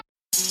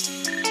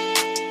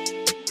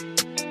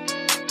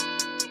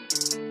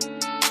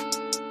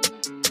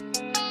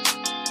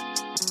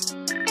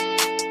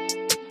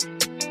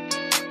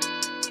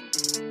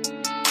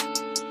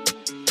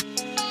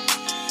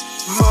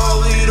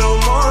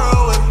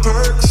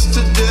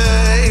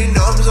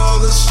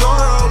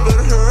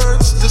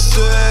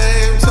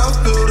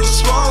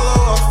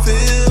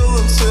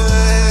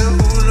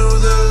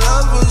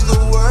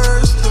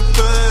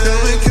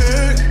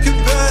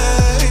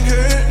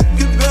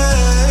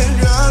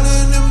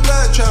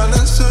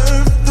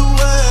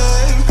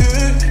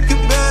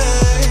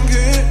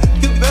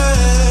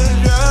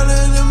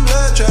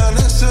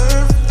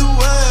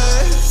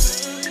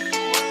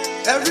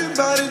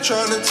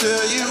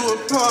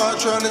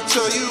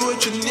tell you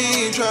what you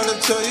need, trying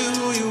to tell you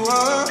who you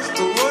are.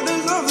 But what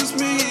does all this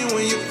mean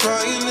when you're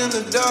crying in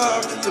the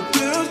dark? The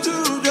pill's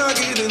too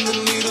jagged and the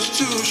needle's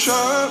too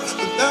sharp.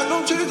 But that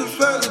don't change the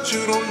fact that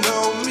you don't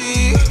know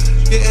me.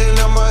 Getting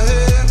out my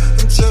head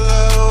until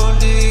I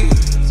OD.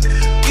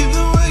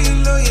 Either way, you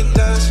know you're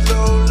dying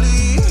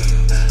slowly.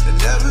 And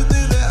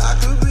everything that I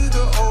could be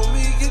the old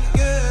me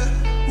again.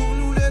 Who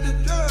knew that the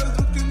drugs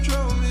would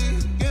control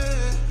me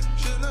again?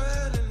 Should I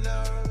had it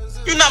now?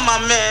 You're not my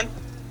man.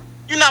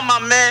 You're not my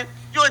man.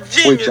 You're a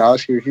genius. Wait,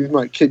 Josh here. He's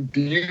my kid. Do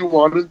you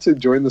want him to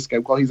join the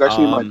Skype call? He's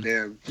actually my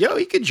band. Yo,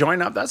 he could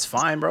join up. That's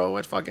fine, bro.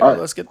 What fucking? Right.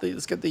 Let's get the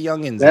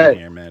youngins Hey, in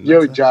here, man.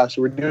 yo, Josh,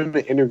 we're doing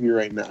an interview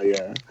right now.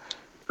 Yeah.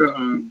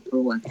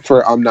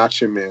 For I'm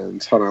Not Your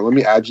Man's. Hold on, let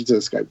me add you to the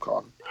Skype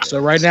call. So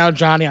right now,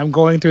 Johnny, I'm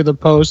going through the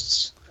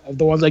posts of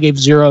the ones I gave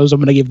zeros. I'm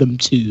going to give them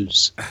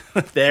twos.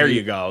 There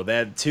you go.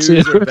 That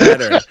twos are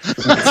better.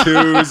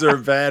 Twos are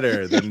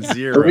better than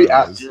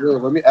zeros.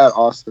 Let me add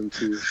Austin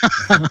too.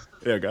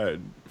 Yeah, go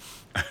ahead.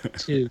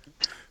 Two.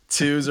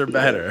 Twos are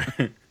better.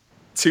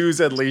 Twos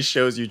at least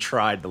shows you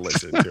tried to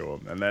listen to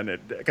them, and then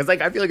because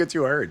like I feel like a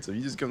 2 hurts. If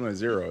you just give them a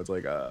 0, it's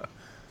like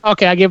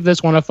Okay, I give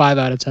this one a 5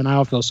 out of 10. I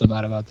don't feel so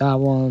bad about that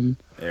one.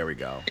 There we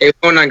go. Hey, what's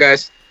going on,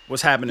 guys?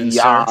 What's happening,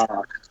 Yeah,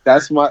 sir?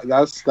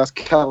 that's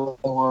Kellen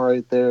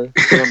right there.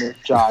 His name is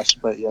Josh,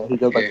 but yeah, he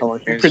goes by Kellen.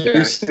 He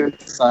produced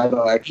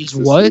Suicidal He's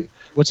Exorcism. what?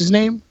 What's his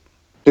name?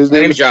 His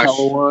name is Josh.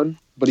 Kellen,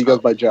 but he goes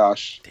by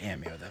Josh.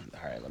 Damn, yo.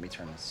 All right, let me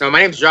turn this. No,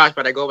 my name's Josh,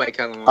 but I go by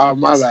Kellen.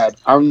 My bad.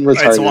 I'm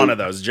retarded. It's one of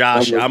those,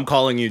 Josh. I'm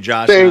calling you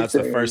Josh. Same And that's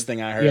the thing. first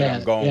thing I heard. Yeah,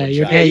 I'm going yeah, with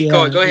you're- Josh.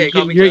 yeah, Go ahead,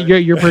 call me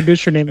Josh. Your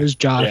producer name is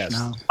Josh Yes.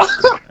 now.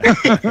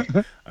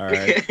 All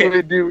right.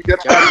 Dude, we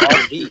gotta Josh add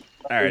on the beat.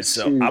 All right,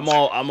 so I'm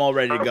all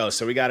ready to go.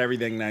 So we got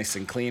everything nice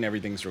and clean.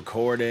 Everything's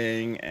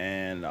recording,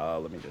 and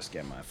let me just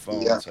get my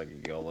phone so I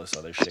can get all this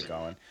other shit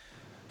going.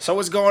 So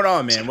what's going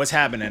on, man? What's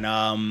happening?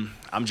 I'm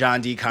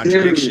John D.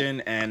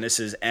 Contradiction, and this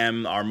is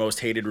M, our most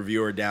hated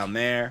reviewer down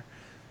there.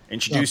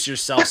 Introduce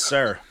yourself,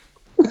 sir.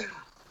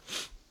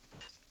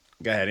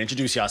 Go ahead,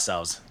 introduce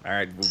yourselves. All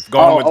right,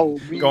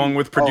 going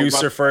with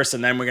producer first,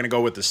 and then we're gonna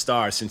go with the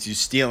star since you're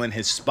stealing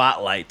his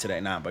spotlight today.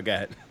 Nah, but go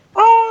ahead.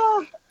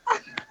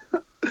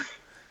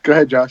 Go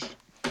ahead, Josh.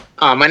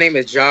 My name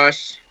is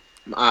Josh.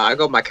 I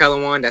go by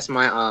Kellen. That's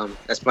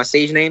my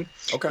stage name.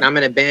 Okay. And I'm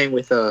in a band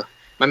with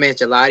my man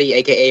Gelati,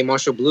 aka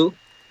Marshall Blue,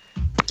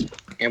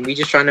 and we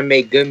just trying to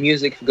make good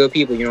music for good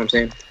people. You know what I'm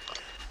saying?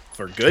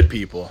 For good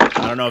people.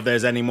 I don't know if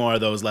there's any more of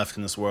those left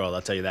in this world.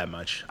 I'll tell you that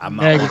much. I'm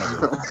not one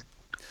of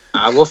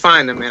them. We'll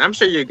find them, man. I'm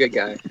sure you're a good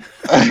guy.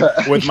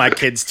 With my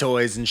kids'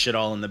 toys and shit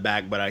all in the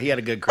back, but he had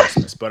a good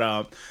Christmas. But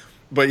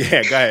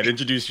yeah, go ahead,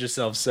 introduce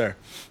yourself, sir.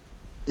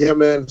 Yeah,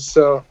 man.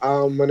 So,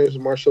 my name is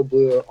Marshall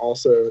Blue.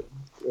 Also,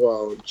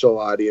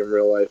 Gelati in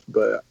real life,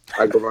 but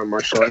I go by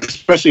Marshall,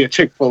 especially at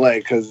Chick-fil-A,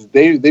 because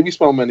they be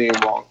spelling my name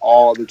wrong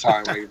all the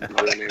time.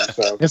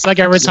 So. It's like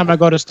every time I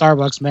go to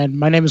Starbucks, man.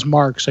 My name is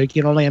Mark, so you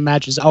can only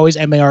imagine. It's always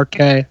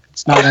M-A-R-K.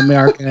 It's not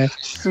M-A-R-K.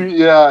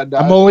 Yeah,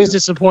 I'm always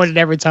disappointed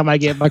every time I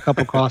get my cup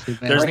of coffee,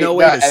 man. There's no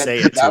way to say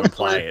it to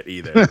imply it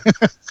either.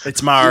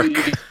 It's Mark.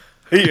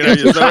 You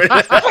know,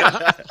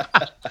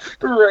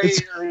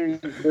 right.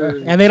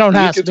 And they don't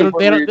ask. They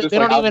don't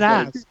even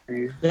ask.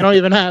 They don't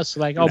even ask.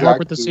 Like, oh, Mark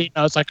with the C.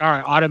 No, it's like, all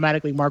right,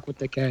 automatically Mark with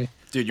the K.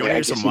 Dude, you want to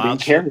hear some wild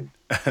shit? You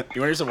want to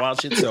hear some wild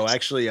shit? So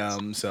actually,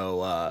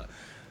 my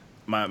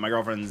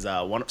girlfriend's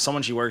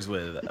someone she works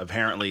with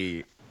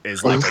apparently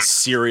is like a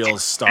serial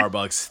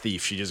Starbucks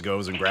thief. She just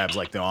goes and grabs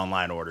like the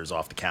online orders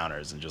off the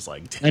counters and just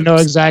like dips. I know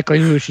exactly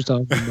who she's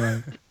talking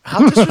about.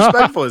 How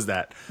disrespectful is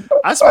that?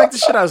 I smacked the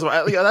shit out of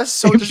someone. That's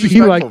so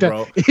disrespectful, like that.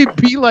 bro. It'd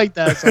be like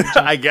that sometimes.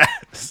 I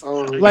guess.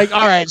 Like,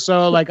 all right,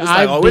 so like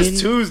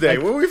it's Tuesday.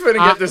 What are we finna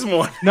get this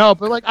morning? No,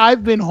 but like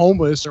I've been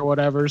homeless or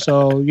whatever,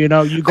 so you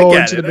know, you go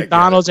into the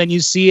McDonald's and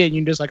you see it, and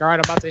you're just like, all right,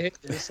 I'm about to hit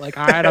this. Like,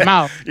 all right, I'm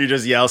out. You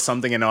just yell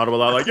something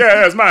inaudible out, like,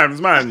 yeah, it's mine, it's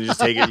mine. You just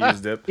take it, you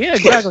just dip. Yeah,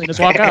 exactly. Just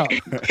walk out.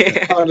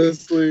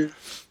 Honestly.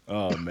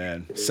 Oh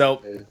man.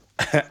 So,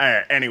 all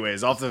right.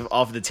 Anyways, off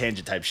the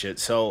tangent type shit.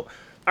 So.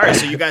 All right,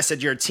 so you guys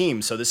said you're a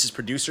team. So this is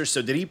producer.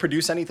 So did he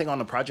produce anything on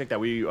the project that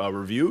we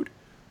reviewed?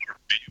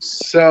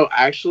 So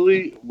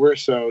actually,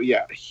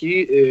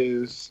 he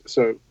is.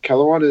 So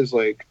Kellerwan is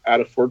like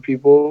out of 4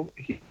 people.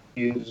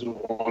 He's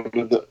one of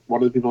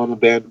the people on the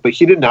band, but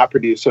he did not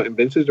produce. So in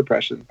Vintage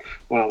Depression,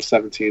 when I was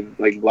 17,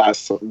 like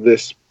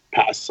this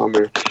past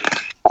summer,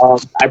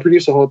 I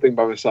produced the whole thing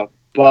by myself.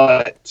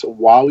 But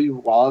while I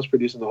was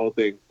producing the whole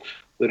thing,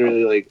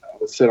 literally, like I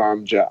would sit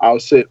on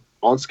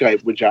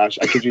Skype with Josh,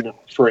 I kid you not,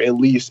 for at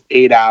least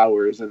 8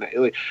 hours, and at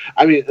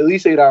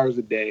least 8 hours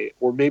a day,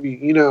 or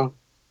maybe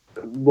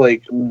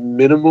like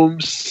minimum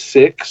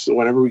 6.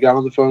 Whenever we got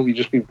on the phone, we'd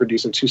just be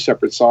producing 2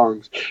 separate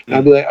songs, and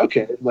I'd be like,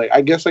 okay, like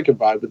I guess I could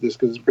vibe with this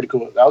because it's pretty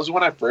cool. That was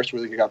when I first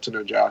really got to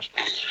know Josh,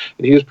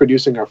 and he was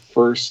producing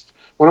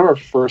one of our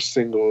first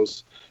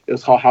singles. It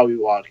was called How We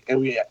Walk,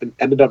 and we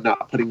ended up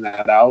not putting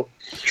that out.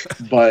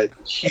 But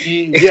by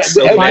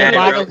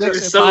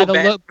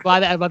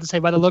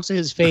the looks of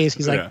his face,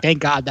 he's like, thank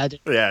God that.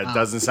 Yeah, it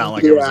doesn't sound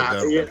like it was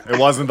a good one. It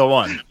wasn't the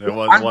one. It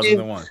wasn't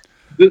the one.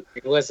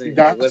 It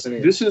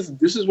wasn't. This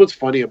is what's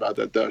funny about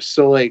that though.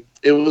 So like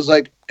it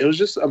was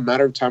just a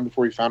matter of time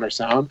before we found our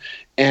sound,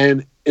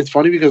 and it's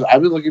funny because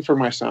I've been looking for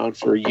my sound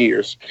for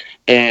years,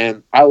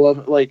 and I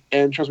love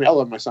and trust me, I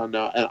love my sound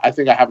now, and I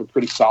think I have a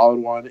pretty solid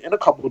one in a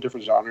couple of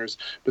different genres.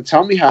 But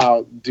tell me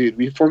how, dude,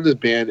 we formed this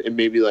band in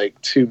maybe like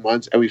 2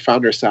 months, and we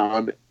found our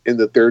sound in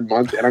the 3rd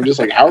month, and I'm just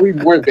like, how are we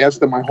more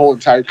advanced than my whole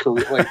entire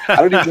career? Like, I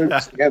don't even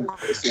understand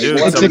this. Dude,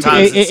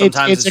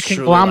 it's a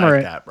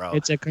conglomerate, like that, bro.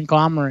 It's a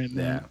conglomerate,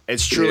 man. Yeah,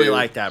 it's truly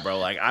like that, bro.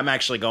 Like, I'm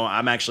actually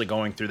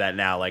going through that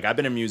now. Like, I've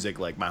been in music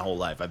like my whole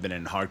life. I've been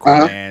in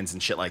hardcore bands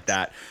and shit like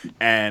that,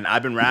 and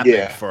I've been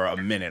rapping for a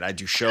minute. I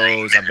do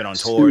shows. I've been on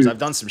tours. I've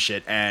done some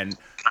shit, and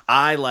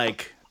I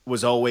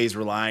was always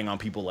relying on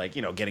people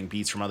getting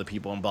beats from other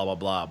people and blah blah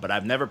blah, but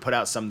I've never put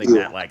out something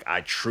that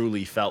I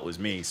truly felt was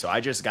me. So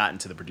I just got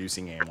into the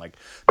producing game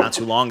not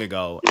too long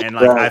ago, and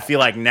I feel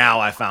like now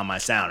I found my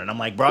sound, and I'm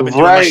like, bro, I've been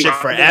doing this shit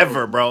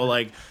forever, bro.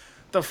 Like,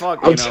 the fuck,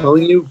 I'm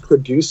telling you,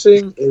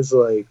 producing is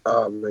like,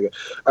 oh my god.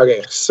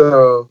 Okay,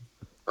 so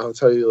I'll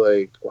tell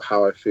you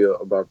how I feel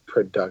about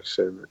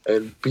production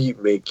and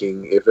beat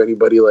making. If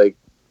anybody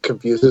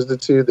confuses the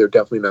two, they're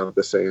definitely not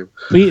the same.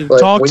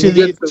 Talk to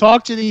these kids.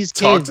 Talk to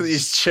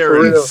these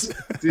cherries.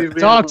 Dude,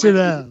 talk to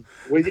them.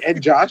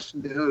 And Josh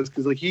knows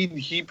because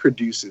he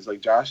produces.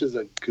 Josh is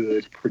a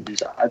good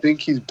producer. I think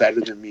he's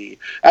better than me.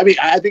 I mean,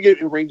 I think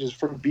it ranges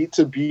from beat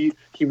to beat.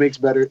 He makes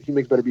better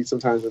beats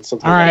sometimes than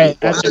sometimes. All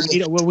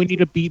right, we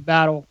need a beat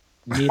battle.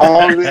 Beat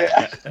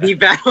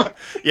battle.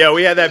 Yeah,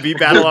 we had that beat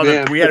battle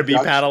we had a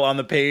beat battle on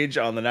the page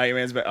on the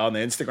Nightman's on the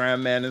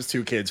Instagram. Man, those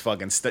 2 kids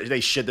they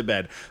shit the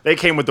bed. They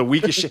came with the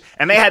weakest shit,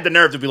 and they had the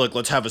nerve to be like,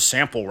 let's have a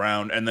sample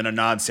round and then a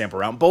non-sample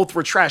round. Both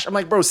were trash. I'm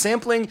like, bro,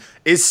 sampling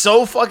is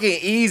so fucking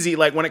easy.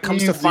 Like, when it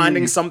comes to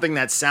finding something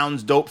that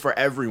sounds dope for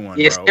everyone.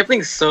 Yeah,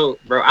 sampling's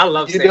bro. I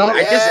love sampling.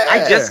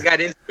 I just got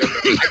into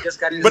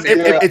it. But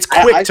it's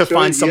quick to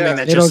find something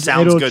that just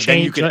sounds good. Then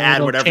you can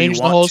add whatever you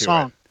want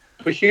to it.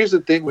 But here's the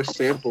thing with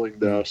sampling,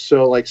 though.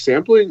 So,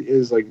 sampling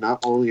is,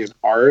 not only an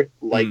art,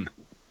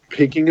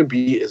 picking a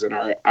beat is an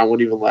art. I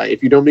won't even lie.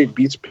 If you don't make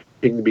beats,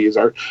 picking the beat is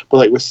art.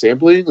 But, with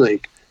sampling,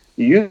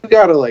 you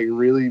gotta,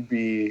 really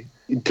be...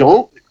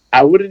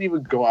 I wouldn't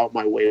even go out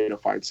my way to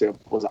find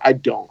samples. I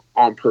don't,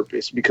 on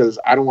purpose, because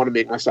I don't want to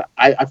make myself...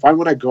 I find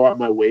when I go out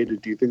my way to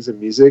do things in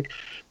music,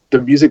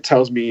 the music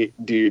tells me,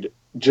 dude,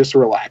 just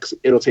relax.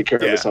 It'll take care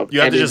of itself.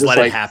 You have to just let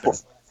it happen.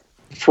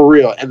 For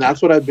real, and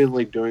that's what I've been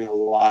doing a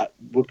lot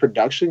with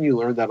production. You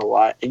learn that a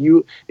lot, and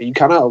you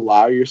kind of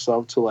allow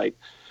yourself to I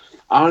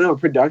don't know,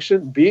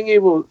 production. Being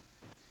able,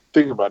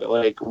 think about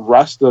it.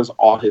 Russ does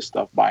all his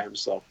stuff by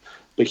himself,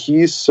 but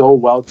he's so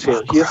well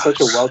tailored. He is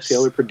such a well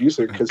tailored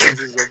producer because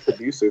he's his own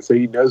producer, so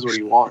he knows what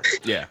he wants.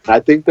 Yeah, and I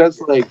think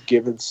that's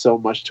given so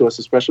much to us,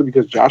 especially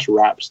because Josh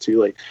raps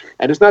too.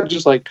 And it's not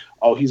just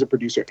oh, he's a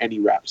producer and he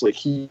raps.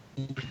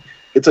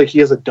 It's he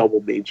has a double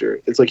major.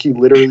 It's he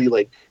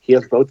literally he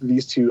has both of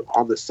these two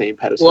on the same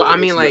pedestal. Well, I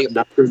mean,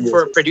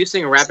 for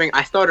producing and rapping,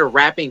 I started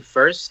rapping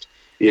first,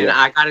 and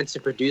I got into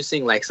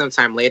producing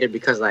sometime later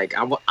because I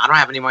don't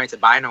have any money to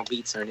buy no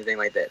beats or anything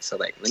like that. So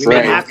let me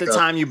make half the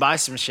time you buy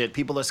some shit,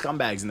 people are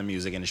scumbags in the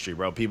music industry,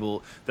 bro.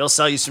 They'll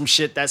sell you some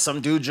shit that some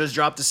dude just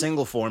dropped a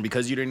single for, and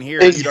because you didn't hear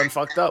it, you done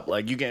fucked up.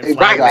 You getting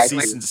flagged with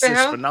cease and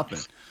desist for nothing.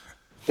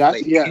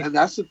 And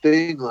that's the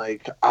thing.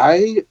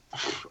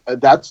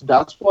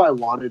 That's why I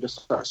wanted to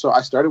start. So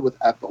I started with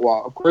FL.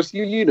 Well, of course,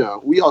 you know,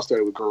 we all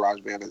started with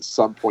GarageBand at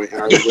some point in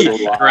our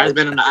little lives.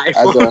 GarageBand on the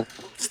iPhone.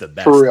 It's the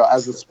best. For real,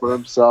 as a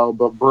sperm cell.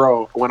 But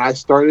bro, when I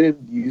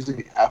started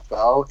using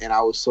FL and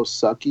I was so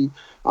sucky,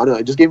 I don't know.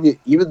 It just gave me,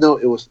 even though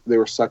they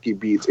were sucky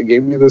beats, it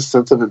gave me this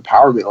sense of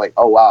empowerment.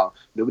 Oh wow,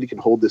 nobody can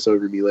hold this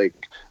over me.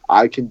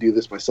 I can do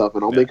this myself,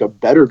 and I'll make a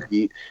better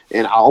beat,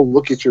 and I'll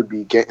look at your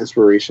beat, get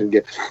inspiration,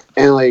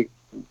 and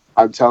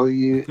I'm telling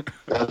you,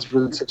 that's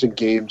been such a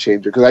game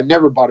changer because I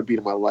never bought a beat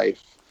in my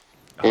life.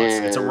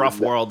 It's a rough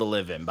world to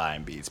live in,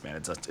 buying beats, man.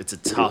 It's a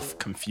tough,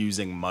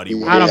 confusing, muddy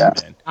world,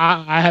 man.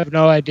 I have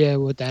no idea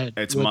what that.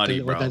 It's muddy,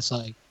 bro. What that's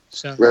like.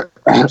 So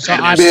I'm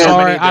sorry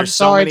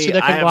to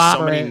the conglomerate. I have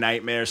so many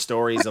nightmare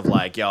stories of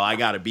yo, I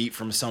got a beat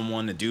from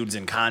someone. The dude's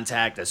in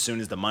contact. As soon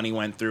as the money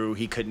went through,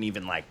 he couldn't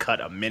even cut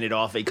a minute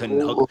off. He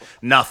couldn't hook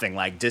nothing.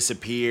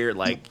 Disappear.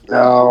 It's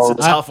a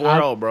tough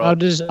world, bro.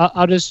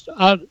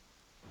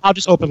 I'll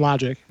just open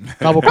Logic.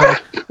 Double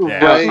click.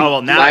 Yeah. Right. Oh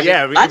well, now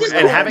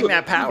and having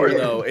that power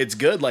though, it's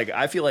good.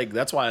 I feel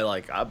that's why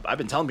I've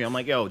been telling people,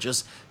 I'm yo,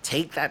 just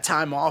take that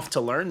time off to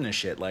learn this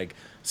shit.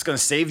 It's gonna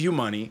save you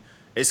money.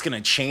 It's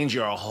gonna change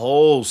your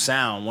whole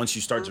sound once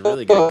you start to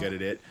really get good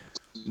at it.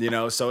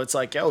 So it's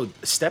yo,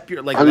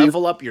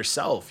 level up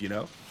yourself.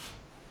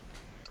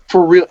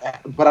 For real,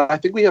 but I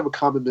think we have a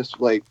common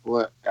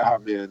what? Oh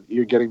man,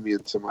 you're getting me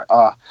into my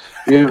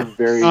you have a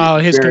very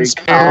his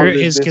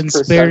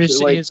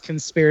very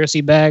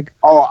conspiracy bag.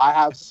 Oh, I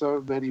have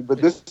so many,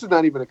 but this is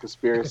not even a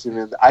conspiracy,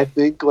 man. I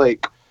think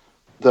like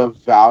the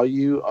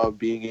value of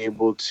being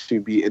able to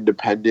be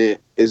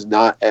independent is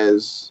not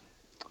as,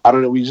 I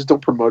don't know, we just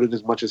don't promote it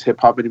as much as hip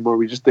hop anymore.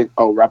 We just think,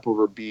 oh, rap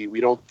over beat. We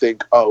don't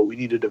think, oh, we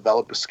need to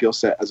develop a skill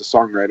set as a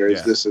songwriter,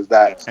 as this, as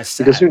that.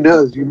 Because who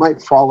knows, you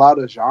might fall out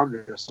of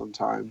genre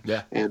sometime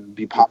and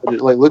be popping.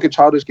 Like, look at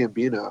Childish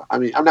Gambino. I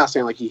mean, I'm not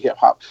saying like he hip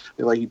hop,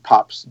 like he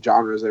pops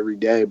genres every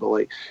day, but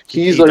like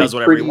he like does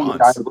whatever he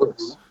wants.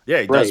 Diverse.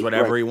 Yeah, he does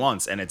whatever he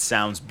wants, and it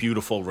sounds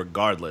beautiful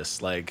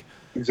regardless. Like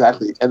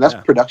exactly, and that's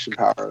production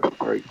power.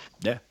 Right?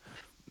 Yeah,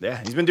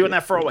 he's been doing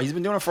that for a while. He's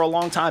been doing it for a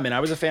long time, and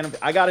I was a fan of.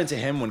 I got into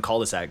him when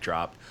Cul-de-Sac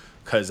dropped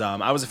because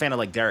I was a fan of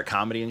like Derek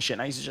Comedy and shit.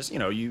 And I used to just,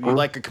 you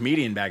like a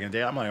comedian back in the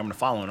day. I'm like, I'm gonna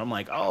follow him. I'm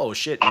like, oh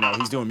shit,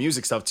 he's doing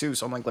music stuff too.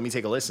 So I'm like, let me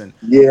take a listen.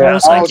 Yeah, and I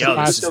was like, yo,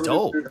 this is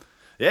dope.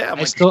 Yeah,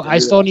 I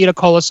still need a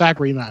Cul-de-Sac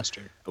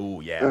remaster. Oh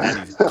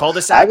yeah,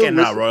 Cul-de-Sac and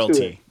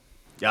Royalty.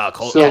 Yeah,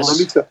 Let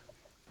me tell.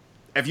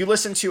 Did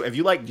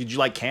you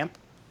like Camp?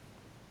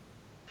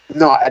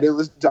 No, I didn't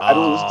listen to. I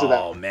don't listen to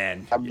that. Oh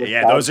man,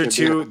 yeah, those are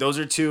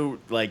two.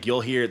 Like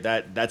you'll hear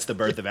that. That's the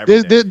birth of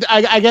everything.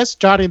 I guess,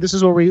 Johnny, this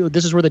is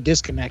where the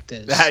disconnect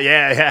is.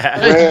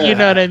 yeah. You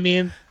know what I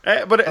mean?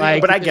 But I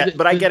get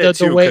it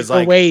too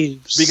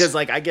because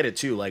I get it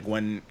too. Like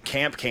when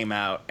Camp came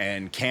out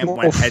and Camp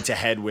went head to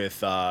head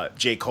with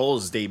J.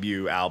 Cole's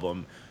debut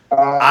album.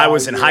 I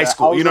was in high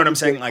school. You know what I'm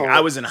saying? Like I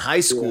was in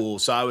high school,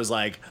 so I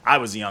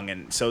was young,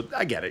 and so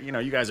I get it.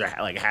 You guys are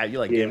like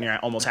damn near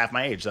almost half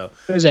my age. So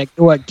what is that?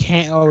 What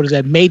is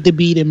that? Made the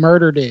Beat and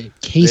Murdered It.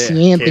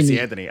 Casey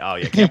Anthony. Oh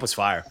yeah, Camp was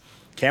fire.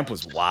 Camp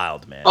was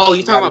wild, man. Oh,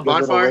 you talking about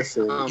Bonfire?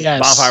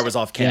 Yes. Bonfire was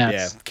off Camp.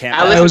 Yes. Yeah,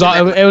 Camp.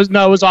 It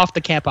was off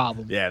the Camp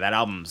album. Yeah, that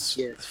album's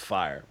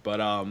fire. But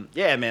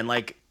yeah, man,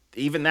 like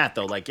even that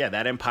though, like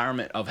that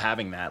empowerment of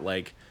having that,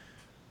 like.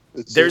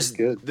 There's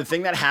the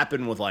thing that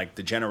happened with like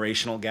the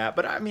generational gap,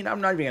 but I mean,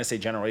 I'm not even gonna say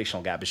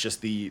generational gap. It's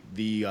just the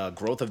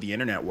growth of the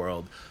internet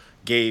world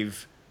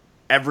gave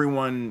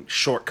everyone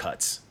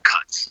shortcuts.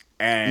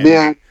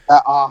 And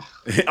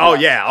oh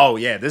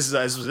yeah, this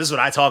is what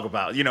I talk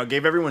about.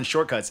 Gave everyone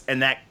shortcuts,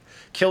 and that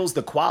kills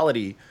the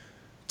quality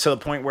to the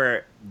point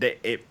where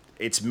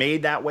it's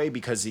made that way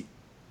because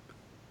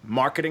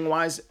marketing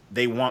wise,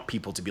 they want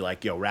people to be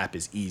like, yo, rap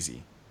is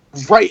easy.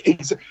 Right.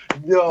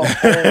 No.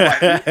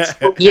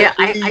 Yeah,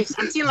 I've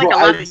seen like a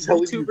lot of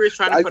YouTubers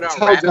trying to put out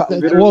rap.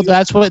 Well,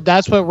 that's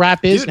what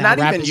rap is. Dude, now. Not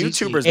rap even is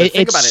YouTubers. Easy.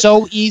 Think about it. It's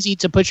so easy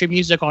to put your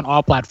music on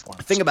all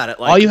platforms. Think about it.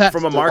 Like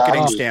from a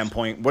marketing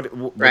standpoint,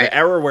 the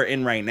era we're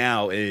in right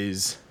now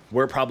is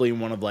we're probably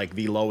one of like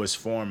the lowest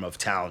form of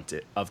talent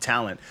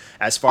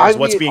as far as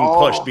what's being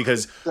pushed.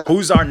 Because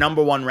who's our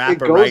number one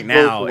rapper right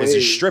now is a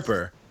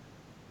stripper.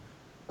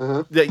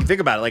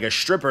 Think about it, like a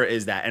stripper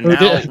is that, and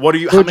now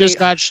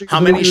how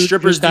many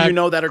strippers do you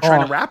know that are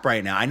trying to rap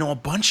right now? I know a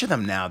bunch of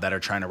them now that are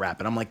trying to rap,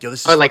 and I'm like, yo,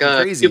 this is like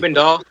a crazy. Cuban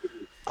Doll.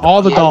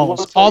 All the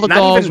dolls,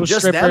 not even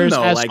just them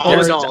though. Like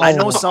I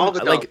know some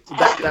like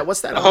that.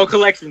 What's that? The whole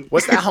collection.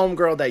 What's that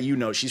homegirl that you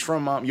know? She's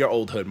from your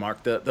old hood,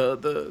 Mark.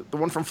 The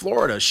one from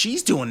Florida.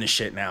 She's doing this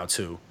shit now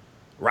too.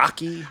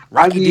 Rocky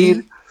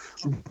D.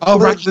 Oh,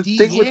 Rocky D.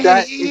 The thing with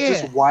that,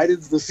 it just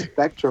widens the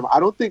spectrum. I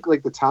don't think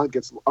like the talent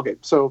gets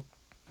so.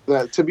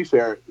 To be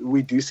fair,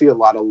 we do see a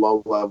lot of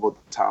low level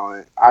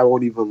talent. I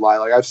won't even lie.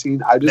 Like I've seen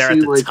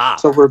like top.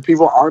 So where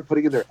people aren't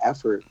putting in their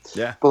effort.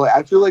 Yeah. But like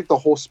I feel like the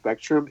whole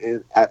spectrum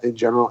in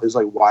general is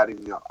like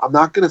widening up. I'm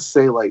not gonna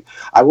say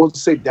I won't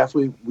say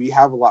definitely we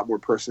have a lot more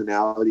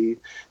personality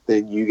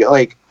than you get.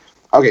 Like,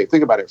 okay,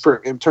 think about it.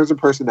 In terms of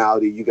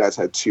personality, you guys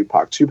had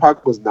Tupac.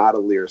 Tupac was not a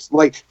lyricist.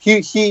 Like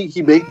he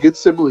made good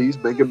similes,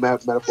 made good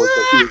metaphors, but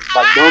he was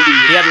by no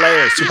means. He had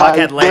layers. Tupac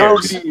had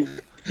layers.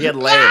 He had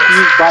layers.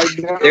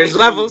 There's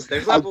levels.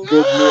 I don't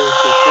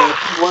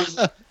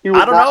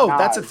know.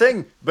 That's the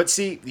thing. But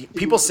see,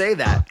 people say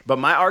that. But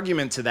my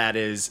argument to that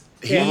is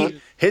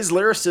his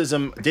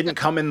lyricism didn't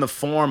come in the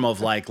form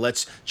of like,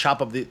 let's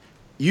chop up the.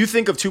 You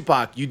think of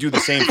Tupac, you do the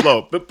same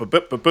flow.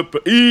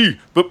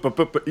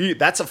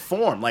 That's a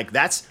form. Like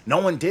no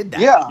one did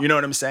that. Yeah. You know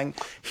what I'm saying?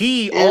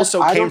 He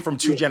also came from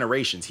two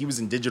generations. He was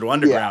in Digital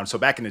Underground. So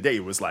back in the day,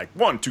 it was like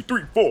 1, 2,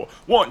 3, 4,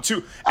 1,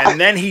 2. And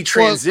then he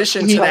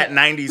transitioned to that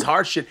 90s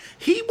hard shit.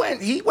 He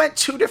went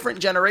two different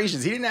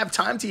generations. He didn't have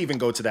time to even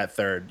go to that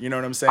third. You know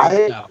what I'm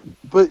saying?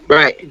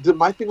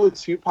 My thing with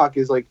Tupac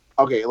is like,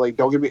 okay, like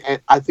don't get me.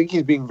 And I think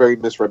he's being very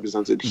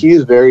misrepresented.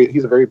 He's a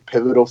very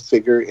pivotal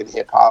figure in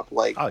hip hop.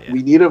 Like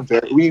we need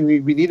we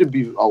need to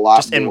be a lot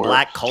just more in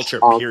black culture.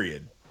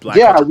 Period. We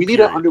need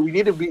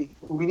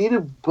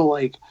to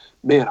like,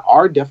 man,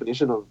 our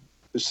definition of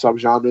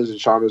subgenres and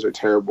genres are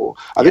terrible.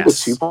 I think with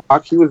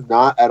Tupac, he was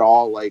not at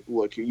all like,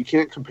 look, you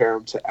can't compare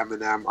him to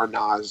Eminem or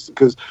Nas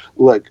because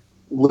look.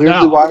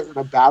 Lyrically wise, in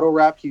a battle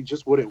rap, he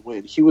just wouldn't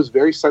win. He was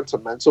very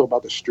sentimental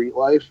about the street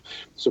life,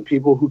 so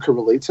people who could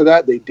relate to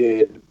that, they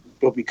did.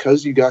 but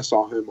because you guys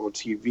saw him on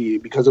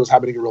TV, because it was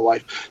happening in real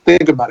life,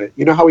 think about it.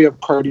 You know how we have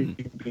Cardi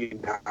B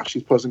now?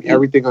 She's posting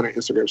everything on her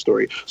Instagram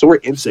story. So we're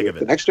into it.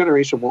 The next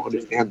generation won't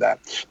understand that.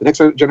 The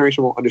next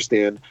generation won't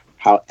understand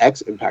how X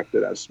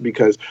impacted us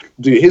because,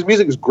 dude, his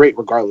music is great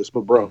regardless.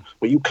 But, bro,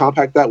 when you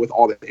compact that with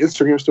all the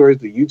Instagram stories,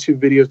 the YouTube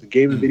videos, the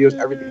gaming videos,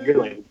 everything, you're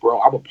like,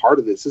 bro, I'm a part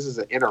of this. This is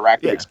an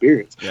interactive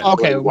experience. Yeah.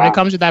 Okay, like, when it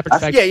comes to that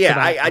perspective.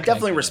 I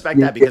definitely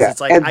respect that because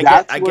it's like,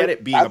 I get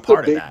it being a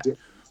part of that.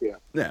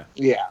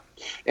 Yeah.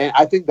 And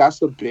I think that's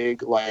the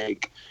big,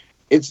 like,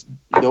 it's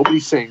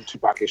nobody's saying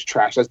Tupac is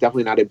trash. That's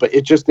definitely not it. But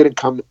it just didn't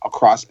come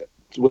across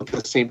with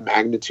the same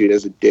magnitude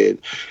as it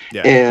did.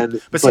 Yeah.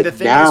 But see, the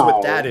thing is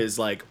with that is,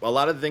 like, a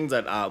lot of the things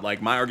that,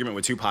 like, my argument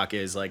with Tupac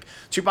is, like,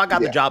 Tupac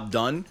got the job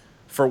done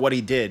for what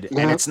he did.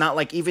 And it's not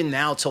like even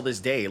now till this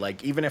day,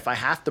 like, even if I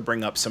have to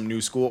bring up some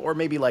new school or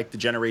maybe, like, the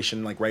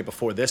generation, like, right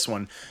before this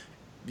one,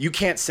 you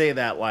can't say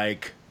that,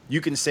 like,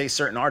 you can say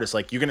certain artists,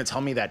 like, you're going to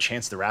tell me that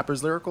Chance the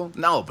Rapper's lyrical?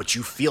 No, but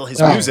you feel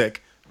his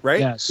music,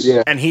 right? Yes.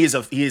 Yeah. And he is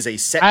a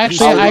set piece.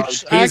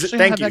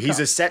 Thank you. He's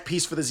a set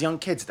piece for these young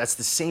kids. That's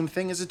the same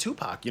thing as a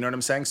Tupac. You know what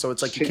I'm saying? So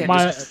it's like you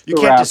can't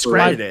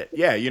discredit it.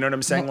 Yeah, you know what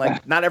I'm saying?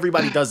 Like, not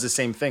everybody does the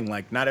same thing.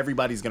 Like, not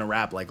everybody's going to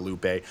rap like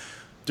Lupe.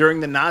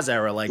 During the Nas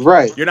era, like,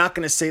 you're not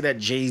going to say that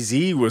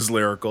Jay-Z was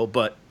lyrical,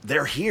 but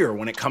they're here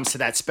when it comes to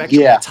that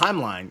spectrum, that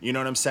timeline. You know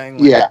what I'm saying?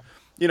 Like,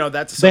 you know,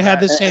 they had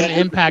the same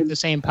impact, the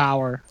same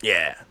power.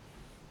 Yeah.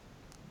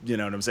 You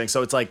know what I'm saying?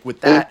 So it's like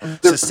with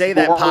that, to say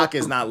that Pac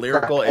is not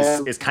lyrical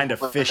is kind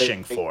of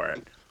fishing for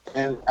it.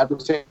 And at the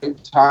same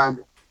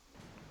time,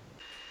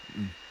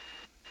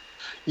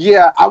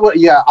 I would.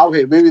 Yeah,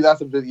 okay, maybe that's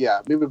a bit.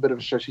 Yeah, maybe a bit of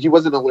a stretch. He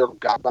wasn't a lyrical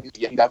guy, but he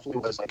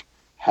definitely was like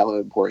hella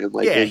important.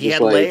 Like, he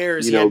had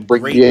layers. He had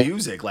great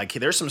music. Like,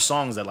 there's some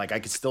songs that, like, I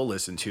could still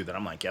listen to that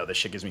I'm like, yo, this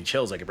shit gives me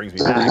chills. Like, it brings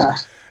me back.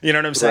 You know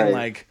what I'm saying?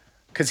 Like,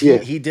 because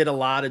he did a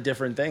lot of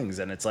different things,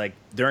 and it's like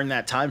during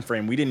that time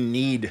frame, we didn't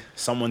need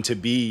someone to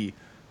be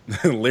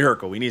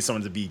lyrical. We need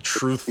someone to be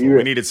truthful.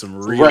 We needed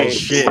some real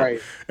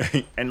shit.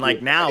 And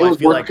like now, I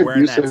feel like we're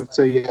in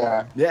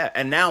that.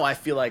 And now I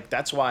feel like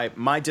that's why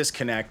my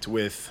disconnect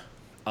with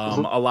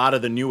a lot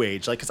of the new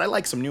age, like, because I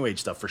like some new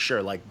age stuff for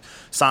sure. Like,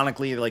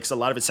 sonically, like, a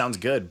lot of it sounds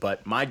good,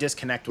 but my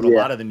disconnect with a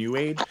lot of the new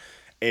age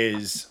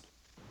is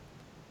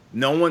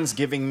no one's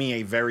giving me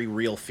a very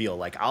real feel.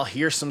 Like, I'll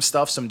hear some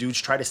stuff, some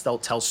dudes try to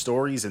tell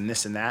stories and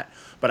this and that,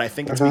 but I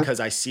think it's because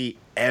I see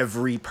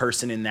every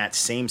person in that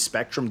same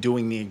spectrum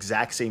doing the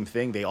exact same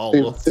thing. They all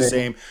look the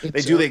same.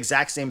 They do the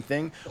exact same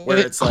thing. Where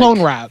it's clone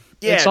like, rap.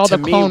 Yeah, it's all to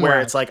the me, clone where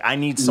rap. it's like I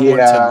need someone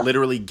to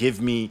literally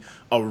give me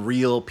a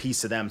real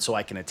piece of them so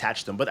I can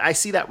attach them. But I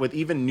see that with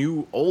even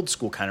new old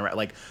school kind of rap.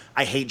 Like,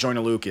 I hate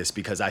Joyner Lucas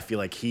because I feel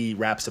like he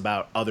raps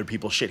about other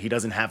people's shit. He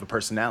doesn't have a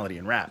personality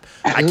in rap.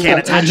 I can't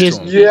attach to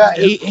him. Yeah,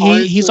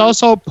 he's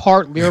also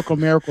part lyrical,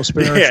 miracle,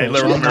 spiritual. Yeah,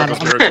 lyrical, miracle,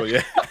 spiritual.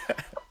 Yeah.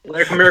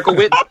 Lyrical Miracle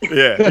Whip.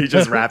 Yeah, he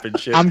just rapping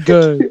shit. I'm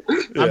good.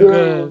 I'm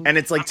good. And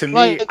it's like, to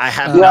me, I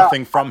have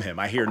nothing from him.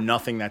 I hear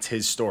nothing that's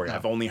his story.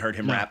 I've only heard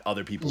him rap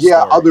other people's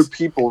stories. Other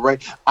people,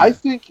 right? I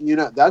think,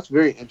 that's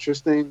very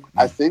interesting.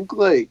 I think,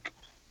 like,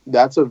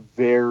 that's a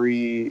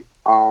very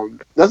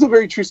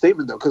true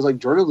statement, though, because, like,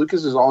 Joyner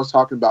Lucas is always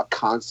talking about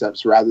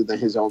concepts rather than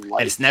his own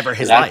life. And it's never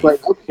his life.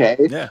 Like, okay.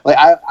 Yeah. Like,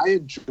 I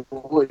enjoy,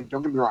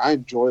 don't get me wrong, I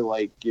enjoy,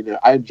 like,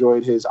 I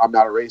enjoyed his I'm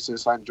Not a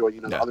Racist. I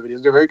enjoyed, the other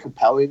videos. They're very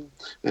compelling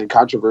and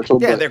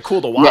controversial. Yeah, but, they're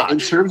cool to watch. Yeah, in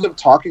terms of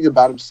talking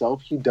about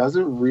himself, he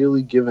doesn't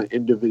really give an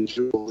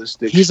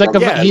individualistic. He's like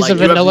he's a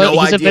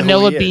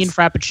vanilla bean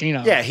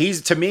frappuccino. Yeah,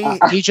 he's, to me,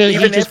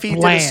 even if he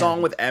did a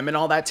song with M and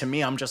all that, to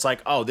me, I'm just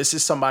like, oh, this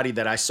is somebody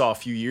that I saw a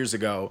few years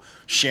ago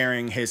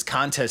sharing his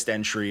contest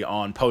entry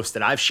on posts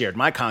that I've shared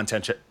my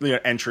content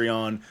entry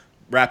on,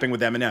 rapping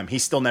with Eminem. He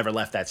still never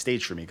left that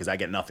stage for me because I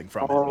get nothing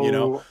from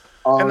him,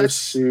 and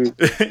that's, shoot.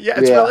 it's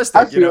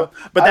realistic,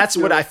 But that's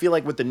what I feel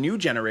like with the new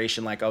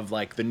generation, like, of,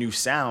 like, the new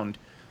sound.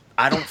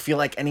 I don't feel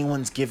like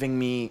anyone's giving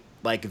me,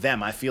 like,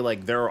 them. I feel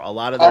like a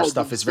lot of their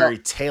stuff is very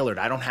tailored.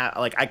 I don't have,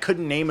 like, I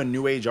couldn't name a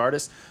new age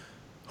artist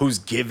who's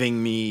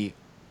giving me,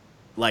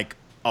 like,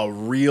 a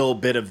real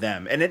bit of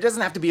them. And it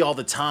doesn't have to be all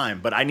the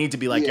time, but I need to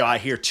be like, yo, I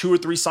hear 2 or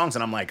 3 songs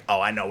and I'm like, oh,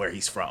 I know where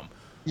he's from.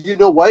 You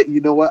know what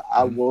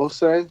I will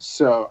say?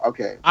 So,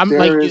 okay. I'm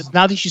like,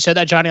 now that you said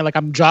that, Johnny, like,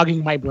 I'm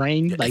jogging my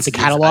brain, like, the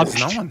catalog.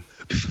 No one.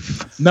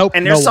 Nope.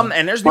 And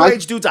there's new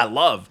age dudes I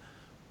love,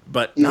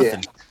 but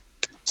nothing.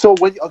 So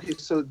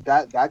so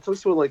that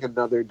comes to, like,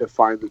 another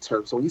define the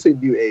term. So when you say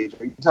new age,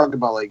 are you talking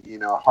about, like,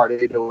 hard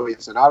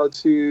 808s and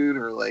auto-tune,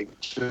 or, like,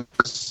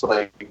 just,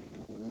 like,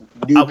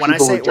 when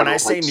I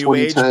say new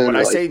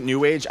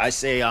age, I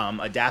say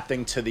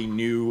adapting to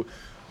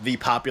the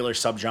popular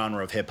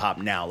subgenre of hip hop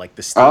now, like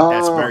the state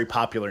that's very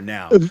popular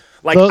now.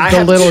 Like, I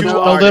have two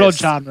artists. Little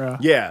genre.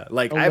 Yeah,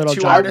 like, I have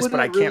 2 artists, but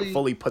I can't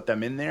fully put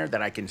them in there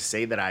that I can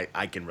say that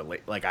I can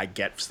relate. Like, I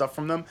get stuff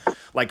from them.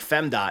 Like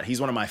Femdot, he's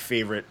one of my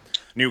favorite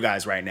new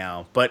guys right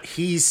now, but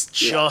he's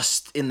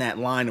just in that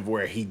line of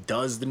where he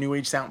does the new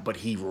age sound, but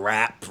he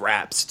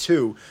raps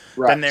too.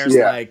 Then there's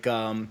like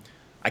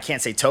I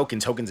can't say Token.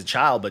 Token's a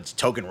child, but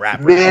Token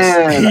rap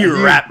raps. He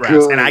rap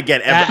raps, and I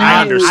get.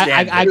 I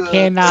understand. I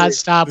cannot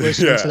stop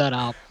listening to that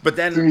album. But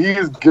then dude, he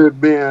is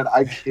good, man.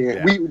 I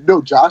can't.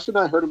 Yeah. Josh and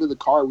I heard him in the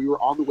car. We were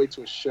on the way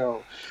to a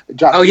show.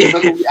 Josh,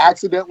 we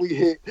accidentally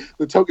hit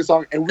the Token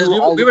song, and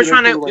we were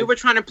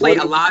trying to play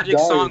a Logic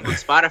song on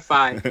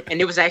Spotify, and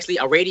it was actually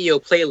a radio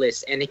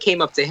playlist, and it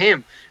came up to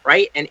him,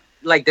 right? And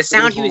like the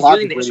sound he was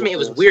using, the instrument, it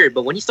was weird.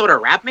 But when he started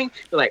rapping,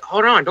 you're like,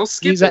 hold on, don't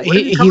skip it.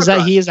 He's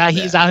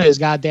out of his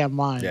goddamn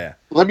mind. Yeah.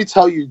 Let me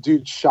tell you,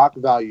 dude, shock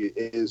value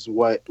is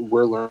what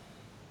we're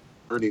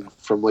learning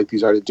from like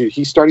these artists. Dude,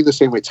 he's starting the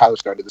same way Tyler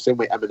started, the same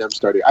way Eminem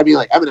started. I mean,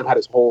 like Eminem had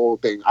his whole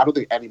thing. I don't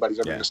think anybody's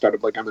ever gonna start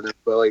up like Eminem,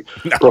 but like,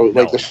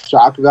 the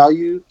shock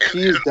value,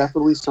 he is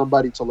definitely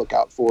somebody to look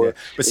out for. Yeah.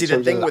 But see,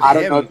 the thing with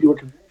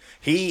him.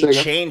 He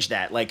changed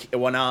that, like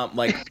when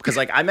because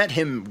like I met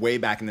him way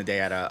back in the day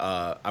at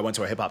I went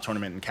to a hip hop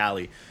tournament in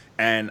Cali,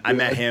 and I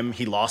met him.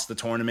 He lost the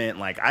tournament. And,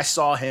 like I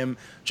saw him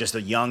just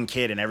a young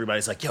kid, and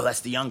everybody's like, "Yo,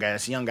 that's the young guy.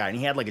 That's the young guy." And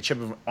he had like a chip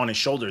on his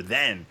shoulder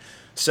then.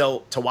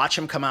 So to watch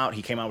him come out,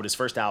 he came out with his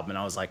first album, and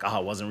I was like, "Oh, I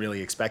wasn't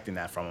really expecting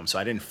that from him." So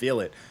I didn't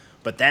feel it.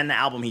 But then the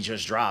album he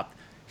just dropped,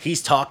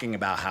 he's talking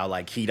about how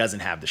like he doesn't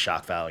have the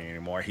shock value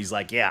anymore. He's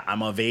like, yeah,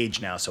 I'm of age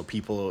now, so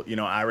people,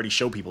 I already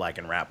show people I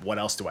can rap. What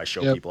else do I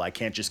show people? I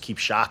can't just keep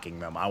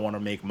shocking them. I want to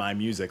make my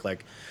music.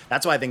 Like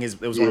that's why I think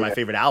it was one of my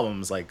favorite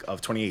albums like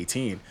of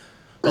 2018.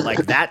 But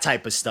like that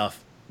type of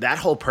stuff, that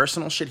whole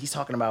personal shit he's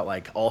talking about,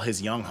 like all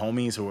his young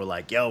homies who were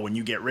like, yo, when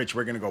you get rich,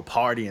 we're gonna go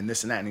party and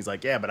this and that. And he's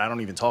like, yeah, but I don't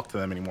even talk to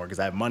them anymore because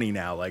I have money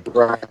now. Like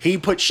he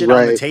put shit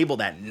on the table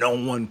that no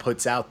one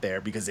puts out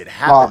there because it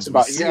happens.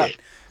 We see it.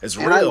 It's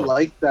real. I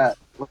like that.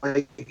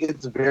 Like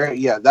it's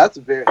very that's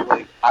very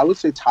like I would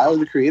say Tyler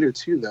the Creator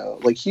too though.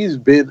 Like he's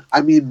been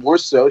more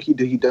so he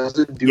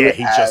doesn't do it.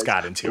 He just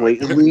got into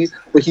blatantly,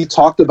 but he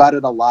talked about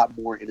it a lot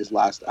more in his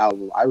last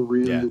album. I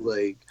really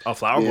like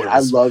Flower Boy. I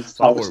love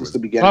Flower Boy since the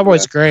beginning. Flower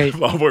Boy's great.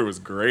 Flower Boy was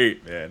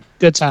great, man.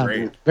 Good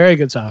time. Very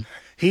good time.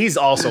 He's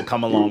also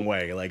come a long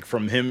way, like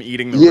from him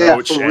eating the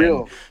roach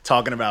and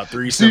talking about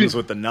threesomes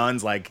with the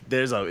nuns. Like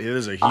there's a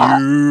huge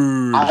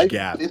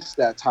gap. I miss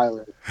that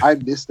Tyler.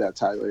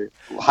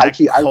 High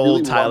key, I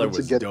really wanted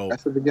to get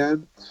aggressive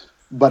again,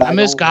 but I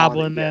miss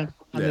Goblin, man.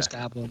 I miss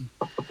Goblin.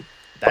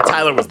 That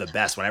Tyler was the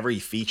best. Whenever he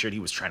featured, he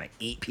was trying to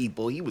eat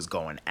people. He was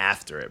going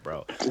after it,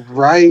 bro.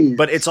 Right.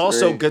 But it's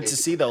also good to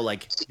see, though,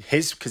 like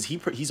because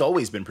he's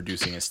always been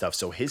producing his stuff,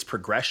 so his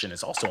progression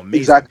is also amazing.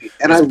 Exactly,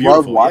 and I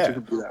love watching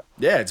him do that.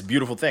 Yeah, it's a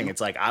beautiful thing. It's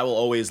like I will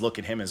always look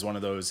at him as one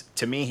of those.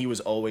 To me, he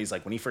was always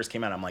like when he first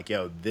came out. I'm like,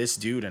 yo, this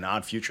dude and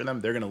Odd Future,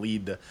 they're gonna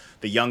lead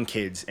the young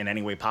kids in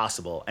any way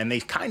possible, and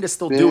they kind of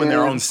still do in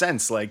their own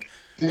sense, like.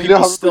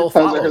 People still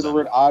follow them. The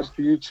word Odd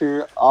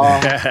Future. Oh,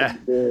 I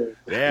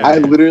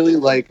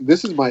literally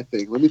this is my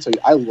thing. Let me tell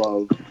you, I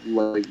love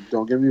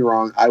don't get me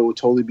wrong, I will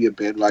totally be a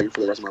bandwagon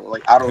for the rest of my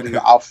life. Like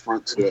I'll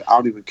front to it. I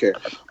don't even care.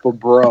 But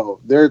bro,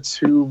 there are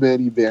too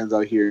many bands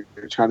out here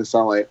trying to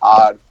sound like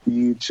Odd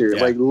Future.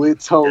 Like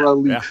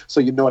literally. Yeah. So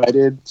you know what I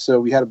did? So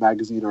we had a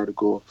magazine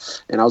article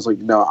and I was like,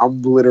 no,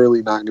 I'm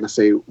literally not gonna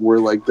say we're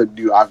like the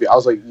new Odd Future. I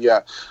was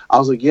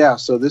like, yeah,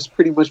 so this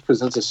pretty much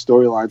presents a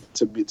storyline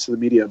to the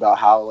media about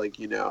how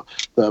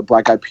the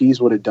Black Eyed Peas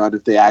would have done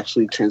if they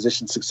actually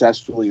transitioned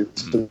successfully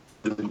into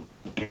the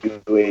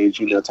new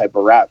age, type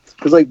of rap.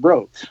 Because,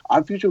 bro,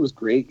 Odd Future was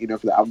great,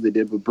 for the album they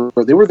did, but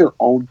bro, they were their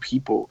own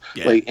people.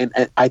 Yeah. And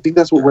I think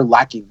that's what we're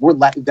lacking.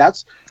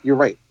 You're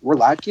right. We're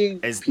lacking.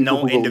 Is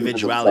no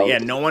individuality. Yeah,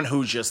 no one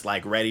who's just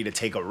ready to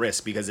take a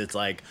risk because it's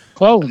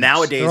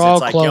nowadays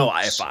it's like, yo,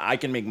 if I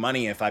can make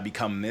money if I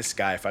become this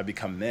guy, if I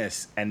become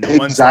this, and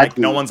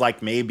no one's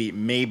like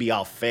maybe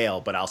I'll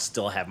fail, but I'll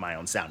still have my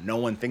own sound. No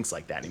one thinks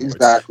like that anymore.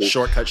 Exactly. It's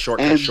shortcut.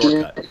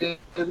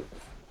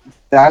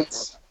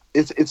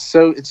 It's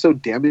so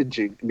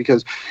damaging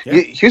because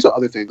here's the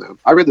other thing though.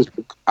 I read this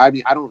book. I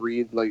don't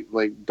read like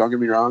don't get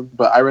me wrong,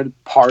 but I read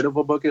part of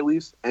a book at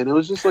least, and it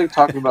was just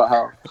talking about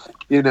how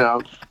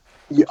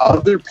the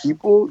other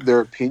people,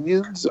 their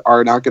opinions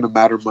are not going to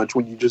matter much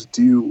when you just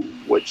do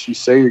what you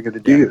say you're going to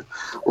do.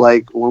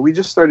 Like when we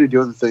just started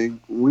doing the thing,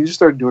 we just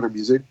started doing our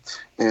music,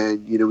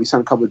 and we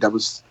sent a couple of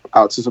demos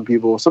out to some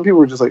people. Some people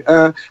were just like,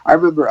 I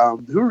remember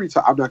who were we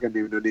talking? I'm not gonna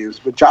name no names,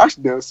 but Josh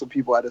knows some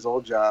people at his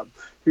old job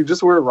who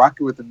just were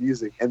rocking with the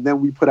music. And then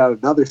we put out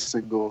another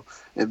single,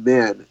 and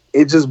man,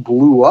 it just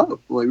blew up.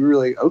 Like we were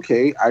like,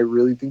 okay, I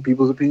really think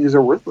people's opinions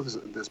are worthless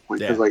at this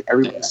point because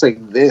everybody's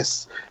saying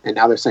this, and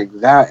now they're saying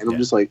that, and I'm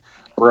just like,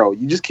 bro,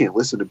 you just can't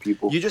listen to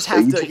people. You just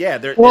have to, it's a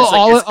game.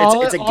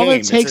 All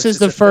it takes is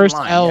the first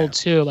L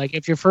too. Like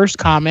if your first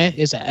comment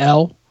is an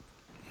L.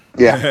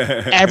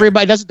 Yeah,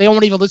 everybody doesn't. They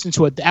won't even listen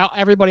to it.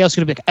 Everybody else is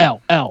gonna be like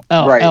L.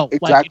 Right, L.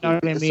 Exactly. You know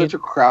what I mean? It's such a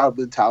crowd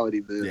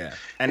mentality, man. Yeah,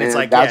 and it's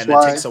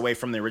that takes away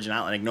from the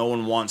originality. Like no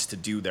one wants to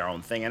do their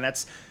own thing, and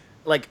that's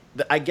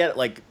I get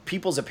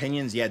people's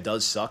opinions. Yeah, it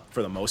does suck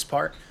for the most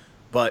part,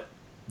 but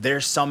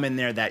there's some in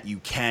there that you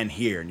can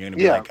hear, and you're gonna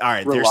be like, all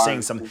right, they're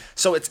saying something.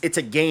 So it's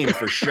a game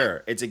for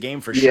sure. It's a game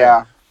for sure.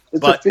 Yeah.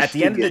 But at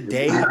the end of the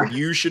day,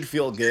 you should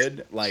feel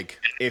good. Like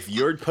if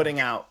you're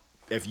putting out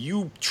if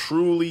you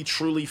truly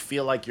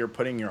feel like you're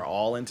putting your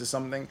all into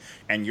something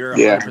and you're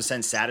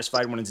 100%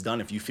 satisfied when it's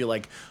done, if you feel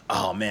like,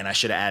 oh man, I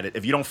should have added,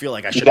 if you don't feel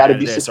like I should have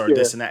added this or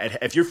this and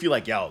that, if you feel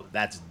like, yo,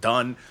 that's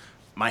done,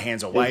 my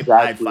hands are wiped,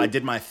 I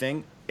did my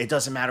thing, it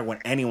doesn't matter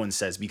what anyone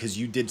says because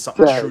you did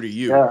something true to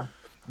you. Yeah.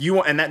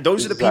 You and that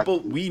those are the people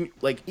we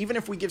like. Even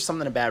if we give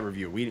something a bad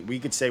review, we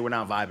could say we're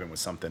not vibing with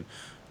something,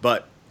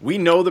 but we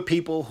know the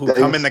people who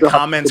come in the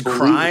comments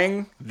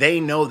crying. They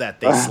know that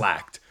they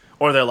slacked,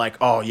 or they're like,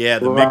 "Oh yeah,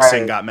 the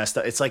mixing got messed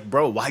up." It's like,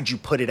 bro, why'd you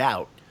put it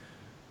out?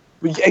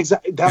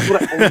 Exactly. That's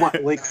what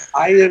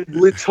I am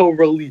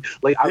literally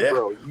like,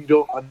 bro. You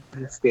don't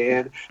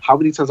understand how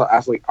many times I'll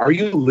ask, like, "Are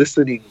you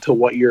listening to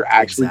what you're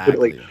actually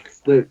putting?"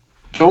 Like,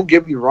 don't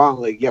get me wrong.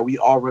 Like, yeah, we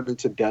all run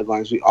into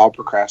deadlines. We all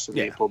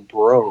procrastinate. But,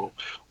 bro,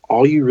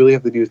 all you really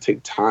have to do is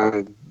take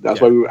time. That's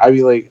why I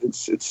mean, like,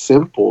 it's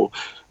simple.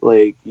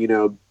 Like, you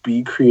know,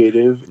 be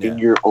creative in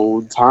your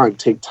own time.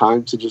 Take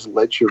time to just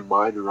let your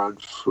mind run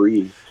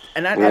free.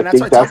 And that's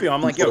what I tell people.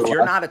 I'm like, yo, if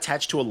you're not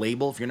attached to a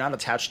label, if you're not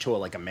attached to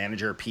a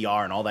manager,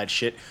 PR, and all that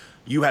shit,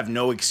 you have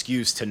no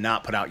excuse to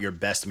not put out your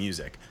best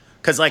music.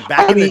 Because, like,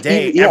 back in the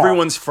day,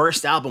 everyone's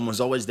first album was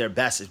always their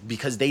best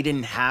because they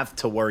didn't have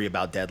to worry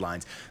about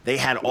deadlines. They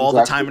had all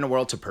the time in the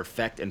world to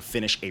perfect and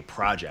finish a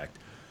project.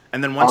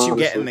 And then once you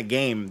get in the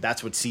game,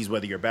 that's what sees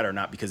whether you're better or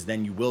not, because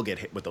then you will get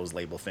hit with those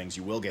label things.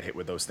 You will get hit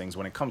with those things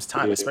when it comes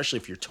time, especially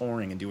if you're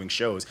touring and doing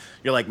shows.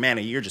 You're like, man,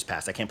 a year just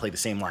passed. I can't play the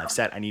same live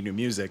set. I need new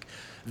music.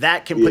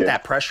 That can put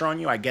that pressure on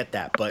you. I get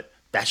that. But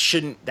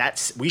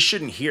we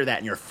shouldn't hear that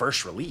in your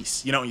first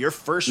release. You know, your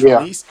first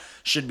release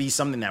should be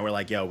something that we're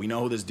like, yo, we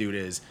know who this dude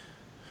is.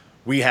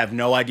 We have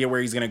no idea where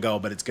he's going to go,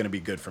 but it's going to be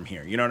good from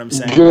here. You know what I'm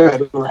saying?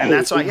 Good, right. And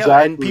that's why,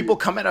 and people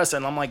come at us,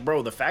 and I'm like,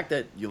 bro, the fact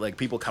that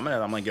people come at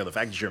us, I'm like, yo, the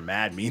fact that you're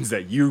mad means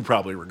that you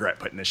probably regret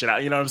putting this shit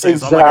out. You know what I'm saying?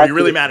 So I'm like, are you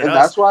really mad at us?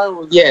 That's why I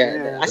was,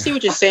 I see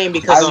what you're saying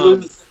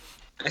because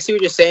I see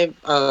what you're saying.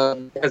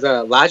 As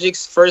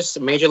Logic's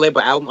first major label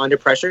album, Under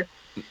Pressure,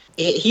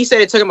 he said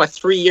it took him like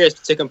 3 years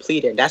to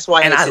complete it. That's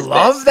why. And I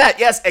love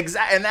that. Yes,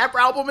 exactly. And that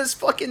album is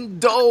fucking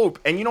dope.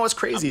 And you know what's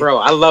crazy, bro?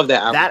 I love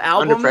that album. That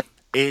album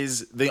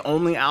is the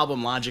only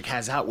album Logic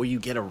has out where you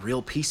get a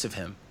real piece of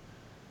him.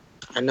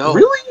 I know.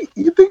 Really?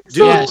 You think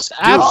so? Yes,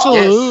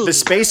 absolutely. Yes. The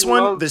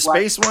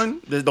space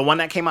one, the one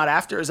that came out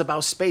after is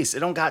about space. It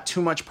don't got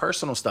too much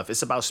personal stuff.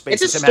 It's about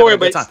space. It's a story,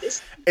 but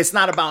it's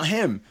not about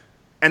him.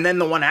 And then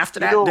the one after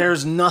that,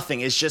 there's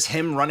nothing. It's just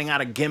him running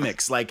out of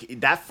gimmicks.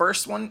 Like that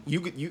first one,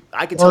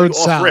 I could tell you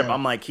off rip.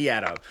 I'm like, he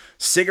had a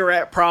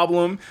cigarette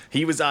problem.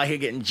 He was out here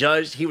getting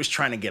judged. He was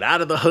trying to get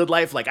out of the hood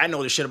life. Like I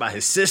know this shit about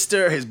his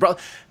sister, his brother.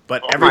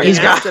 But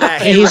everything after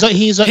that, he's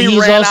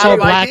also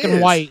black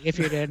and white. If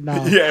you didn't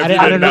know,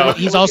 I don't know.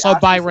 He's also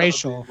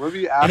biracial,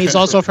 and he's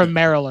also from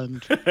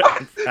Maryland.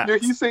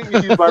 He's saying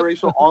he's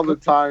biracial all the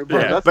time. Bro.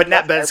 Yeah, but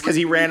that's because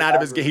he ran out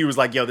of his. He was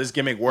like, "Yo, this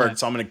gimmick worked,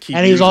 so I'm gonna keep."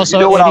 And he's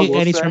also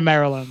and he's from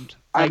Maryland.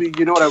 I mean,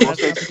 you know what I will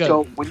say?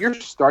 So when you're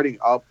starting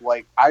up,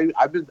 like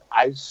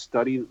I've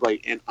studied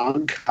like and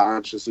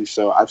unconsciously,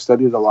 so I've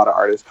studied a lot of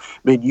artists. I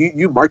mean,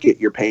 you market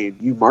your pain,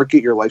 you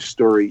market your life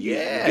story,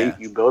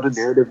 you build a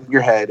narrative in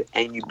your head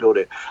and you build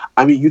it.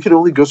 I mean, you can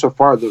only go so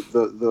far.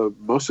 The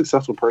most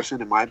successful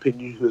person, in my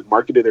opinion, who has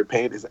marketed their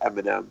pain is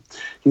Eminem.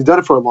 He's done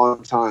it for a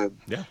long time.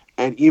 Yeah.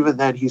 And even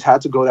then, he's had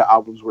to go to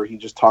albums where he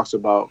just talks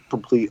about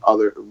complete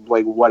other,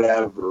 like,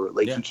 whatever.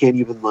 Like, he can't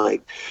even,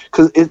 like...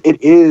 Because it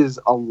is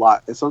a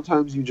lot. And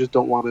sometimes you just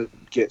don't want to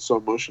get so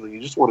emotional. You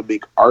just want to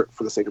make art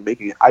for the sake of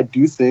making it. I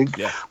do think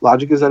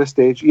Logic is at a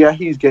stage... Yeah,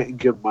 he's getting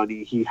good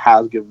money. He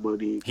has good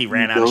money. He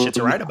ran out of shit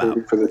to write about.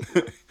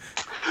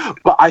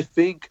 But I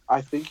think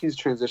he's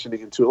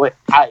transitioning into it.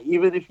 Like,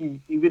 even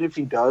if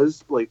he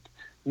does, like,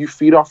 you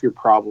feed off your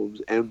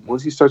problems. And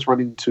once he starts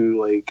running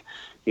to, like,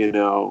 you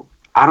know...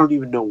 I don't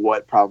even know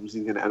what problems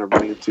he's going to end up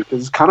running into because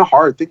it's kind of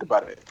hard. Think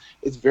about it.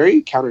 It's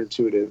very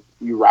counterintuitive.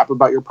 You rap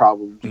about your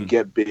problems, you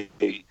get big,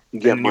 you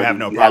get money, you have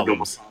no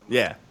problems.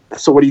 Yeah.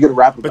 So what are you going to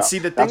rap about? But see,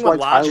 the thing with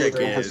Logic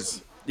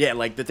is,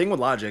 like the thing with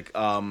Logic,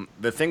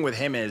 the thing with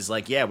him is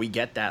like, we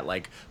get that,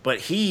 like, but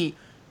he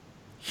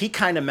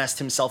kind of messed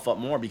himself up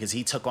more because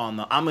he took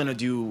on I'm going to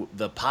do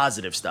the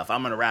positive stuff.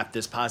 I'm going to rap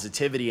this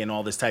positivity and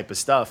all this type of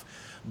stuff,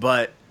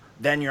 but.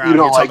 Then you're out here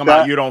talking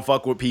about you don't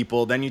fuck with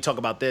people. Then you talk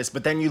about this,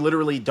 but then you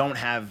literally don't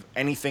have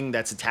anything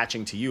that's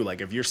attaching to you.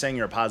 Like if you're saying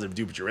you're a positive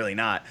dude, but you're really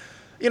not.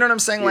 You know what I'm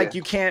saying? Yeah. Like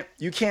you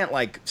can't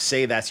like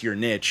say that's your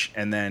niche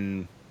and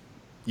then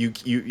you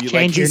change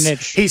like your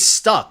niche. He's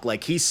stuck.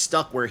 Like he's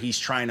stuck where he's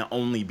trying to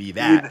only be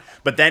that.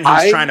 But then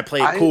he's trying to play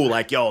it cool.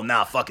 Like, yo,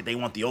 nah, fuck it. They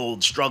want the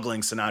old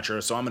struggling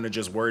Sinatra, so I'm gonna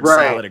just word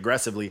salad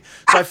aggressively.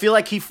 So I feel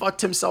like he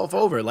fucked himself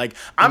over. Like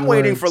I'm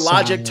waiting for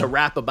Logic to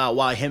rap about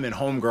why him and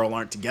Homegirl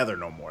aren't together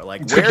no more.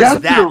 Like where's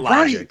that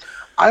Logic? Right.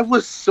 I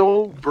was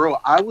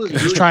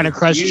just trying to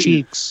crush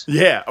cheeks.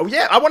 Yeah. Oh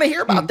yeah. I want to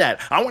hear about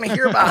that. I want to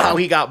hear about how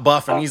he got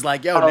buff and he's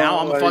like, yo, now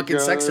I'm a fucking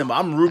sex symbol.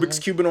 I'm Rubik's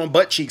Cubing on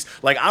butt cheeks.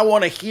 Like I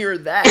want to hear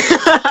that.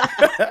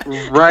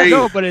 Right.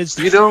 No, but it's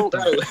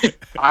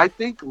I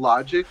think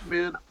Logic,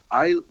 man.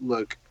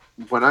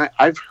 when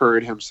I've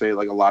heard him say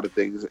like a lot of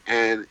things,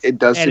 and it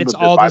does and seem it's a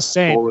bit all the bipolar.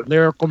 same: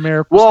 lyrical,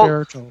 miracle,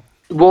 spiritual.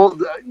 Well,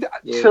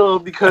 chill,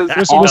 because He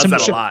does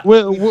that a lot.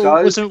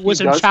 With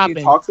some chopping.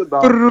 He talks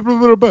about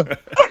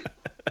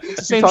It's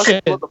the same talks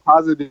shit. about the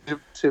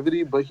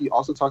positivity, but he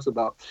also talks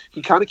about,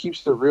 he kind of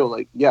keeps it real.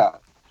 Like, yeah,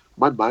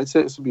 my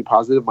mindset is to be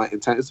positive, my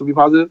intent is to be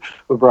positive,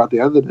 but bro, at the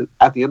end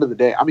of the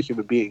day, I'm a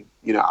human being.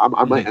 You know,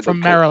 I might end from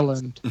up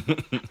Maryland.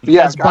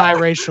 Yeah, It's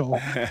biracial.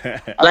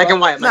 Black and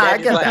white. No, I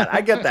get that.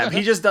 I get that.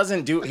 He just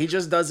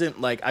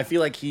doesn't like. I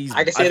feel like he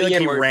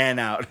ran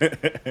out.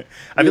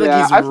 I feel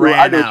like he's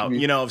ran out.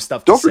 You know, of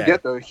stuff. Don't to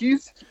forget say. though,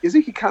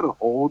 isn't he kind of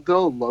old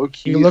though? Low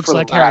key. He looks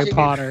like Harry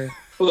Potter.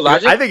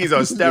 Logic? I think he's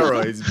on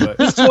steroids,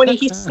 but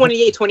he's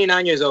 28,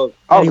 29 years old.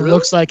 Oh, he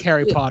looks like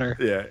Harry Potter.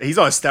 Yeah, he's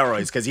on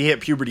steroids because he hit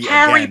puberty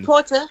Harry again.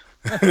 Potter.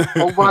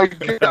 Oh my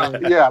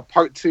god! Yeah,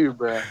 part 2,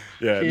 bro.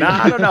 Yeah,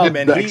 I don't know,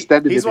 man. He's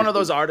one edition. of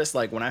those artists.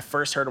 Like when I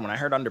first heard him, when I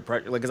heard Under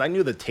Pressure, like because I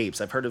knew the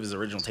tapes, I've heard of his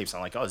original tapes. I'm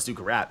like, oh, this dude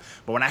can rap.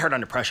 But when I heard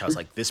Under Pressure, I was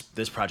like, this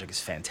project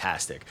is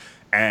fantastic,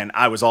 and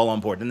I was all on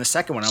board. Then the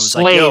second one, I was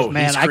like, yo,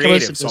 man, he's I can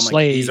creative. listen So to I'm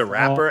like, he's a Slave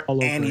rapper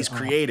all and over. he's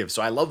creative.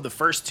 So I love the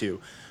first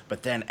two,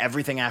 but then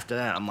everything after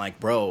that, I'm like,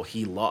 bro,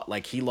 he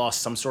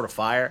lost some sort of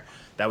fire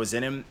that was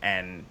in him,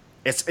 and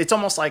it's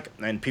almost like,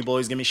 and people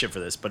always give me shit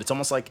for this, but it's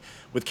almost like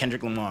with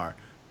Kendrick Lamar.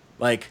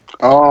 Like, Good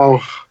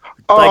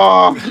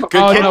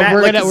Kid, no, Mad,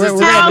 we're like, gonna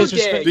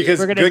disrespect- because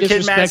we're gonna Good Kid,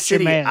 disrespect Mad your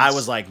City, mans. I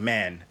was like,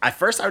 man. At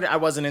first, I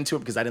wasn't into it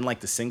because I didn't like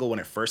the single when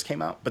it first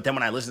came out. But then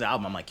when I listened to the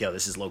album, I'm like, yo,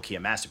 this is low key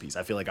a masterpiece.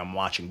 I feel like I'm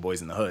watching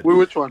Boys in the Hood. Wait,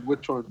 which one?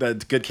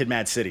 The Good Kid,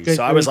 Mad City. Good-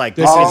 So I was like,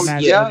 Good this Kid, is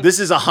Mad City. this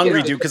is a hungry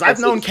Yeah, dude because Mad I've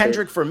known City's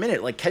Kendrick for a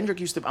minute. Like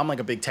Kendrick used to, I'm like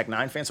a big Tech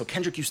 9 fan, so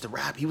Kendrick used to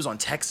rap. He was on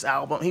Tech's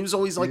album. He was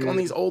always like on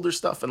these older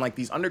stuff and like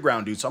these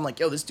underground dudes. So I'm like,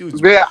 yo, this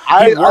dude's Man,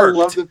 I worked.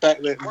 love the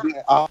fact that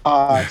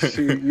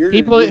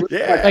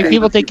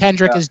people think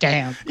Kendrick is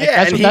damn. Like,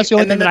 Yeah, that's the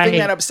only and then thing the that I thing hate.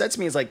 that upsets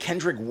me is like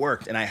Kendrick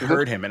worked, and I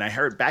heard him, and I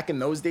heard back in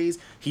those days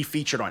he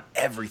featured on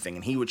everything,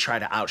 and he would try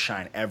to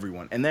outshine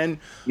everyone. And then,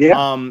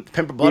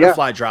 Pimp a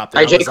Butterfly dropped, and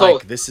I J. was Cole.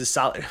 like, this is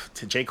solid.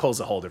 J. Cole's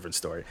a whole different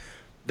story.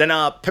 Then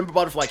Pimp a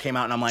Butterfly came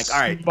out, and I'm like, all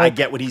right, I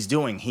get what he's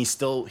doing. He's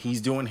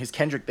doing his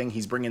Kendrick thing.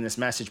 He's bringing this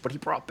message, but he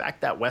brought back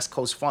that West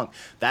Coast funk.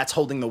 That's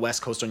holding the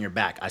West Coast on your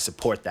back. I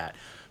support that.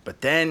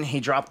 But then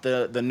he dropped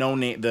the no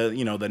name, the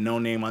no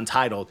name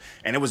Untitled,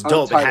 and it was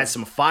dope. It had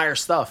some fire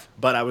stuff,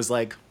 but I was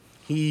like,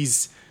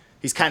 he's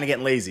kind of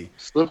getting lazy.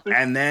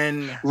 And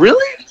then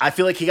really, I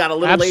feel like he got a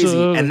little lazy.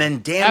 And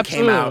then Damn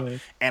came out,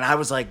 and I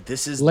was like,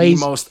 this is the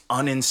most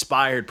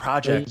uninspired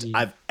project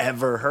I've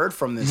ever heard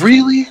from this.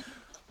 Really?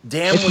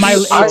 Damn, It's was my-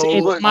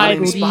 so it's my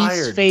uninspired.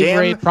 least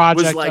favorite Damn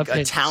project was like of a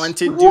his.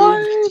 talented dude.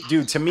 What?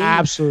 Dude, to me,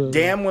 Absolutely.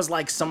 Damn was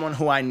like someone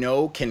who I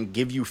know can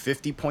give you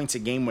 50 points a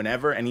game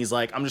whenever, and he's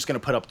like, I'm just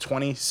gonna put up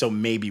 20, so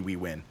maybe we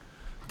win.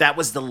 That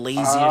was the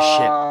laziest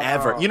shit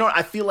ever. You know,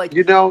 I feel like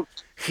he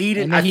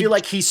didn't. I feel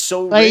like he's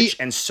so rich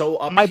and so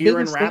up here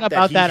in rap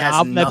that he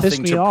has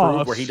nothing to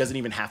prove, where he doesn't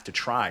even have to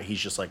try. He's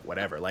just like,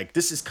 whatever. Like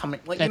this is coming.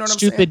 Like that you know what I'm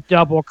saying? stupid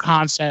double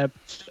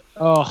concept.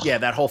 Oh Yeah,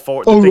 that whole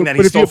thing that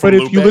he stole from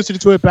Lupe. If you listen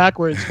to it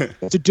backwards,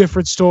 it's a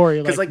different story.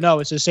 Like no,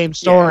 it's the same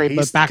story,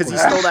 but backwards.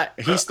 Because he stole that.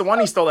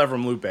 He stole that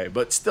from Lupe.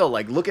 But still,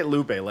 like, look at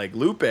Lupe. Like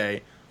Lupe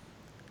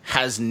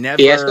has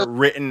never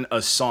written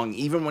a song,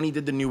 even when he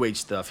did the New Age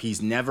stuff.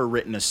 He's never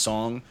written a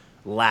song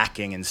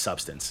lacking in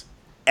substance.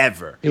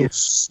 Ever.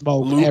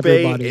 Lupe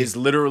is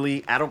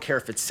literally, I don't care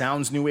if it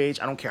sounds New Age,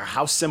 I don't care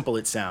how simple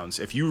it sounds.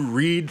 If you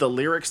read the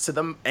lyrics to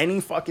them, any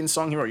fucking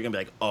song he wrote, you're gonna be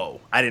like, oh,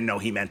 I didn't know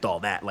he meant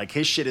all that. Like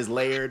his shit is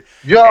layered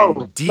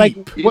and deep.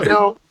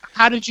 Like,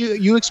 how did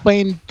you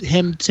explain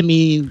him to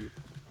me?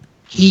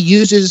 He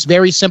uses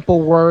very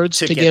simple words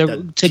to get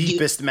the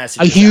deepest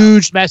message, a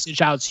huge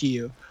message out to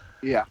you.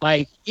 Yeah,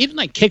 like even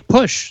like Kick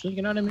Push,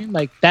 you know what I mean?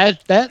 Like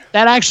that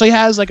actually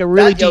has like a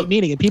really deep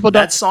meaning, and people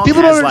don't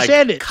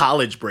understand it.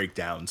 College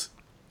breakdowns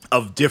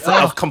of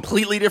of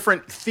completely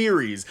different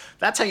theories.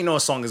 That's how you know a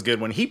song is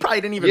good. When he probably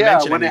didn't even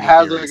mention when any it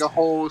has theories. like a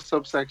whole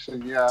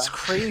subsection. Yeah, it's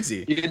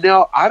crazy. You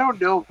know, I don't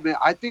know, man.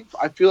 I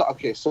feel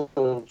okay. So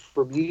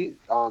for me,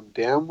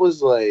 Damn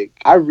was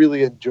like, I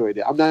really enjoyed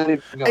it. I'm not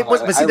even gonna lie.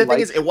 But see, the thing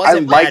is, it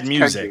wasn't bad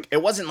music. Kendrick.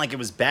 It wasn't like it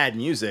was bad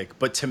music.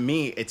 But to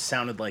me, it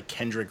sounded like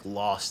Kendrick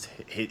lost.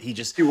 He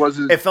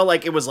wasn't. It felt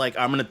like it was like,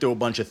 I'm gonna throw a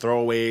bunch of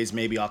throwaways.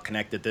 Maybe I'll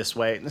connect it this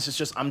way. And this is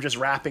just, I'm just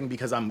rapping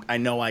because I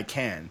know I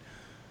can.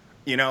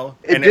 You know,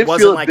 and it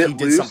wasn't like he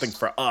did something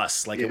for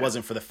us. Like it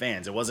wasn't for the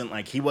fans. It wasn't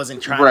like he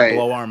wasn't trying to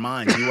blow our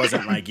minds. He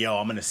wasn't like, yo,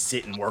 I'm gonna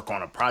sit and work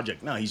on a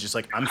project. No, he's just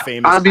like, I'm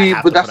famous. I mean,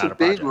 have but to that's put the out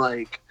a thing.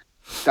 project. Like,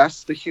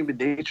 that's the human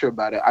nature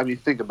about it. I mean,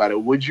 think about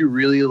it. Would you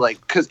really like?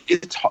 Because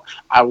it's.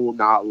 I will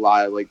not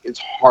lie. Like, it's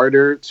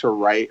harder to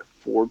write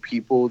for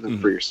people than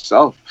for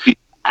yourself.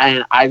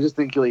 And I just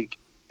think like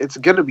it's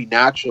gonna be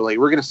natural. Like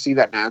we're gonna see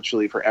that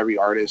naturally for every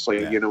artist.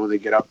 Like you know, when they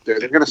get up there,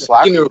 they're gonna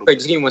slack. Just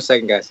give me 1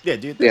 second, guys. Yeah,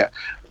 dude. Yeah.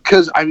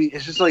 Because I mean,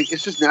 it's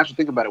just natural.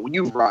 Think about it. When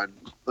you run,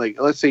 like,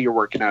 let's say you're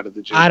working out of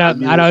the gym. I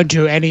don't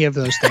do any of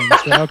those things.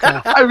 But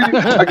okay. I mean,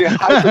 okay,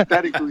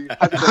 hypothetically,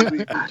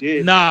 you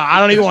did. No, I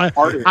don't even want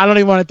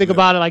to think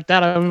about it like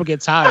that. I'm gonna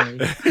get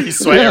tired. He's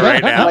sweating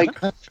right now. Like,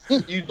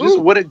 you just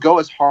wouldn't go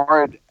as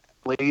hard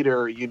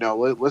later,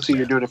 let's say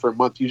you're doing it for a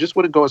month, you just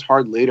wouldn't go as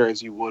hard later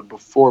as you would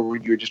before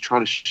when you're just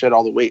trying to shed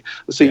all the weight.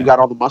 Let's say you got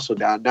all the muscle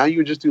down. Now you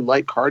would just do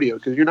light cardio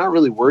because you're not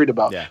really worried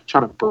about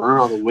trying to burn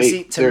all the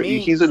weight.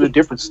 He's in a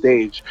different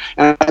stage.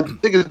 And I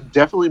think it's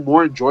definitely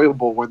more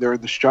enjoyable when they're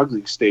in the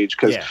struggling stage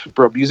because,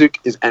 bro,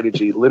 music is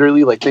energy.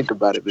 Literally, like, think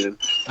about it, man.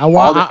 I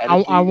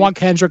want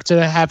Kendrick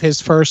to have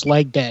his first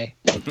leg day.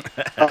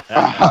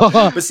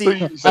 But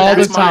see,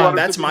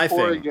 that's my thing.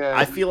 Again.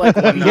 I feel like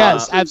when,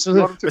 yes,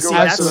 absolutely. But see,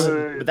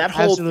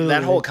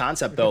 that whole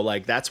concept though,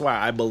 like that's why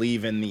I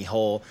believe in the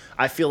whole.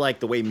 I feel like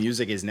the way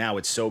music is now,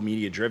 it's so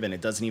media driven. It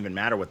doesn't even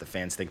matter what the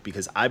fans think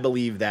because I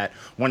believe that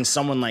when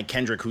someone like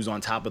Kendrick, who's on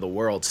top of the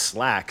world,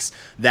 slacks,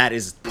 that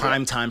is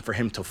prime time for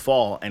him to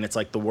fall, and it's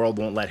like the world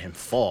won't let him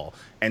fall.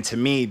 And to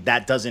me,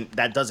 that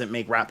doesn't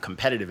make rap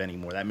competitive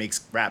anymore. That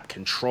makes rap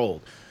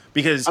controlled.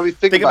 Because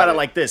think about it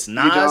like this.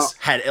 Nas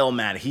had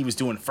Illmatic. He was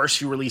doing first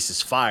few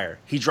releases fire.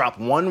 He dropped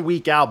 1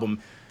 week album.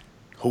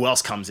 Who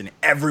else comes in?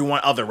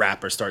 Other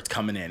rapper starts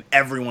coming in.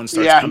 Everyone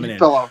starts coming in.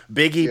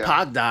 Biggie,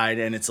 Pac died,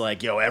 and it's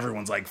like, yo,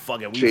 everyone's like,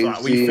 fuck it, we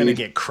finna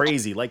get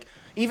crazy. Like,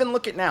 even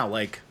look at now,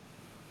 like,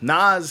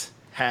 Nas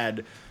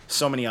had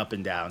so many up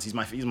and downs. He's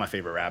my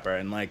favorite rapper,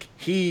 and like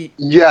dude,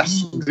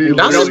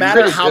 no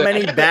matter how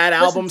many bad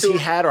albums he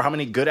had or how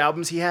many good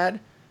albums he had.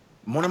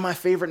 One of my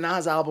favorite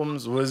Nas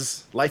albums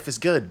was Life is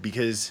Good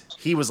because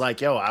he was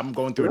like, yo, I'm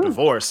going through a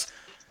divorce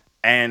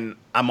and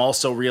I'm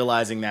also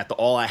realizing that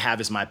all I have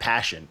is my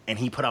passion. And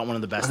he put out one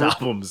of the best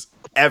albums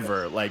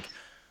ever. Like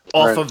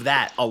off of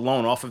that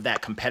alone, off of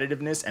that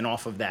competitiveness and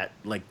off of that,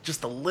 like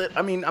just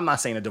I mean, I'm not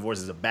saying a divorce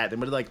is a bad thing,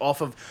 but like off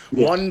of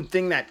one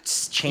thing that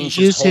changed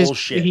his whole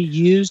shit. He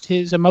used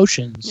his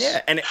emotions.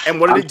 Yeah.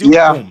 And what did it do?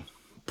 Boom.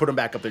 Put him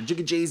back up there.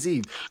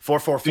 Jay-Z,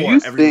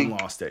 444. Everyone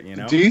lost it.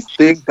 Do you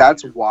think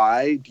that's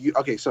why?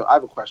 Okay, so I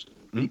have a question.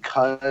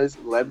 Because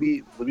let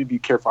me be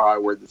careful how I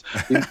word this.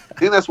 Do you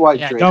think that's why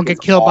Drake don't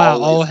get killed by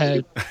an old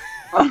head?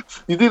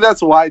 You think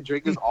that's why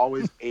Drake is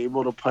always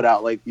able to put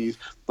out like these,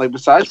 like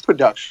besides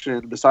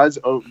production, besides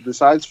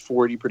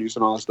 40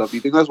 producing all this stuff? You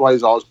think that's why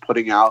he's always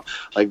putting out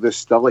like this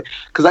stuff? Like,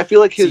 because I feel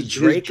like his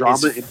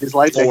drama in his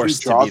life that he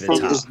draws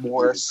from is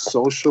more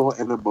social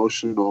and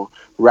emotional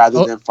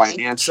rather than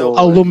financial.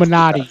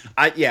 Illuminati.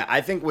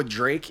 I think with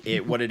Drake,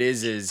 what it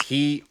is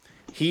he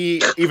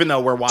even though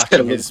we're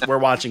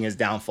watching his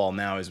downfall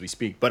now as we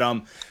speak, but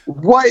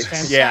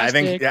what? Yeah, I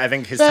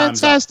think his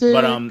time's up.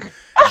 But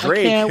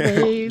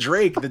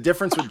Drake, the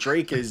difference with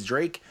Drake is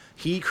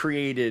he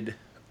created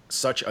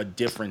such a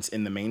difference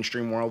in the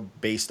mainstream world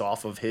based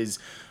off of his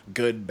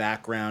good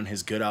background,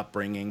 his good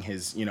upbringing,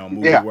 his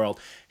movie world.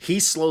 He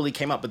slowly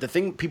came up, but the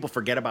thing people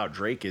forget about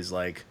Drake is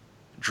like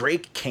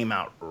Drake came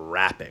out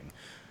rapping.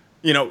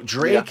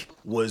 Drake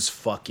was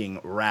fucking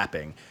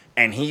rapping.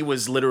 And he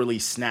was literally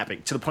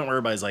snapping to the point where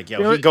everybody's like,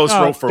 yo, he ghost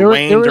wrote for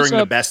Wayne during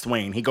the best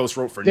Wayne. He ghost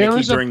wrote for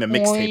Nicki during the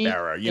mixtape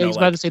era. I was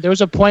about to say, there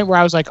was a point where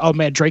I was like, oh,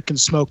 man, Drake can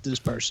smoke this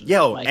person.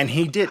 Yo, and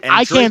he did.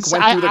 And Drake went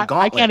through the gauntlet.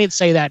 I can't even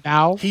say that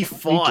now. He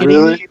fought.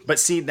 Really? But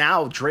see,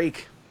 now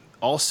Drake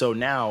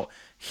also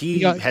he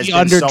has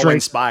been so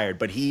inspired,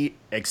 but he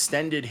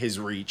extended his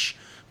reach.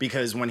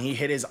 Because when he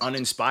hit his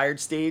uninspired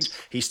stage,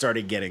 he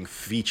started getting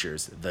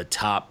features, the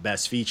top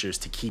best features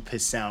to keep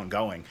his sound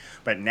going.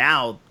 But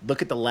now,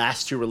 look at the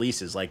last 2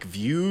 releases. Like,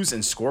 Views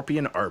and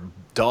Scorpion are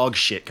dog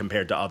shit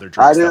compared to other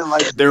Drake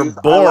stuff. They're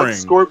boring. I like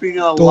Scorpion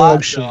a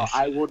lot, though.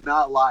 I will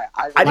not lie.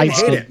 I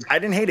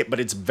didn't hate it, but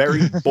it's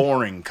very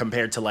boring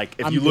compared to, like,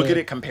 if you look at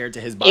it compared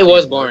to his body. It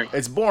was boring.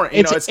 It's boring.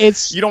 You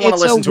don't want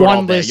to listen to it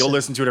all day. You'll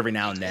listen to it every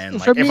now and then.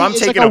 Like, if I'm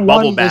taking a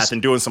bubble bath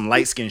and doing some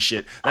light skin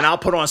shit, then I'll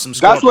put on some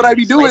Scorpion. That's what I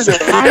be doing.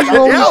 Why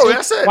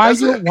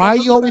are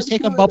you always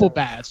taking bubble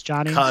baths,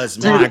 Johnny? Because,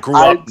 man, I grew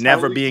up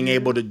never being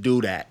able to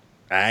do that.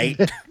 Right?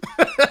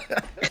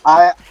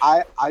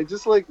 I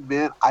just like,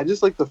 man, I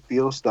just like to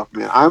feel stuff,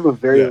 man. I'm a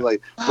very bro,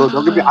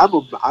 don't get me,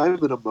 I'm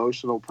an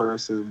emotional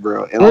person,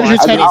 bro. And where's your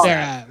teddy bear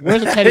at?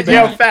 Where's the teddy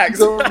bear? Yo, facts.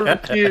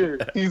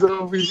 He's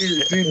over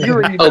here. Dude, you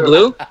already know. Oh,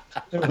 Blue?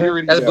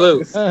 That's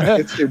Blue.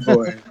 It's your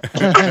boy.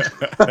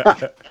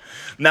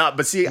 No,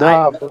 but see,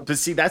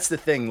 that's the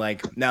thing.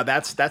 Like, now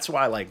that's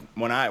why, like,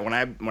 when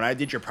I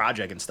did your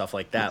project and stuff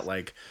like that,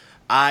 like,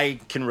 I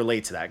can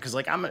relate to that because,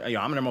 like, I'm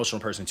an emotional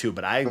person too,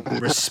 but I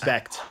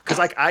respect because,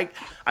 like,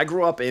 I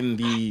grew up in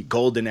the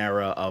golden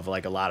era of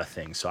like a lot of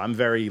things. So I'm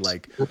very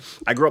like,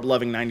 I grew up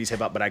loving 90s hip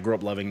hop, but I grew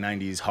up loving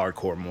 90s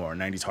hardcore more.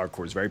 90s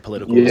hardcore is very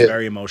political, it's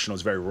very emotional,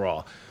 it's very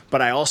raw.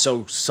 But I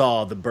also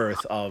saw the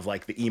birth of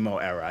like the emo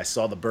era. I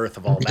saw the birth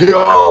of all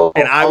that,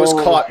 and I was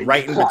caught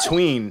right in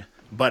between.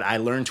 But I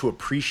learned to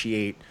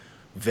appreciate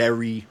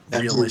very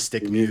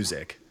realistic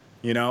music,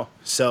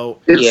 So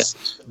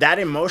that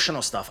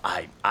emotional stuff,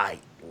 I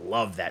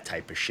love that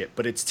type of shit.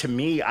 But it's, to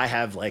me, I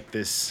have like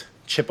this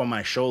chip on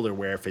my shoulder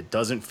where if it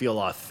doesn't feel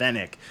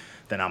authentic,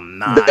 then I'm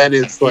not then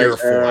it's here like,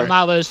 for I'm it.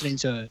 not listening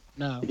to it.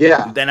 No.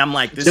 Yeah. Then I'm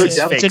like, this So is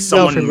it's fake. a no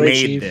Someone for Ray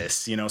made Chief.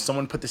 this, you know,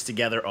 someone put this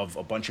together of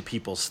a bunch of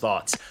people's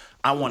thoughts.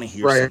 I want to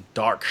hear Right. some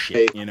dark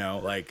shit, you know,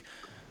 like,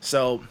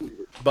 so,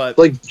 but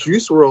Like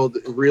Juice WRLD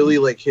really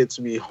like hits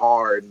me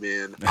hard,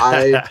 man.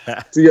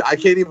 Dude, I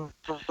can't even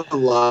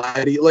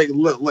lie to you. Like,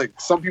 look,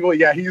 some people,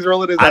 yeah, he's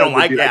rolling his. I don't eyes, but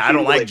like dude, that. I can't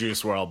don't even, like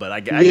Juice WRLD,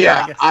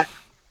 but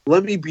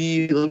let me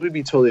be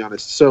totally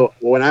honest. So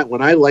when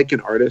I like an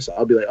artist,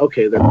 I'll be like,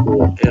 okay, they're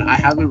cool, and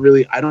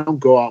I don't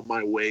go out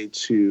my way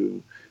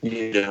to,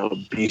 you know,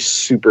 be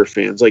super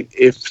fans. Like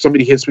if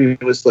somebody hits me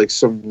with like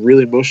some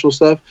really emotional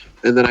stuff,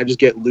 and then I just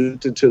get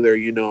looped into their,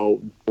 you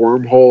know,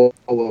 wormhole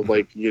of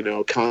like, you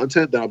know,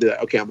 content, then I'll be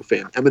like, okay, I'm a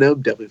fan.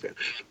 Eminem, definitely a fan.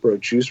 Bro,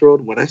 Juice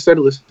WRLD, when I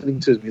started listening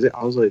to his music,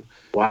 I was like,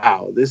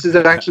 wow, this is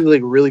actually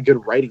like really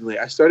good writing. Like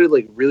I started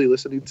like really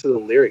listening to the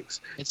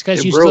lyrics. It's because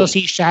And you bro- still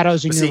see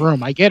shadows in See, your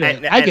room. I get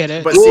it. I get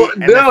it. But Well, see,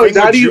 and no, the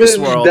thing not with Juice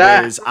even WRLD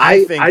that. is,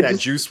 I think that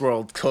just- Juice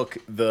WRLD took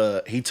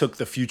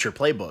the Future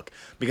playbook,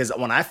 because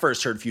when I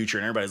first heard Future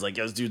and everybody's like,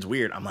 yo, this dude's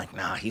weird, I'm like,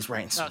 nah, he's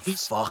writing some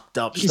fucked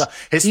up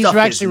stuff. His he's stuff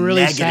actually is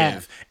really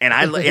negative, sad. and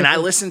I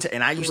listened to,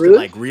 and I used Really? to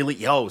like really,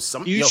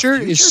 Future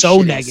is so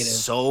shit negative.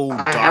 so I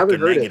dark haven't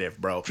and heard it. negative,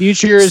 bro.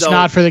 Future is So-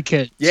 not for the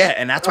kids. Yeah,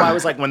 and that's why I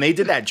was like, when they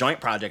did that joint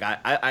project,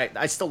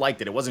 I still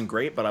liked it. It wasn't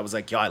great, but I was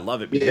like, yo, I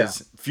love it,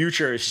 because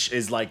Future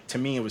is like, to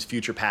me, it was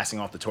Future passing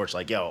off the torch.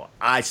 Like, yo,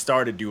 I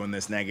started doing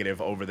this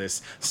negative over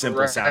this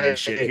simple sounding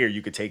shit. Here,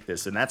 you could take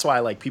this, and that's why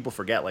like people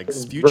forget, like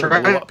Future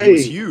blew up. He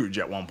was huge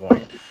at one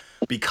point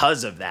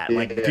because of that.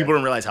 Like people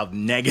don't realize how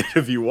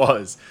negative he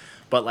was.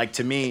 But like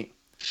to me,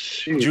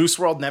 Juice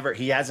WRLD never,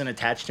 he hasn't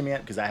attached to me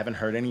yet, because I haven't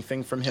heard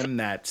anything from him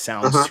that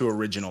sounds too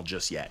original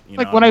just yet. You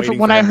Like know, when I'm waiting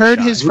when for I him to heard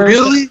shine. his first,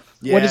 Really?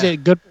 what is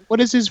it? Good. What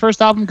is his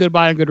first album?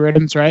 Goodbye and Good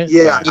Riddance, right?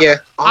 Yeah. Yeah.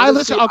 I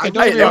listened. Okay,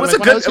 don't Hey, get me it wrong, was a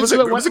when I good, listened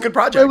to it was a good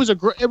project. It was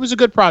a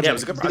good project. Yeah, it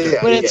was a good project. Yeah.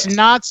 But it's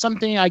not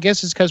something. I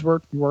guess it's because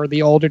we're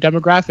the older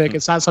demographic.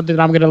 It's not something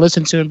that I'm going to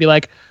listen to and be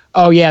like,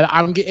 oh yeah,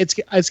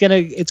 it's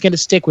gonna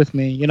stick with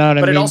me. You know what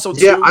I But mean? it also,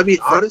 Yeah, too, I mean,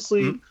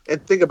 honestly,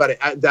 and think about it.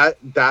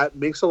 That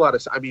makes a lot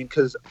of sense. I mean,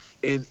 because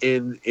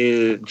in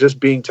just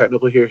being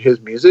technical here, his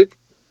music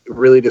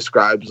really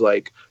describes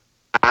like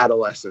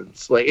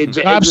adolescence. Like it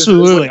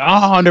Absolutely,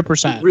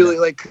 100%. really,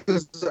 like,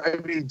 cause, I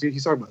mean, dude,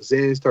 he's talking about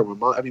Zen, he's talking about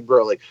mom. I mean,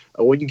 bro, like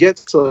when you get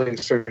to like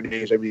a certain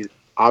age, I mean,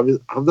 I'm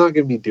not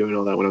gonna be doing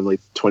all that when I'm like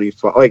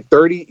 25, like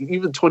 30,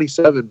 even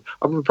 27.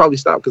 I'm gonna probably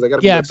stop because I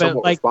gotta be like,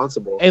 somewhat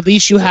responsible. At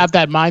least you have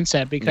that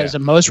mindset, because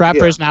most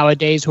rappers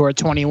nowadays who are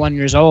 21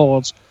 years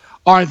old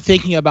aren't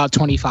thinking about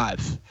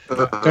 25.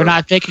 They're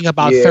not thinking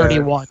about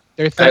 31.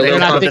 They're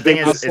not the thinking thing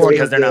about is 40.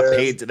 because they're not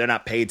paid. They're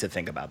not paid to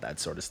think about that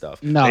sort of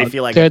stuff. No, they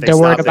feel like they're if they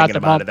worried stop about thinking the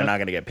about it, they're moment. not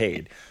going to get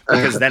paid.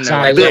 Because then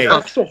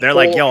Exactly. they're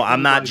like, yo,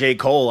 I'm not J.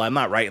 Cole. I'm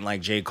not writing like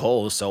J.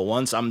 Cole. So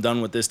once I'm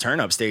done with this turn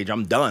up stage,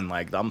 I'm done.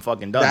 Like I'm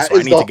fucking done. That So I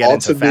is need to the get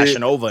into ultimate-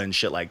 Fashion Nova and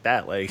shit like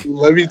that. Like,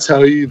 Let me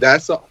tell you,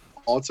 that's the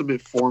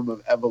ultimate form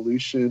of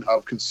evolution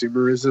of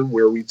consumerism,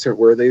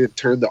 where they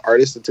turn the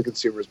artists into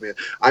consumers. Man,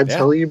 I'm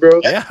telling you, bro.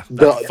 Yeah,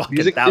 the fucking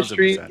music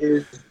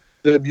 1000%.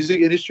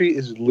 industry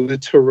is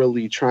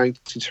literally trying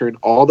to turn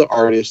all the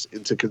artists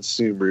into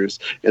consumers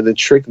and then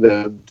trick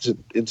them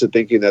into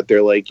thinking that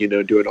they're like, you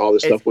know, doing all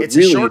this stuff. It's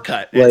really, a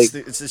shortcut. Like,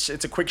 It's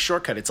a quick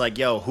shortcut. It's like,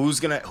 yo,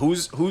 who's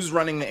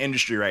running the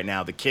industry right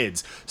now? The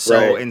kids.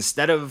 So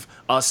instead of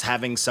us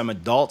having some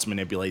adults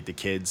manipulate the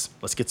kids,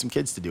 let's get some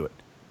kids to do it.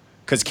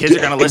 Because kids are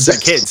going to listen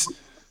to kids.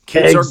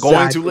 Kids are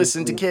going to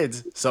listen to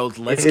kids. So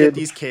let's get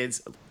these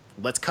kids.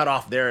 Let's cut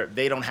off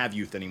they don't have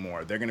youth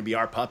anymore. They're going to be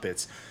our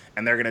puppets.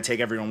 And they're going to take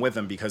everyone with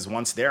them, because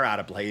once they're out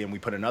of play and we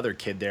put another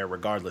kid there,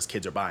 regardless,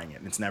 kids are buying it,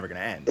 and it's never going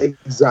to end.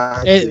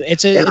 Exactly.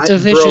 It's a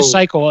vicious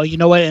cycle. You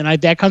know what? And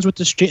that comes with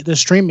the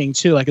streaming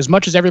too. Like, as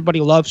much as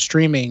everybody loves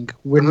streaming,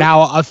 we're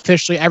now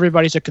officially,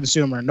 everybody's a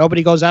consumer.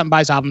 Nobody goes out and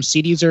buys albums.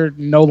 CDs are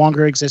no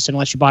longer exist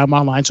unless you buy them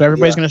online. So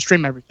everybody's going to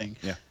stream everything.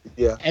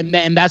 Yeah.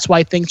 And that's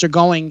why things are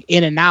going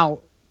in and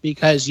out,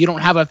 because you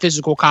don't have a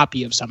physical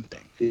copy of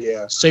something.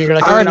 Yeah. So you're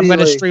like, all right, I'm going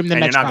to stream the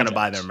and next. You're not going to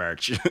buy their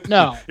merch.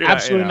 No,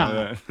 absolutely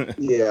not.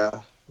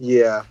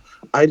 Yeah.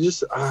 I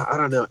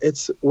don't know.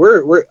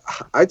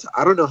 I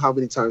don't know how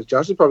many times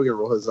Josh is probably gonna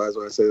roll his eyes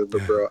when I say this,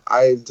 but bro,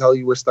 I tell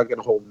you, we're stuck in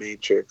a whole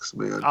matrix,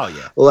 man. Oh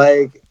yeah.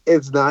 Like,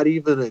 it's not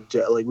even like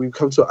I've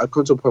come to a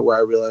point where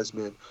I realize,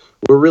 man,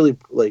 we're really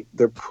like,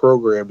 they're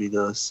programming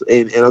us,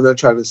 and I'm not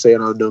trying to say I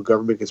don't know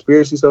government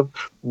conspiracy stuff.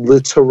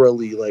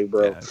 Literally, like,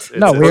 bro.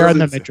 Yeah, we are in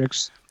the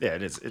matrix. Yeah,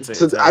 it is.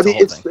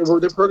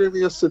 They're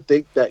programming us to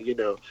think that, you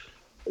know,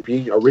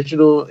 being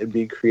original and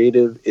being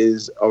creative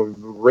is a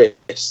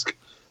risk.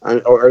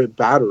 Or a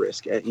bad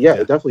risk. Yeah,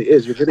 it definitely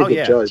is. You're gonna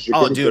get judged.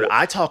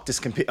 I talk this.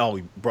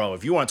 Bro,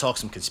 if you want to talk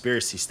some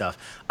conspiracy stuff,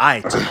 I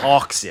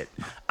talks it.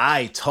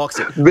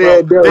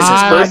 Man, bro,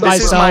 no,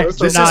 this is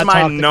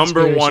my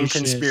number one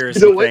conspiracy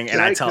thing, and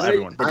I tell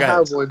everyone. But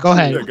go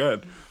ahead.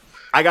 Good.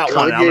 I got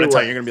one. And I'm gonna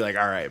tell you. You're gonna be like,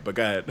 all right, but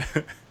go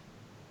ahead.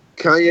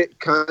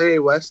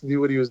 Kanye West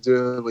knew what he was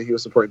doing when he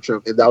was supporting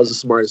Trump, and that was the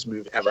smartest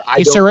move ever.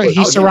 He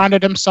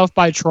surrounded himself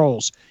by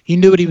trolls. He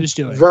knew what he was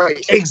doing.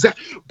 Right,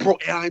 exactly, bro.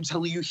 And I'm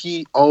telling you,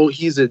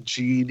 he's a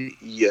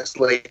genius.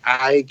 Like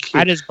I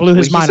just blew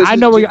his mind. I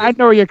know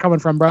where you're coming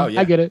from, bro.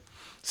 I get it.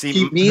 See,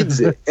 he means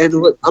it. And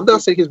look, I'm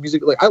not saying his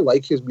music. Like I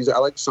like his music. I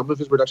like some of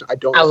his production.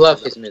 I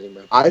love his music,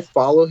 bro. I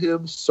follow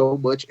him so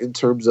much in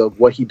terms of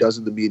what he does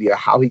in the media,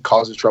 how he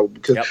causes trouble.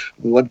 Because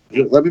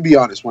let me be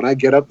honest, when I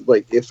get up,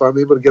 like if I'm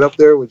able to get up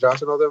there with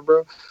Josh and all them,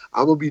 bro,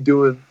 I'm gonna be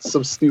doing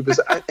some stupid.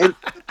 And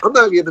I'm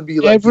not gonna be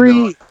like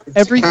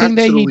everything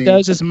that he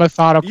does is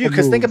methodical.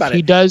 Because think about it.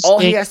 He does. All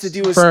he has to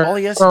do is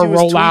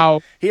roll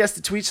out. He has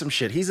to tweet some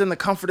shit. He's in the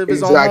comfort of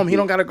his own home. He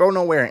don't gotta go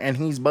nowhere, and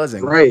he's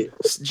buzzing. Right,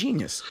 it's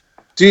genius.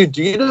 Dude,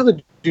 do you know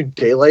the dude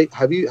Daylight?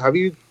 Have you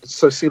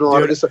seen a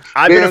lot of this stuff?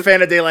 I've been a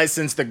fan of Daylight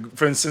since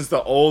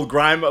the old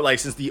grime, like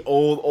since the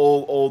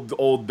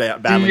old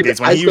battling days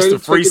when he used to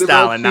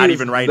freestyle and not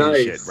even write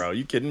his shit, bro.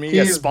 You kidding me? He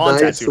has Spawn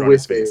tattooed on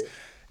his face.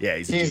 Yeah,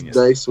 he's a genius.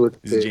 Nice with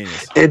he's a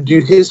genius. And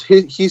dude,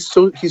 he's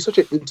such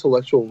an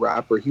intellectual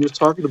rapper. He was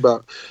talking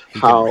about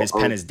how his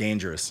pen is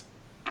dangerous.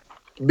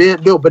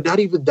 Man, no, but not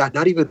even that.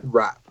 Not even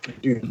rap,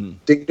 dude.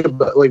 Think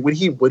about like when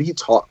he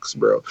talks,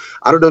 bro.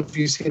 I don't know if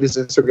you've seen his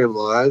Instagram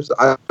lives.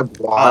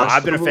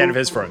 I've been a fan of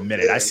his for a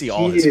minute. I see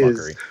all his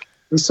fuckery.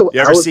 You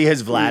ever see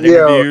his Vlad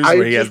interviews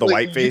where he has the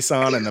white face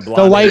on and the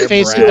blonde? The white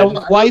face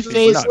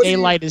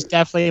Daylight is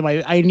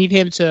definitely I need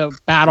him to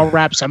battle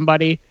rap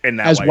somebody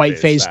as white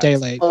face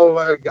Daylight. Oh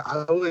my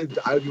god,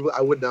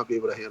 I would not be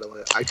able to handle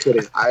it. I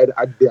couldn't.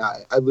 I'd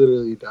die. I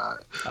literally die.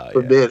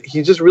 But man,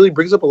 he just really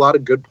brings up a lot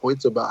of good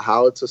points about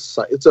how it's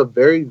a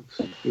very,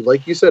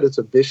 like you said, it's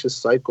a vicious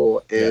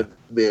cycle. And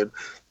man,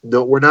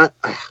 no, we're not.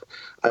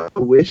 I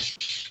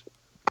wish.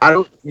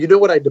 You know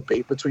what I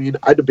debate between?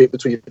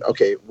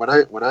 Okay,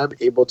 when I'm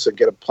able to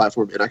get a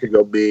platform and I can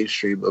go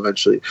mainstream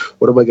eventually,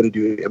 what am I going to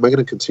do? Am I going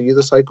to continue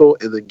the cycle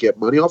and then get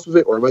money off of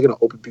it, or am I going to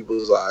open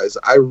people's eyes?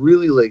 I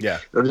really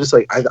I'm just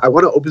like I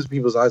want to open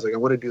people's eyes. Like I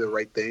want to do the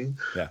right thing,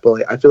 but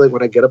like I feel like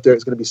when I get up there,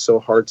 it's going to be so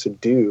hard to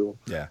do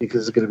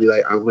because it's going to be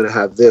like I'm going to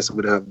have this, I'm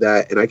going to have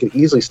that, and I can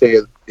easily stay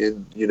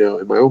in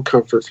my own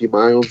comfort, feed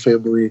my own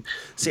family.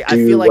 See, I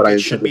feel like it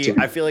should be.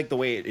 I feel like the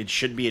way it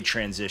should be a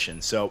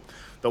transition. So.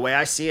 The way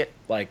I see it,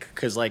 like,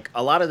 because like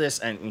a lot of this,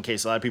 and in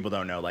case a lot of people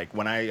don't know, like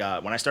when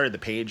I started the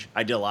page,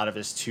 I did a lot of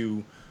this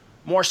to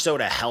more so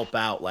to help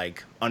out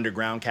like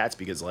underground cats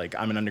because like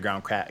I'm an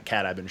underground cat.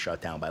 I've been shut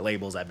down by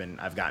labels. I've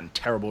gotten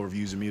terrible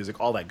reviews of music,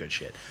 all that good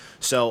shit.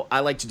 So I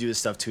like to do this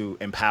stuff to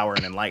empower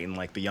and enlighten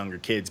like the younger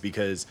kids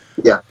because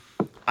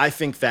I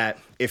think that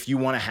if you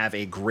want to have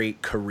a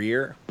great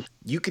career,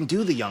 you can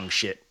do the young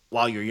shit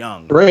while you're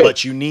young,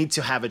 but you need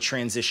to have a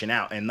transition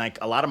out. And like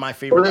a lot of my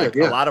favorite,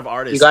 a lot of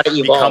artists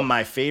become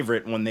my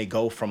favorite when they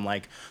go from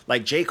like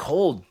J.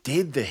 Cole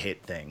did the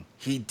hit thing.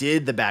 He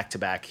did the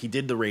back-to-back. He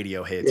did the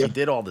radio hits. He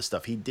did all the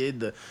stuff. He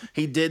did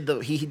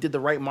the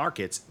right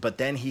markets. But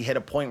then he hit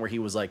a point where he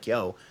was like,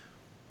 yo,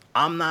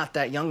 I'm not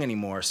that young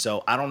anymore,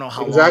 so I don't know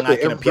how long I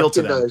can appeal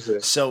to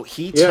them. So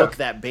he took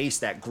that bass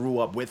that grew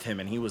up with him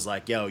and he was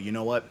like, yo, you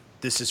know what?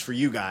 This is for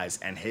you guys.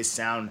 And his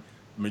sound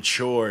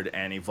matured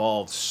and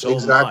evolved so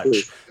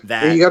much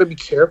that and you got to be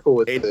careful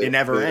with it. It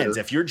never ends.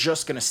 If you're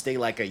just gonna stay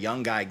like a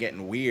young guy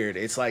getting weird,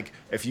 it's like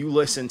if you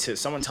listen to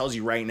someone tells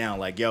you right now,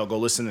 like, yo, go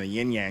listen to the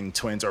Yin Yang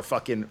Twins or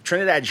fucking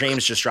Trinidad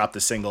James just dropped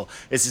a single.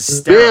 It's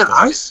hysterical.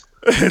 Man,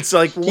 it's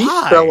like he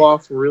why? Fell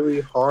off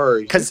really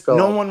hard because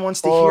no one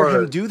wants to hear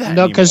him do that.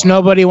 No, because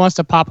nobody wants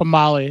to pop a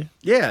Molly.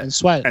 And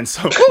sweat. And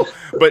so,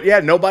 but yeah,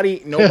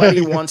 nobody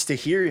wants to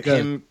hear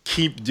him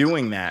keep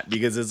doing that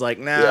because it's like,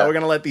 we're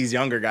gonna let these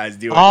younger guys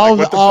do it. Like,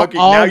 what the fuck?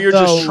 Now you're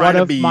just trying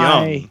to be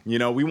young. You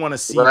know, we want to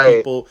see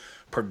people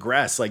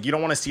progress. Like, you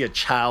don't want to see a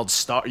child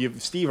start.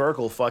 Steve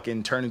Urkel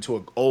fucking turn into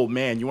an old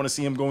man. You want to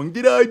see him going,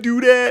 did I do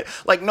that?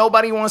 Like,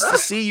 nobody wants to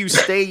see you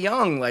stay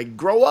young. Like,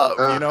 grow up.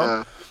 You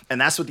know. And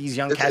that's what these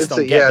young cats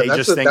don't get. They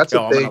just think,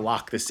 oh, I'm going to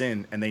lock this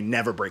in, and they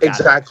never break out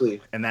of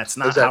it. And that's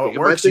not how it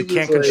works. You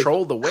can't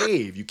control the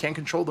wave. You can't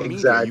control the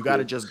media. You got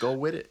to just go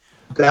with it.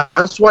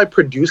 That's why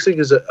producing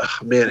is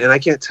man, and I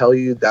can't tell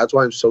you, that's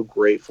why I'm so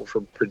grateful for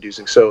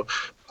producing. So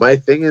my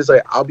thing is,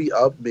 like, I'll be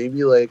up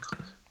maybe, like,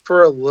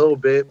 for a little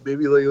bit,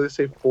 maybe like let's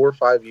say 4 or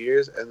 5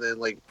 years, and then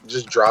like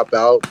just drop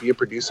out, be a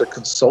producer,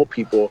 consult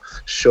people,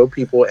 show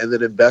people, and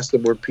then invest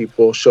in more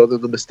people, show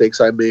them the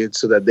mistakes I made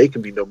so that they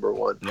can be number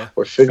one,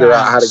 or figure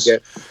out how to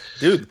get.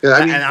 Dude,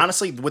 and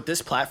honestly, with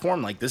this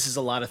platform, like this is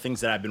a lot of things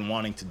that I've been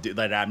wanting to do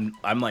that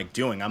I'm like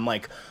doing. I'm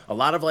like a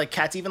lot of like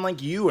cats, even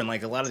like you and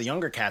like a lot of the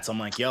younger cats. I'm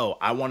like, yo,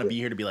 I want to be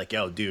here to be like,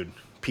 yo, dude,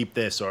 peep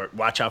this or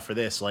watch out for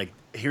this. Like,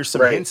 here's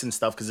some hints and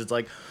stuff because it's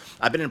like.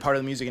 I've been in part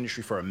of the music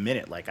industry for a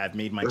minute. Like, I've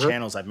made my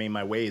channels, I've made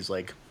my waves.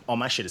 Like, all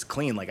my shit is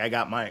clean. Like, I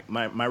got my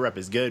rep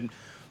is good.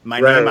 My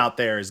name out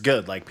there is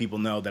good. Like, people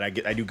know that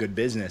I do good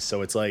business.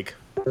 So it's like,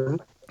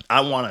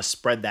 I want to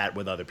spread that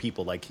with other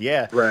people. Like,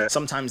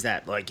 sometimes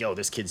that, like, yo,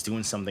 this kid's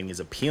doing something is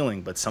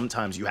appealing, but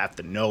sometimes you have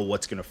to know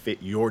what's going to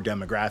fit your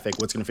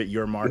demographic, what's going to fit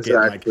your market.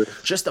 Like,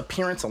 just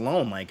appearance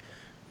alone. Like,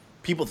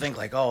 people think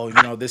like,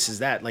 oh, this is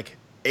that. Like,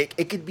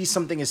 it could be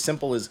something as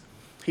simple as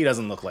he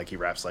doesn't look like he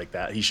raps like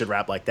that. He should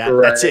rap like that.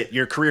 Right. That's it.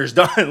 Your career's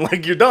done.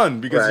 Like, you're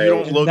done because you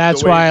don't look. That's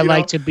the way, why I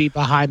like to be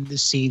behind the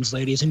scenes,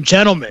 ladies and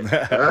gentlemen.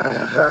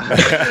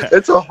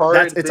 It's a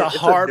hard. It's a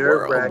hard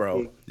world,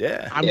 bro.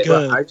 Yeah, I'm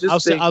good.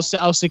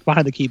 I'll stick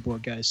behind the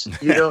keyboard, guys.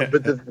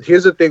 But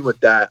here's the thing with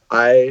that.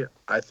 I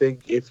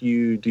think if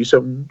you do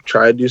something,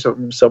 try to do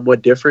something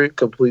somewhat different,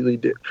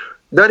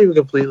 not even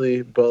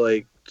completely, but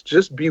like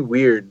just be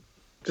weird.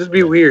 Just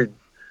be weird.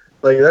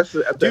 Like that's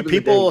dude.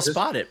 People will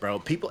spot it, bro.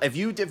 People, if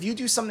you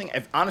do something,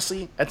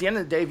 honestly, at the end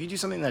of the day, if you do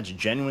something that's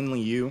genuinely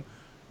you,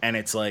 and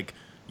it's like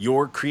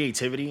your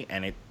creativity,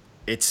 and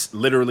it's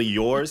literally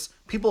yours,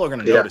 people are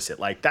gonna notice it.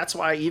 Like that's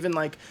why even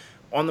like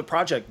on the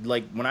project,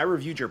 like when I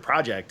reviewed your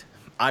project,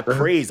 I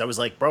praised. I was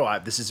like, bro,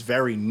 this is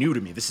very new to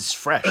me. This is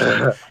fresh,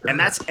 like, and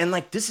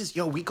this is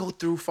we go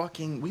through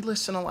we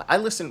listen a lot. I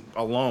listen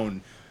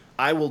alone.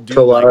 I will do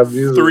like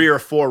 3 or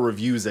 4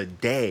 reviews a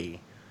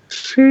day.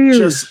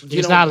 Just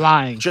he's not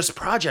lying. Just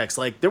projects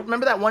like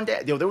remember that one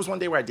day? There was one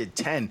day where I did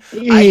 10.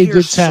 Yeah, I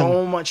hear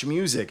so much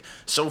music.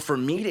 So for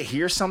me to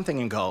hear something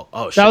and go,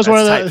 oh shit,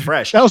 that's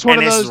fresh. That was one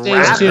of those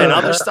days too. And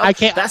other stuff.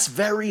 That's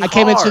very hard. I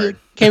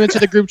came into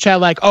the group chat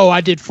like, oh,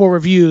 I did 4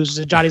 reviews,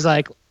 and Johnny's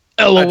like,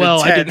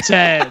 LOL, I did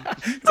 10.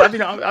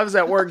 I was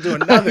at work doing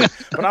nothing,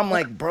 but I'm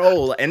like,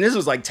 bro, and this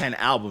was like 10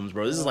 albums,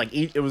 bro. This is like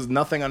it was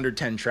nothing under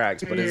 10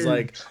 tracks, but it's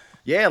like,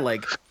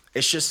 like.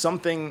 It's just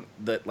something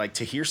that, like,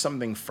 to hear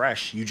something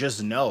fresh, you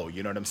just know.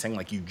 You know what I'm saying?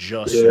 Like, you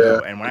just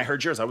know. And when I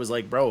heard yours, I was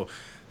like, bro,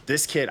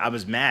 this kid, I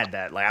was mad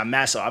that, like, I'm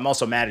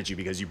also mad at you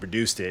because you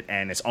produced it,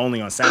 and it's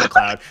only on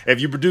SoundCloud. If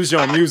you produce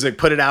your own music,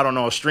 put it out on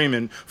all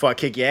streaming before I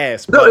kick your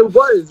ass. No, it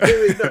was.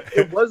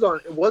 It was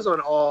on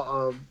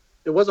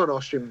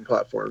all streaming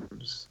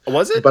platforms.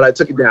 Was it? But I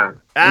took it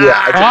down. I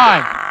took it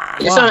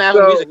down. It's on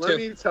Apple Music,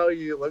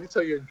 let me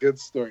tell you a good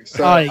story. So,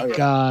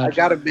 God. I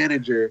got a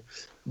manager.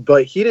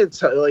 But he didn't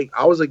tell. Like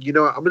I was like, I'm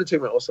gonna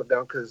take my old stuff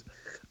down because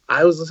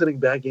I was listening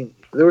back and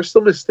there were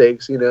still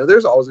mistakes.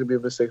 There's always gonna be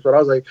mistakes. But I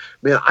was like,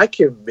 man, I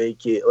can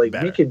make it. Like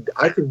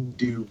I can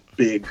do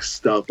big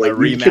stuff. Like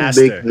we can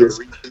make this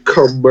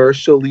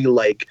commercially.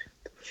 Like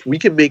we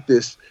can make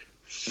this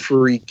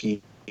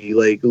freaky.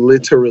 Like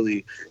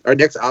literally, our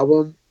next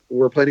album.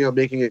 We're planning on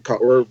making it.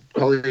 We're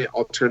calling it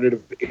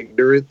Alternative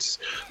Ignorance.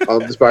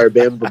 This by our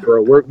band, but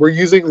bro, we're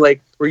using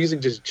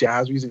just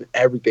jazz. We're using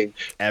everything.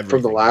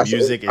 from the last.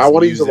 Music. I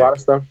want to use a lot of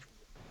stuff.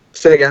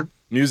 Say again.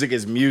 Music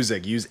is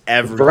music. Use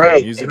everything.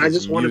 Right, music and I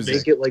just want to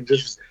make it like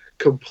just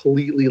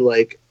completely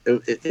like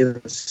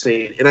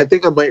insane. And I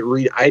think I might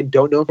read. I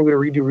don't know if I'm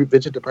going to redo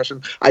Vintage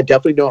Depression. I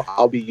definitely know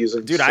I'll be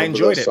using. Dude, I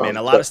enjoyed it, man.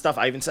 A lot of stuff.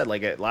 I even said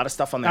like a lot of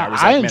stuff on there.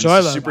 I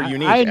enjoy that. Super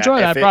unique. I enjoy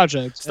that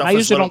project. Stuff I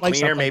usually don't like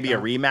cleaner, stuff maybe like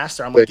a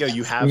remaster. I'm like, yo,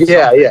 you have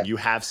something. You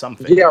have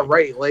something. Yeah,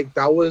 right. Like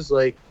that was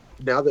like.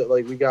 Now that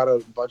like we got a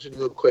bunch of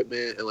new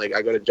equipment and like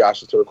I go to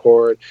Josh's to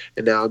record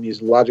and now I'm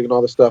using Logic and all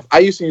this stuff. I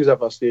used to use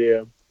FL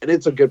Studio and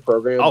it's a good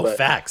program. Oh, but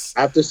facts.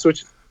 After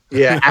switching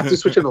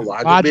to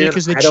Logic, Logic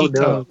is the cheat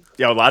code.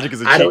 Yo, Logic is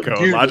a cheat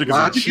code. Logic is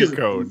a cheat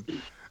code.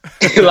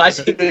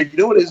 Logic. You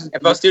know what is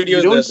FL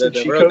Studio is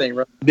the real thing,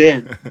 bro.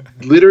 Man,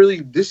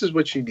 literally, this is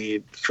what you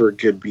need for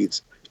good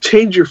beats.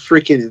 Change your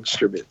freaking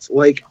instruments.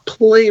 Like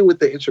play with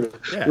the instrument.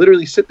 Yeah.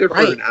 Literally sit there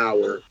for an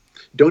hour.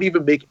 Don't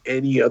even make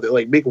any other,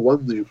 like make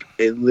one loop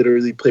and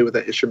literally play with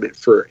that instrument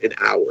for an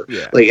hour.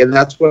 Yeah. Like, and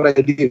that's what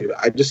I do.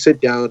 I just sit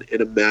down and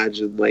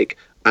imagine like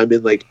I'm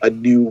in like a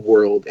new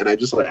world and I'm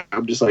just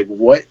like,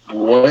 what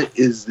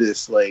is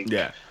this? Like,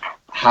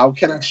 how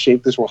can I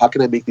shape this world? How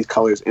can I make these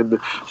colors? And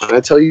I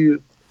tell you,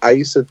 I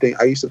used to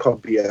call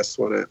BS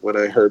when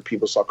I heard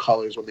people saw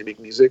colors when they make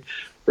music.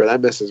 Bro,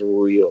 that mess is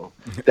real.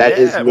 That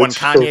is when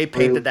Kanye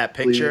painted that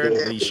picture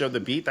and he showed the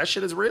beat, that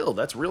shit is real.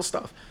 That's real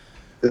stuff.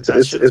 It's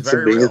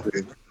amazing. Real.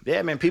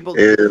 Yeah, man. People,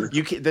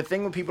 the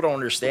thing what people don't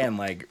understand,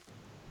 like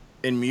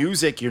in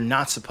music, you're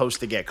not supposed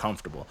to get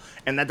comfortable,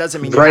 and that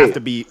doesn't mean you have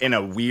to be in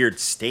a weird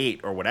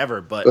state or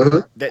whatever. But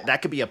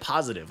that could be a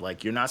positive.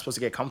 Like you're not supposed to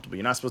get comfortable.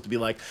 You're not supposed to be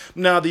like,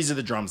 no, these are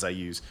the drums I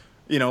use.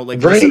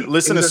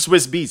 Listen to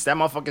Swiss Beats. That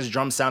motherfucker's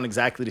drums sound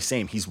exactly the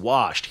same. He's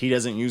washed. He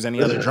doesn't use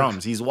any other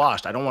drums. He's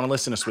washed. I don't want to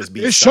listen to Swiss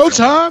Beats. It's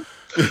showtime.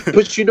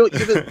 But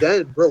even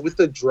then, bro, with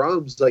the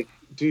drums, like,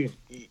 dude,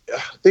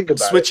 think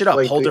about it. Switch it up.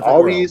 Like, whole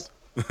different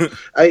world.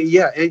 And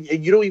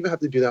you don't even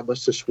have to do that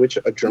much to switch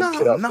a drum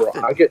kit up, bro.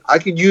 I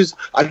can use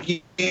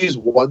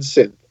one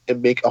synth and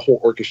make a whole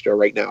orchestra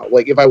right now,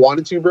 like if I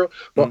wanted to, bro.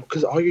 But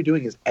because all you're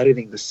doing is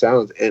editing the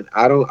sounds, and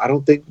I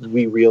don't think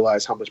we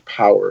realize how much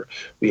power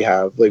we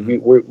have. Like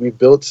we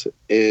built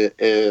it,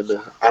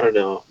 and I don't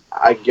know.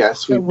 I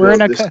guess we're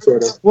in a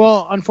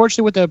well,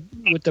 unfortunately,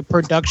 with the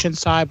production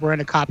side, we're in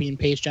a copy and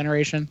paste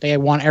generation. They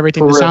want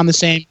everything to sound the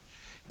same.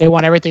 They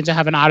want everything to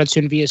have an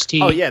auto-tune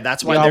VST. Oh yeah,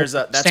 that's why there's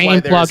an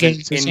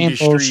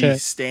industry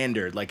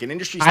standard. Like an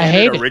industry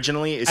standard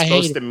originally is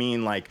supposed to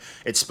mean like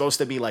it's supposed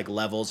to be like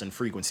levels and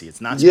frequency. It's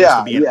not supposed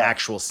to be an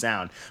actual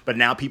sound. But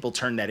now people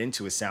turn that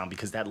into a sound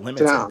because that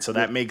limits it. So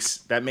that makes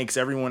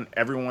everyone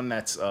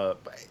that's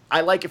I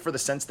like it for the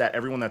sense that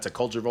everyone that's a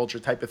culture vulture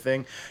type of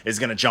thing is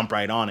gonna jump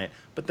right on it.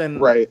 But then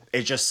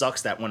it just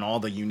sucks that when all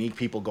the unique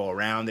people go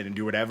around it and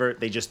do whatever,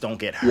 they just don't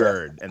get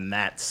heard, and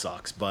that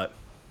sucks. But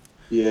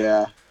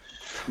man,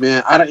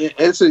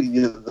 it's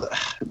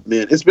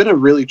been a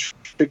really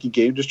tricky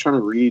game just trying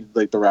to read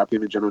like the rap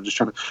game in general,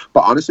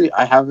 but honestly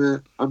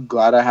I'm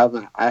glad I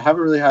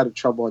haven't really had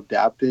trouble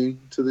adapting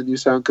to the new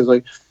sound, because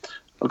like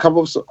a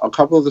couple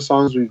of the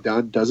songs we've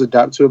done does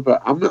adapt to it,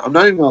 but I'm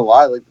not even gonna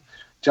lie, like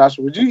Josh,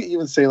 would you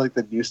even say like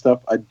the new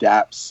stuff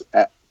adapts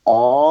at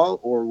all,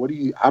 or what do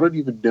you? I don't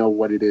even know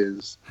what it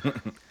is.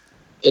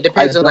 It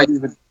depends on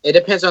it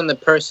depends on the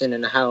person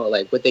and how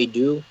like what they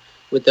do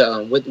with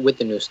the with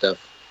the new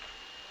stuff.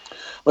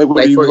 Like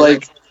what do you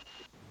like?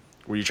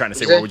 Were you trying to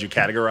say what would you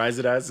categorize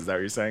it as? Is that what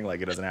you're saying?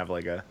 Like it doesn't have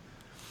like a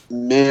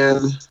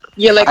man?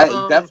 Yeah, like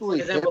definitely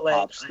hip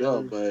hop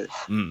still, but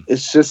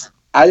it's just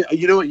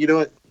you know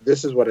what?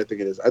 This is what I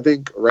think it is. I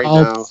think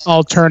now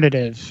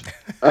alternative.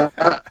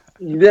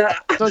 Yeah,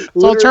 it's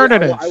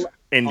alternative.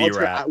 Indie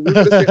rap. We were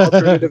gonna say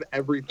alternative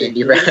everything.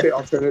 We were gonna say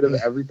alternative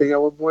everything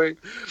at one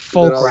point.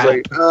 Folk rap.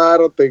 Like, I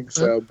don't think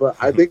so. But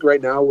I think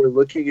right now we're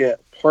looking at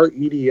part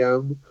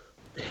EDM,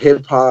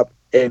 hip hop,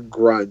 and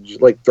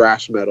grunge, like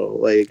thrash metal.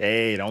 Like,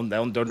 hey,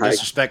 don't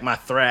disrespect my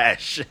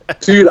thrash.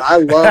 Dude, I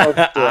love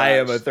thrash. I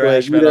am a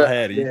thrash metal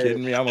head. Are you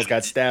kidding me? I almost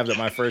got stabbed at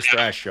my first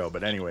thrash show,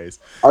 but anyways.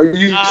 Are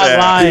you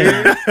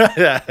lying?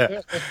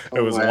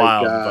 It was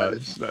wild,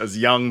 but I was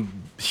young,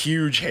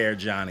 huge hair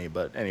Johnny,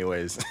 but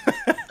anyways.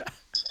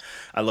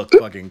 I looked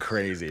fucking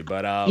crazy,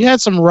 but you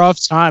had some rough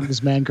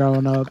times, man,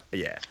 growing up.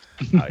 Yeah.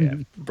 Oh yeah,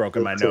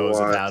 broken my nose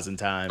 1,000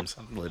 times.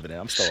 I'm living it.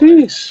 I'm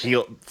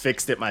still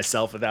fixed it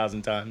myself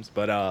 1,000 times.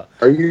 But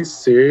are you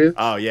serious?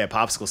 Oh yeah,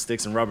 popsicle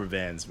sticks and rubber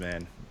bands,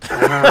 man.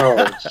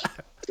 Wow.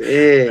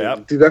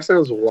 Dang, dude, that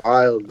sounds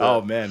wild. Man.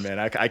 Oh man,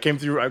 I came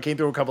through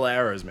a couple of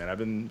errors, man. I've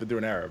been through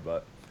an error,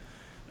 but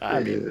I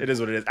mean, it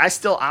is what it is. I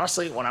still,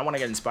 honestly, when I want to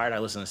get inspired, I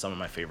listen to some of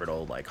my favorite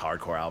old like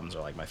hardcore albums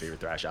or like my favorite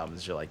thrash albums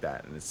and shit like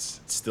that, and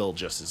it's still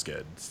just as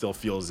good. It still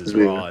feels as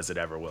raw as it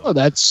ever will. Oh,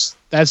 that's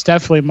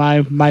definitely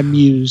my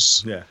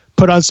muse. Yeah.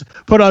 Put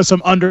on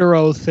some Under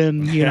Oath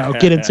and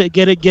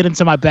get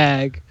into my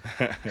bag.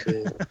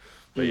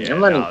 But yeah,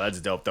 no,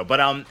 that's dope though. But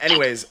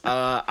anyways,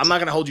 I'm not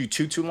gonna hold you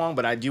too long,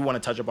 but I do want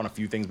to touch up on a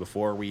few things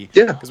before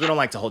because we don't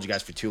like to hold you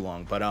guys for too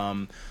long. But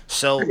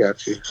so I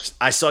got you.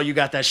 I saw you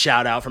got that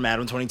shout out from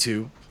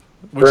Adam22.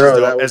 Which is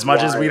dope. As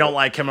much as we don't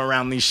like him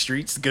around these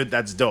streets,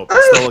 that's dope.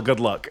 It's still a good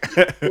look.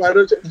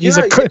 He's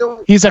a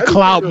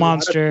clout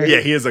monster.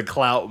 Yeah, he is a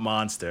clout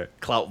monster.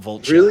 Clout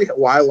vulture. Really?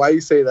 Why you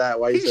say that?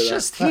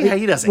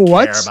 He doesn't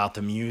care about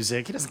the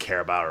music. He doesn't care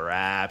about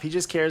rap. He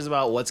just cares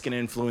about what's going to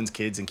influence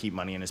kids and keep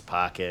money in his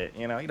pocket.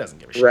 You know, he doesn't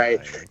give a shit.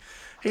 Right.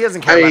 He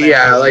doesn't care about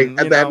anything,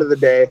 at the end of the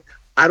day,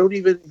 I don't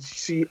even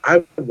see.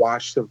 I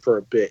watched him for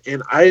a bit,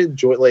 and I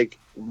enjoy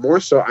more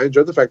so. I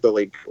enjoyed the fact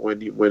that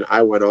when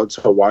I went on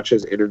to watch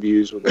his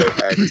interviews with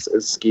X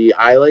and Ski,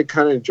 I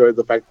kind of enjoyed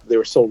the fact that they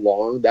were so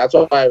long. That's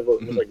why I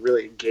was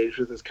really engaged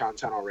with his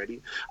content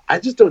already. I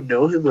just don't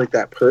know him like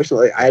that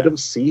personally. I don't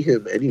see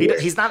him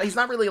anywhere. He's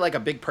not really like a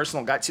big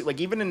personal guy too.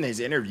 Like even in his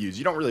interviews,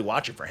 you don't really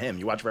watch it for him.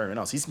 You watch it for everyone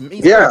else. He's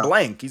very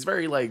blank. He's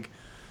very like.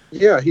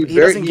 Yeah, he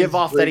doesn't give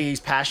off that he's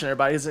passionate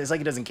about it. It's like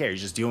he doesn't care.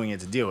 He's just doing it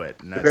to do it.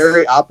 And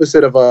very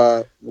opposite of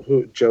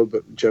Joe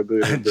Budden. Joe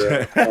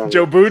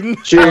Budden?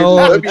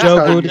 Joe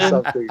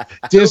Budden.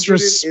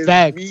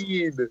 Disrespect.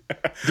 Dude,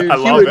 I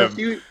love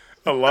him.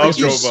 I love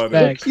Joe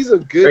Budden.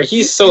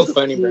 He's so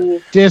funny,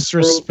 bro.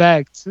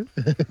 Disrespect.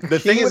 The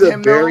thing with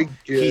him, though,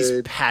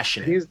 he's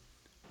passionate.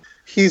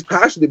 He's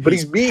passionate, but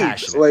he's mean.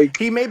 Passionate. Like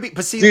he may be,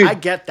 but see, dude, I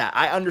get that.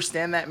 I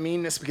understand that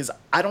meanness because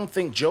I don't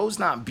think Joe's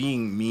not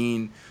being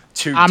mean.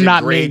 I'm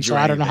not mean, so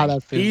I don't know how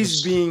that feels.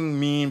 He's being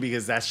mean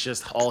because that's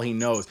just all he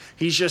knows.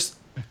 He's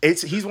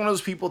one of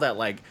those people that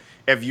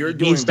if you're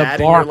doing bad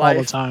in your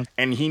life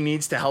and he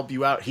needs to help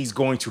you out, he's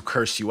going to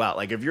curse you out.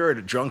 Like if you're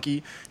a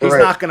junkie, he's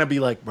not gonna be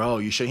like, bro,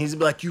 you should. He's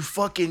gonna be like, you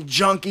fucking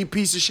junkie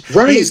piece of shit.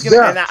 Right?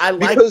 And I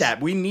like that.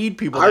 We need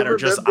people that are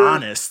just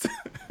honest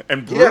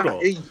and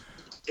brutal. Yeah,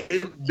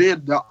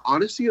 man, the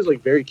honesty is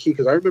very key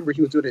because I remember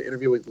he was doing an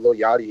interview with Lil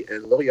Yachty,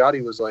 and Lil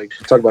Yachty was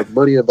talking about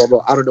money and blah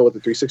blah. I don't know what the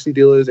 360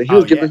 deal is, and he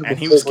was giving him. And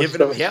he was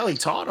giving him. Yeah, he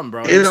taught him,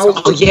 bro. And I was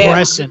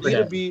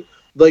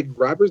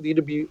rappers need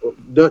to be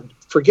not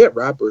forget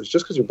rappers.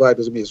 Just because you're black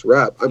doesn't mean it's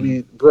rap. I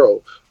mean,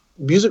 bro,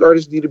 music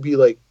artists need to be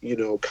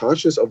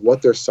conscious of what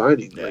they're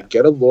signing. Yeah.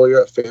 Get a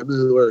lawyer, a family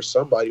lawyer, or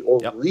somebody, or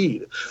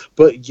read.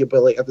 But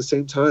at the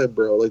same time,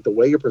 bro, the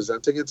way you're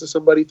presenting it to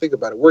somebody, think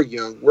about it. We're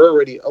young. We're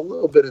already a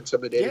little bit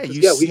intimidated. We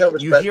have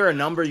respect. You hear a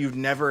number you've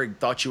never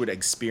thought you would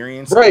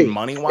experience,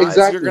 money wise.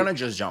 Exactly. You're gonna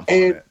just jump on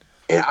it.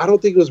 And I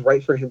don't think it was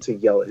right for him to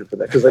yell at him for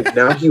that because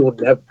now he will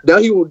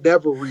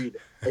never read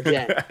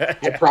again.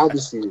 I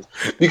promise you,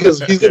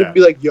 because he's gonna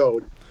be like,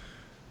 "Yo,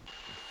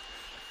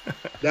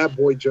 that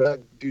boy Joe,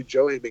 dude,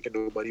 Joe ain't making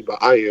no money, but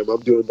I am. I'm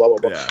doing blah blah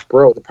blah." Yeah.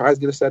 Bro, the pride's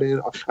gonna set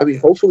in. I mean,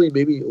 hopefully,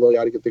 maybe Lil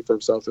Yachty can think for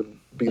himself and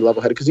be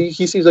level headed because he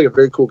seems like a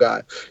very cool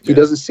guy. He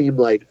doesn't seem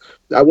like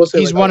I will say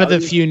he's one of the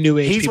few new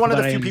age. He's one of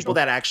the few people people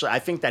that actually I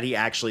think that he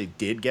actually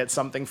did get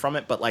something from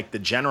it, but like the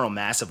general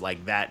mass of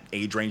like that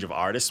age range of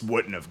artists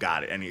wouldn't have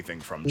got anything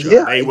from Joe.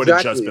 Yeah, they would have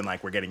exactly. just been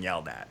like, we're getting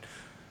yelled at.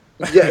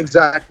 Yeah,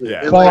 exactly.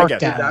 Yeah, and like, I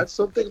get that. that's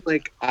something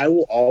like I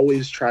will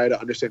always try to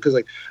understand because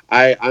like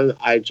I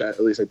at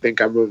least I think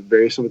I'm a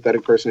very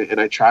sympathetic person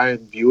and I try and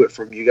view it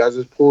from you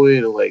guys' point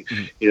and like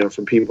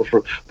from people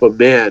from. But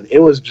man, it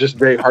was just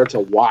very hard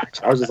to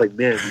watch. I was just like,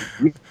 man.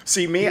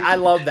 See me, I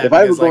love that If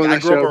I because was like on I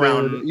that grew up show,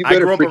 around man, you I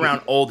better grew up freaking-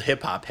 around old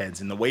hip hop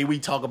heads, and the way we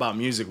talk about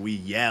music, we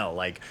yell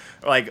like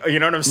you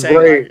know what I'm saying?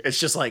 Right. Like, it's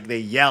just like they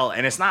yell,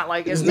 and it's not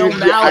like it's Yeah, no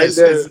malice.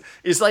 I know.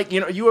 It's like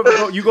you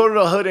ever go to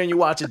the hood and you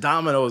watch a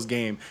Domino's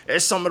game.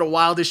 It's some of the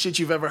wildest shit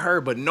you've ever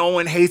heard, but no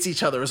one hates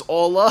each other. It's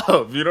all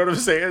love. You know what I'm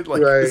saying?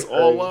 Like it's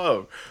all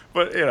love.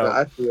 But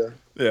I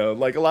feel.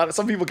 like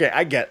some people can't.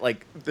 I get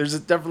like there's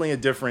definitely a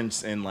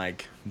difference in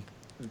like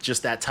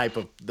just that type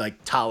of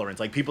like tolerance.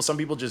 Like some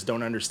people just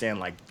don't understand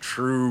like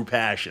true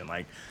passion.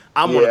 Like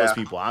I'm one of those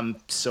people. I'm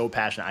so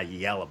passionate. I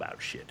yell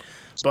about shit.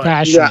 But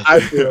passionate. Yeah, I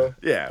feel.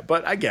 yeah,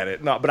 but I get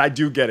it. No, but I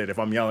do get it. If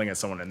I'm yelling at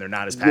someone and they're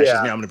not as passionate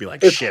as me, I'm gonna be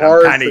like, It's shit, I'm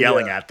hard kind of to-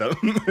 yelling yeah. at them.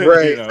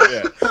 Right.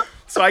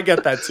 So I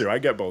get that too. I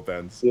get both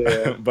ends.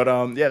 Yeah. But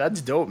yeah, that's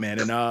dope, man.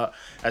 And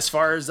as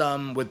far as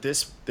with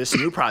this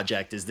new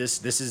project, is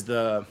this is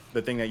the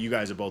thing that you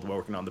guys are both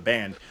working on, the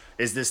band?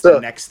 Is this the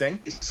next thing?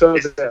 So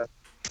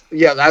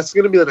yeah, that's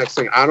gonna be the next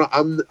thing. I'm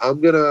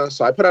gonna.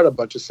 So I put out a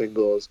bunch of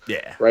singles.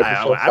 Yeah, Right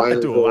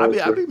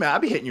I'll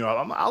be hitting you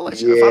up. I'll let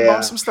you. If I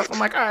bump some stuff, I'm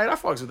like, all right, I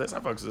fucks with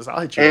this. I'll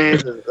hit you.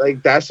 And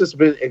like that's just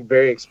been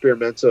very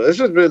experimental. It's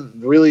just been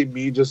really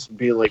me just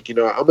being like, I'm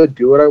gonna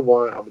do what I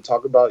want. I'm gonna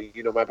talk about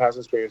my past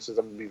experiences.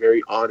 I'm gonna be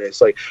very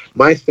honest. Like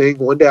my thing.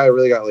 One day I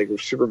really got like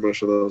super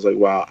emotional. I was like,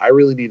 wow, I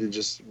really need to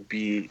just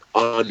be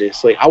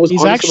honest. Like I was.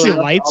 He's honest actually about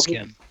my light album.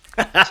 skinned.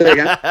 Say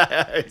again?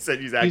 He said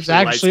he's actually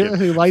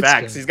light-skinned.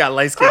 Facts. skin. He's got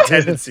light-skinned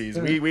tendencies.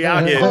 We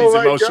out here in Oh these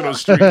my emotional God.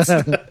 streets.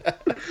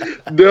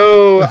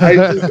 No, I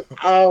just.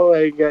 Oh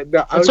my god.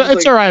 No,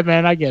 It's all right,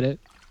 man. I get it.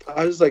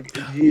 I was like,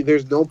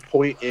 there's no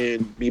point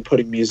in me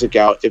putting music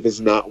out if it's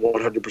not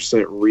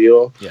 100%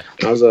 real. Yeah.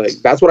 And I was like,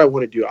 that's what I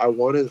want to do. I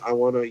want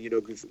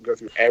to, go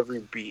through every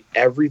beat,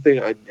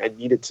 everything. I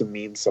need it to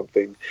mean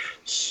something.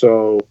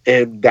 So,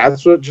 and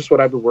that's what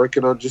I've been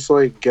working on, just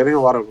like getting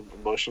a lot of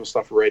emotional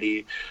stuff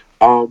ready.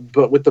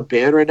 But with the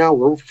band right now,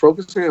 we're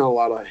focusing on a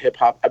lot of hip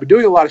hop. I've been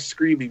doing a lot of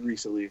screaming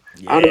recently.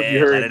 Yeah, I don't know if you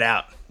heard. let it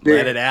out. Yeah.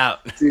 Let it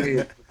out.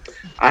 Dude,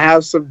 I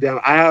have some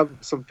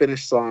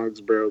finished songs,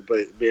 bro. But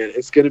man,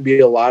 it's gonna be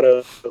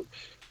a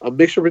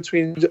mixture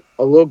between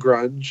a little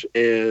grunge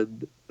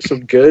and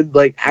some good,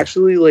 like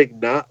actually like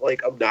not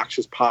like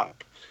obnoxious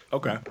pop.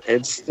 Okay.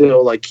 And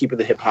still like keeping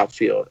the hip hop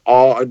feel,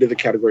 all under the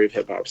category of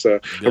hip hop. So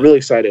I'm really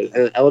excited.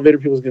 And Elevator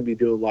People is going to be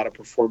doing a lot of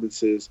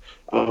performances.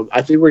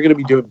 I think we're going to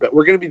be doing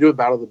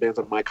Battle of the Bands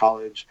at my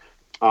college,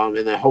 and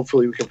then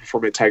hopefully we can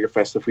perform at Tiger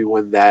Fest if we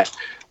win that.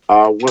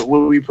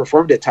 When we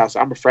performed at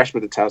Towson, I'm a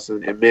freshman at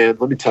Towson, and man,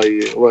 let me tell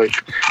you, like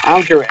I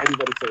don't care what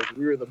anybody says,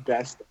 we were the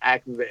best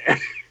act there.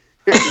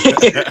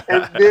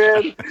 And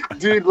man,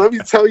 dude, let me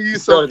tell you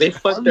something. Bro, they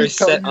fucked their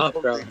set up,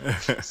 bro.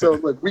 So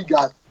look, we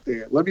got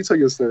there. Let me tell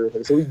you a story.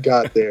 So we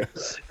got there,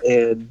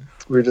 and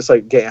we were just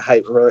like getting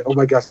hyped. We're like, oh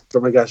my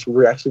gosh,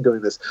 we're actually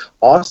doing this.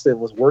 Austin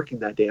was working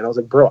that day, and I was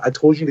like, bro, I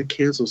told you to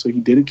cancel, so he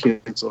didn't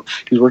cancel.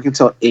 He was working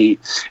till 8,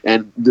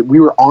 and we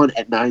were on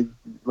at 9,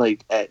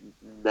 like at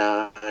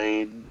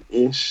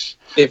 9-ish.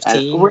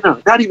 15.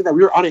 No, not even that.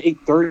 We were on at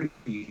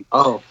 8:30.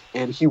 Oh.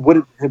 And he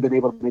wouldn't have been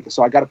able to make it,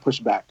 so I got to push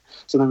back.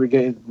 So then we're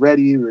getting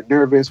ready. We were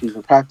nervous. We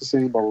were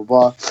practicing, blah blah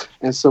blah.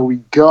 And so we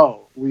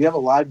go. We have a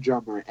live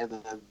drummer, and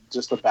then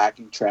just a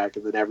backing track,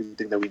 and then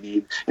everything that we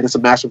need. And it's a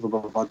mashup of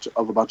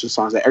a bunch of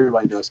songs that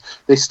everybody knows.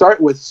 They start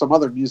with some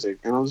other music,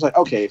 and I was like,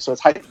 okay, so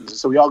it's hype music.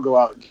 So we all go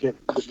out and get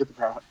the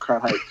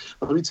crowd hype.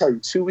 But let me tell you,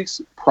 2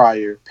 weeks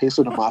prior,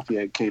 Peso de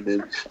Mafia came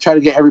in, tried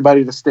to get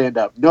everybody to stand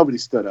up. Nobody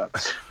stood up,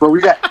 but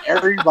we got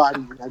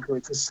everybody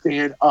to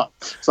stand up.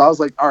 So I was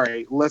like, all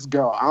right, let's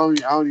go. I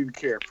don't even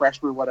care,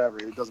 freshman, whatever,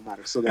 it doesn't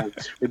matter. So then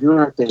we're doing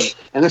our thing,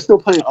 and they're still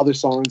playing other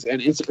songs,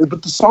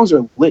 but the songs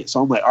are lit.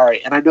 So I'm like, all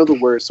right, and I know the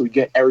words, so we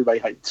get everybody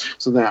hyped.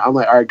 So then I'm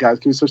like, all right, guys,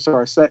 can we switch to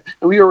our set?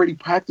 And we already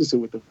practiced it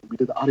with them. We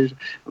did the audio.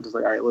 I'm just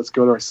like, all right, let's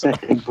go to our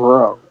set. And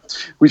bro,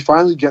 we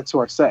finally get to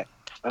our set.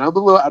 And I'm a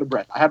little out of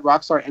breath. I had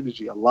rockstar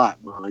energy a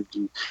lot, mind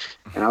you.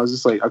 And I was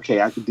just like,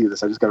 okay, I can do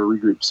this. I just got to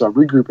regroup. So I'm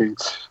regrouping.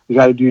 We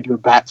got to do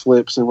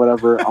backflips and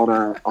whatever on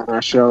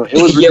our show. It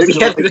was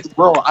ridiculous.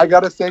 Bro, I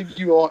got to send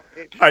you all.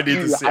 I need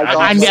to see.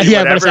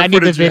 I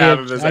need the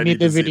video. I need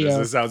the video.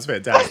 This sounds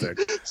fantastic.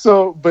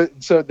 So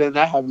then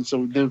that happened.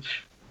 So then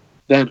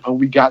then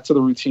we got to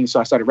the routine, so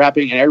I started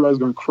rapping, and everybody was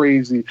going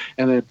crazy.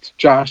 And then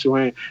Josh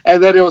went,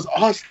 and then it was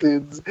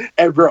Austin's.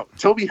 And bro,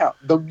 tell me how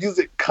the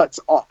music cuts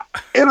off,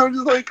 and I'm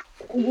just like,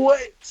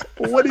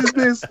 what is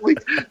this?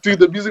 Like, dude,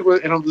 the music was,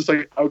 and I'm just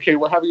like, okay,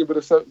 we're having a bit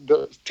of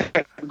the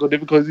technical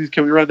difficulties.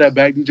 Can we run that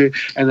back, DJ?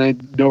 And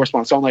then no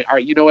response. So I'm like, all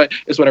right, you know what?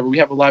 It's whatever. We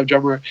have a live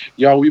drummer,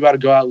 y'all. We about to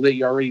go out lit.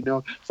 You already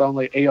know. So I'm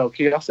like, hey, yo,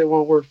 can y'all say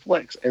one word,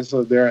 flex? And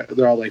so they're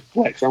all like,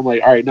 flex. I'm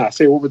like, all right, nah,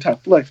 say it one more time,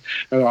 flex.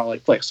 And they're all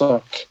like, flex.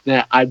 So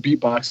then I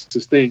beatbox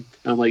this thing.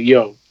 And I'm like,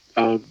 yo,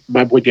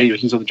 my boy Daniel,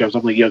 he's on the drums.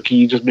 I'm like, yo, can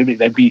you just mimic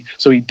that beat?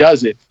 So he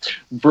does it,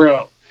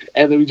 bro.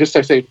 And then we just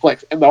start saying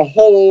flex, and the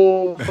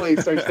whole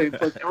place starts saying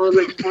flex. And we're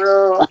like,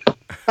 bro.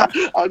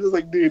 I was just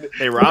like, dude.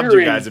 They robbed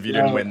you guys if you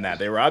didn't win that.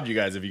 They robbed you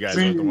guys if you guys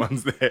weren't the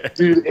ones there.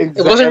 Dude, it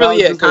wasn't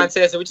really a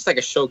contest. It was just like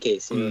a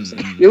showcase. You know what I'm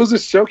saying? It was a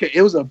showcase.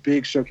 It was a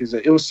big showcase.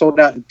 It was sold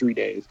out in 3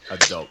 days.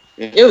 That's dope.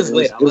 It was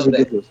lit. I love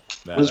that.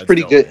 It was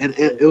pretty good, and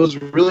it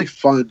was really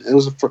fun. It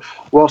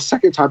was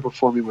second time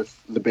performing with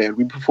the band.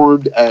 We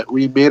performed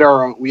we made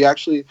our own. We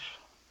actually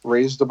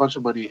raised a bunch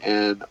of money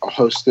and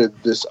hosted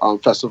this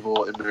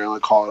festival in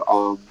Maryland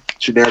called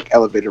Generic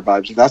Elevator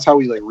Vibes, and that's how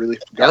we like really.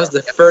 That was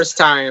the first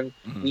time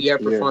we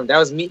ever performed. That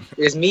was me.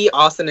 It was me,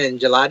 Austin,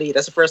 and Gelati.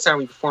 That's the first time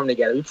we performed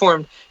together. We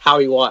performed "How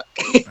We Walk."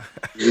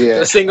 Yeah,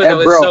 the single that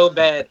was so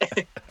bad.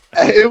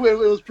 It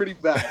was pretty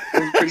bad.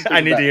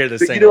 I need to hear the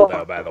single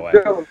though. By the way.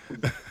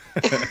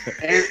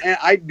 and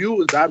I knew it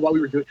was bad while we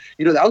were doing.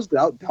 That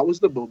was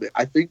the moment.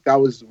 I think that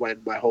was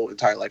when my whole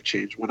entire life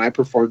changed. When I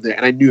performed there,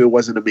 and I knew it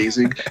wasn't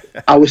amazing.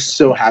 I was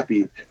so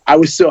happy.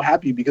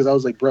 Because I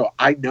was like, bro,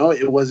 I know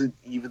it wasn't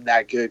even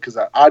that good. Because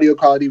the audio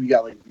quality, we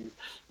got like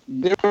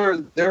they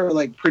were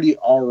like pretty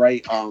all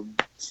right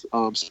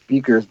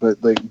speakers,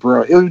 but like,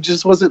 bro, it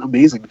just wasn't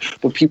amazing.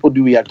 But people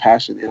knew we had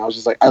passion, and I was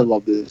just like, I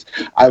love this.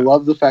 I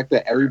love the fact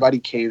that everybody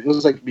came. It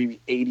was like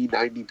maybe 80,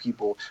 90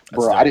 people.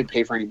 Bro, I didn't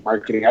pay for any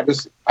marketing. I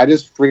just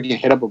freaking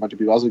hit up a bunch of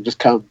people. I was like, just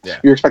come. Yeah.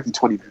 We were expecting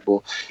 20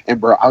 people, and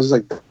bro, I was just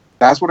like,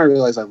 that's when I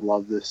realized I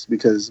love this,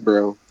 because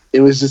bro,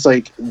 it was just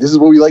like, this is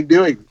what we like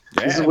doing.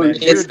 Yeah, man,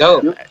 it's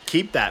dope.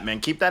 Keep that, man.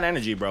 Keep that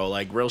energy, bro.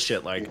 Like, real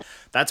shit. Like,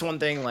 that's one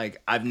thing.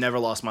 Like, I've never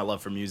lost my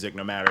love for music,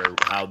 no matter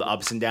how the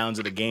ups and downs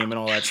of the game and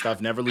all that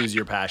stuff. Never lose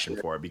your passion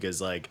for it, because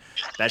like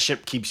that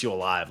shit keeps you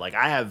alive. Like,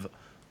 I have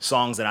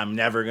songs that I'm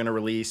never gonna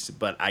release,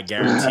 but I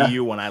guarantee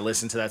you, when I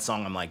listen to that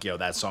song, I'm like, yo,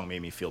 that song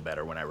made me feel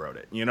better when I wrote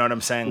it. You know what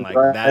I'm saying? Like,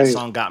 that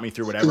song got me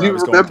through whatever I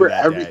was going through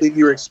that day. You remember everything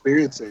you were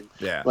experiencing.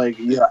 Yeah. Like,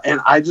 yeah,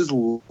 and I just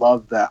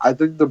love that. I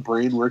think the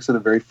brain works in a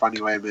very funny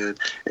way, man.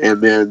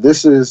 And man,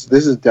 this is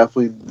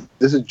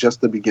just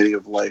the beginning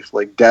of life.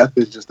 Like, death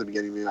is just the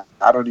beginning, man.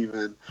 I don't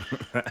even.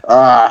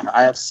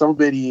 I have so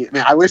many.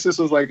 Man, I wish this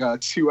was like a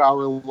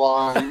 2-hour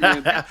long.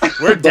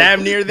 We're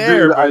damn near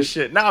there, dude, bro.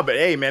 Shit. Nah, but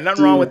hey, man,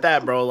 nothing wrong with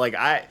that, bro. Like,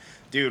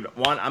 dude,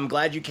 I'm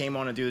glad you came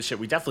on to do this shit.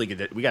 We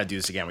definitely we gotta do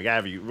this again. We're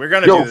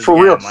gonna do this for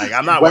again. Real. Like,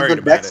 I'm not worried about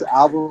it. When the next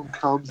album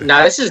comes,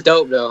 nah, this is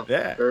dope though.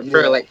 Yeah.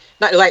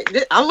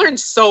 I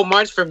learned so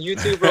much from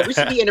YouTube, bro. We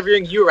should be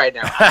interviewing you right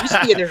now. We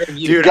should be interviewing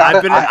you. Dude,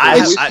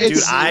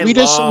 we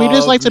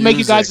just like to make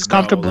you guys as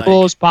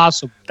comfortable as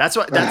possible. That's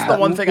the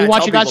one thing I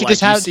want tell you guys people, to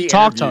just have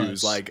talk to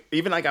us. Like,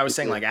 even like I was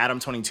saying, like Adam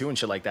 22 and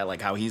shit like that,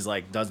 like how he's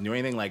like doesn't do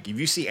anything. Like, if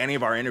you see any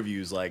of our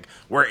interviews, like,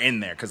 we're in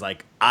there because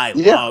like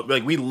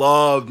we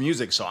love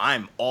music, so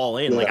I'm all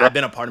in. Like, I've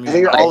been a part of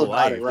music my whole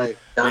life. Right.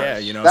 Yeah,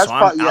 so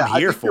I'm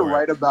here for it. You're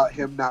right about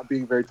him not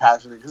being very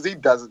passionate, because he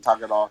doesn't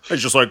talk at all.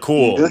 It's just like,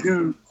 cool.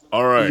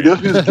 All right. You know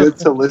who's good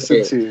to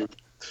listen to?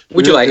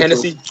 Would you like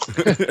Hennessy?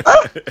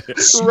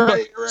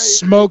 Right.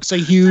 Smokes a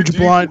huge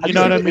blunt. You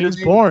know what I mean?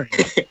 It's boring.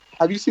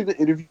 Have you seen the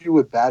interview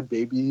with Bad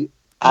Baby?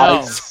 No.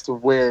 I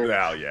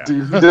swear, yeah.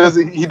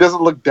 Dude, he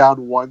doesn't look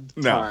down one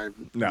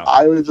time. No.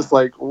 I was just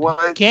like,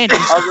 what? He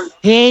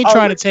ain't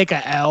trying to take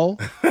a L.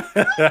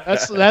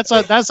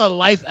 That's a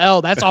life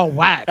L. That's on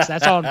wax.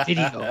 That's on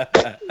video.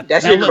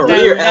 That's your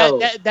career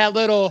L. That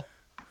little.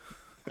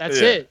 That's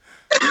it.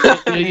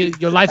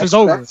 Your life is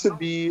over.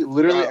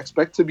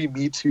 Expect to be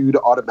Me Too'd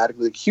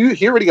automatically. Like,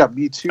 he already got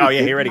Me Too. Oh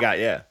yeah, he already got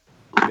Yeah.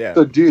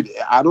 So, dude,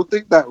 I don't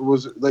think that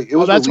was like it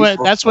was.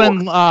 That's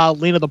when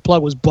Lena the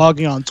Plug was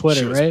bugging on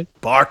Twitter, right?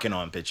 Barking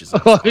on bitches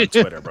on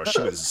Twitter, bro.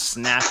 She was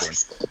snapping.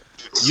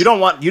 You don't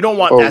want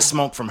that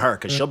smoke from her,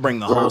 because she'll bring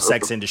the whole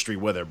sex industry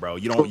with her, bro.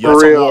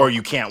 That's a war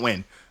you can't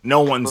win.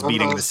 No one's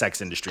beating the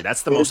sex industry.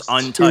 That's the most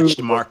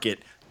untouched market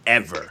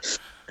ever.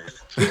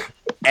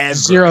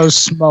 Zero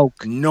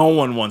smoke. No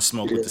one wants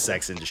smoke with the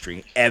sex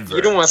industry ever.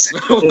 You don't want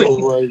smoke.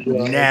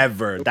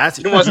 Never.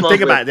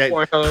 Think about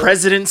that.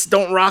 Presidents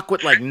don't rock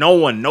with, like, no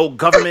one. No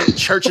government,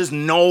 churches.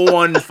 No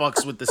one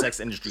fucks with the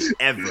sex industry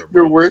ever.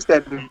 Bro. Your worst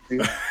enemy.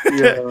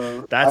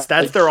 Yeah. that's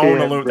their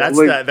own. That's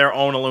their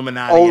own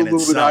Illuminati in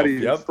itself.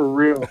 Yep. For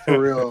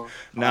real.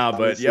 Nah,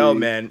 but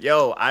man,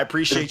 I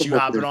appreciate you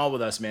hopping on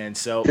with us, man.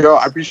 So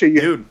I appreciate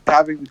you, dude.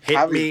 having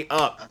me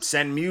up.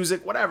 Send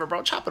music, whatever,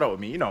 bro. Chop it up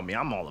with me. You know me.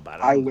 I'm all about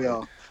it. I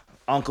will.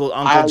 Uncle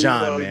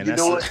John, man. You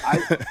know what?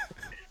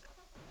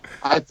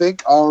 I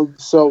think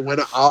so when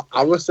I'm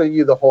gonna send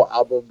you the whole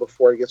album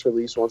before it gets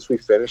released once we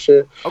finish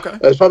it. Okay.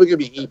 It's probably gonna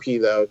be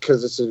EP though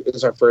because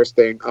it's our first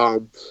thing.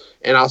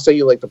 And I'll send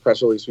you like the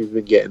press release we've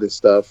been getting and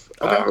stuff.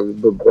 Okay.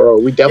 But bro,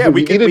 we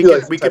definitely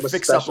we could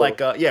fix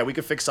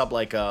up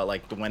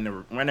like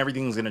when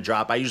everything's gonna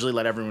drop. I usually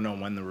let everyone know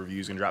when the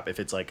review's gonna drop. If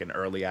it's like an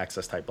early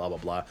access type, blah blah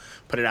blah.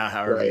 Put it out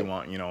however you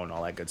want, and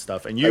all that good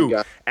stuff. And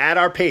you add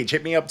our page.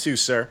 Hit me up too,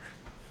 sir.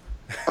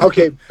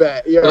 Okay,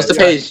 bet. Yeah, what's the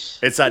page?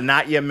 It's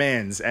Not Your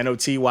Man's,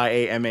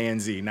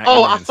 NOTYAMANZ.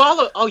 I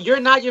follow. Oh,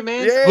 you're Not Your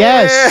Man's? Yeah.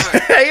 Yes.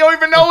 You don't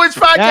even know which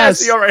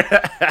podcast you're right.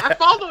 I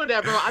follow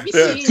that, bro. I be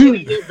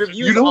seeing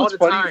reviews all the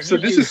time. So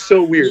this is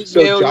so weird.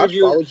 So Josh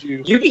follows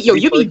you. You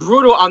be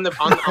brutal on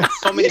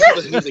so many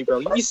people's music, bro.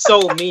 You be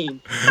so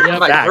mean. I'm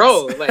like,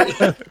 bro, like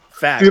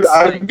facts. Dude,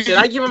 should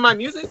I give him my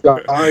music?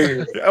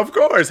 Of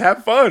course,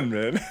 have fun,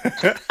 man.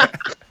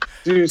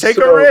 Dude, take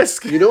a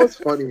risk. You know what's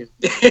funny?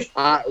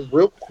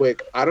 Real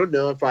quick, I don't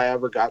know if I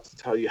ever got to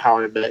tell you how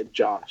I met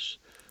Josh,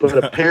 but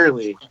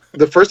apparently,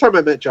 the first time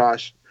I met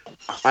Josh,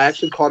 I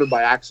actually called him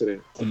by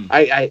accident.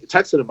 I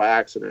texted him by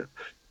accident.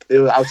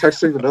 I was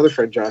texting another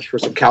friend, Josh, for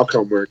some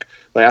Calcom work.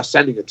 Like I was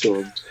sending it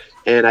to him,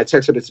 and I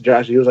texted it to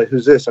Josh. He was like,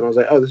 "Who's this?" And I was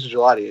like, "Oh, this is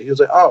Jelani." He was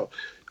like, "Oh."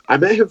 I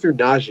met him through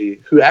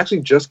Najee, who actually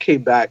just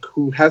came back,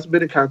 who hasn't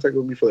been in contact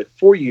with me for like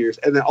 4 years,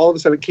 and then all of a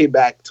sudden came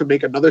back to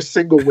make another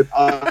single with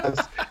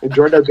us and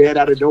joined our band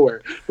out of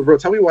nowhere. But bro,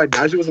 tell me why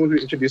Najee was the one who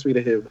introduced me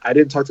to him. I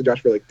didn't talk to Josh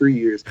for like 3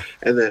 years,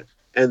 and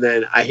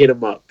then I hit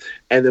him up,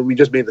 and then we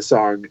just made the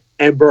song.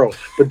 And bro,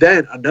 but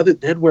then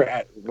we're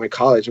at my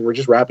college and we're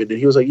just rapping, and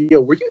he was like,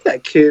 "Yo, were you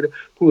that kid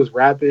who was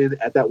rapping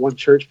at that one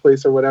church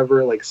place or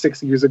whatever like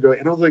 6 years ago?"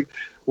 And I was like,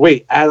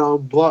 "Wait, at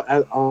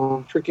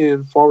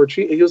freaking Fall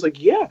Retreat?" And he was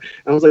like, "Yeah." And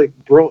I was like,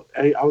 "Bro,"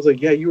 I was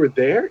like, "Yeah, you were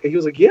there?" And he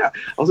was like, "Yeah."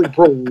 I was like,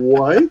 "Bro,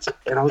 what?"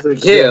 And I was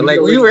like, "Yeah, like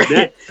we were."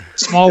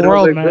 Small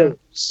world, man. Bro,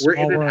 we're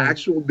in an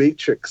actual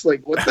matrix.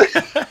 Like, what the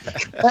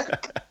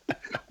heck?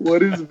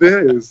 What is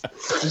this?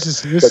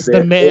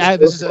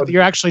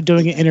 You're actually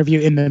doing an interview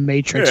in the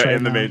Matrix right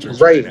in the now. Matrix.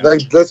 Right,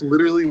 like that's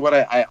literally what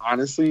I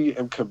honestly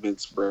am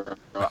convinced, bro.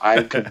 I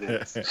am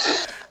convinced.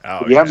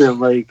 Man,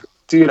 like,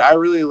 dude, I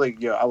really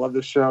I love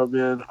this show,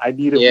 man. I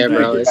need to get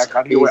back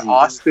on here with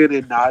Austin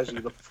and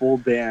Najee, the full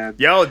band.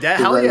 Yo,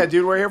 hell yeah,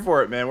 dude, we're here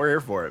for it, man. We're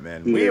here for it,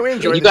 man. We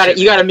enjoy. You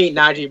gotta meet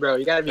Najee, bro.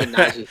 You gotta meet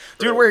Najee,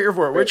 dude. We're here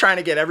for it. We're trying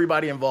to get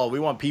everybody involved. We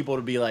want people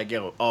to be like,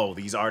 yo,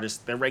 these artists,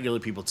 they're regular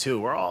people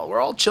too. We're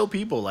all chill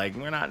people. Like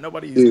we're not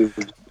nobody's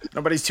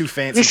too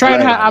fancy.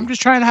 I'm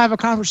just trying to have a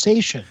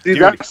conversation.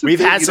 Dude, we've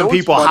had some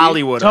people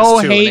Hollywood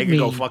us too, and they can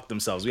go fuck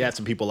themselves. We had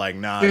some people like,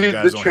 nah, you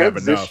guys don't have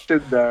enough.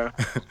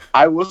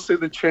 I will say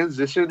the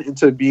transition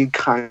into being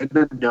kind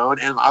of known,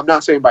 and I'm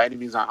not saying by any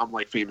means I'm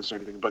like famous or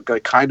anything, but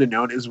like kind of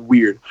known is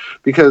weird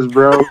because,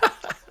 bro,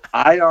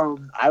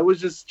 I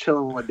was just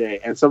chilling one day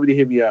and somebody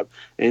hit me up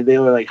and they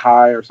were like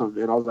hi or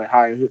something, and I was like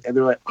hi, and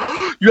they're like,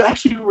 oh, you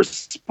actually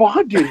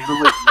responded, and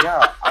I'm like,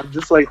 yeah, I'm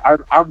just like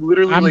I'm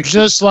literally I'm like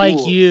just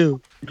like you.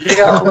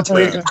 Yeah,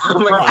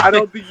 I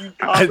don't think you.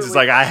 It's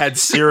like I had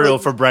cereal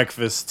for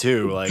breakfast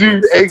too. Like,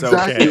 dude,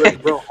 exactly. Okay.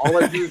 Like, bro,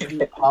 all I do is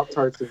eat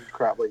Pop-Tarts and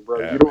crap. Like, bro,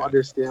 you don't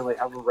understand. Like,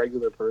 I'm a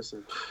regular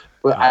person,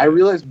 but I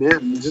realized,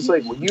 man, it's just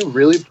like when you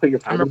really put your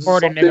time. I'm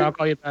recording, nigga. I'll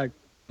call you back.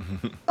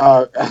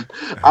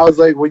 I was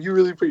like, when you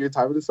really put your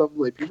time into something,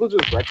 like people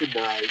just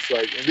recognize,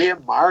 like, and they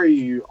admire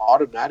you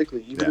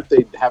automatically, even if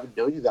they haven't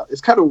known you that.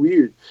 It's kind of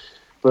weird,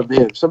 but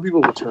man, some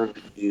people will turn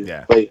to you.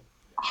 Yeah. Like,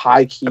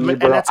 high key,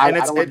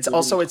 it's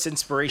also it's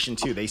inspiration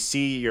too. They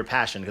see your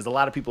passion, because a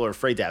lot of people are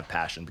afraid to have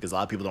passion because a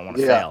lot of people don't want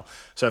to fail.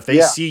 So if they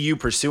see you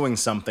pursuing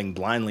something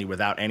blindly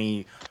without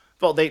any,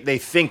 well, they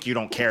think you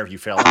don't care if you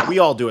fail. We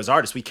all do as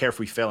artists. We care if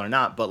we fail or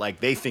not, but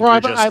like they think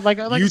you're just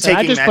you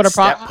taking that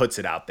step puts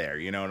it out there.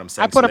 You know what I'm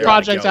saying? I put a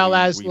project out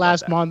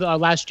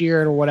last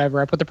year or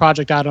whatever. I put the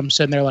project out. I'm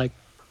sitting there like,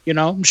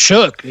 I'm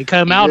shook. It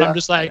came out. I'm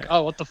just like,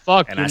 oh, what the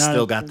fuck? And I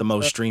still got the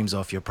most streams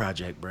off your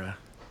project, bro.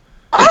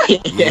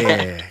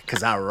 Yeah,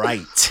 because I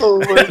write. I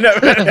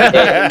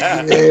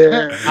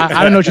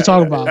don't know what you're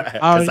talking about.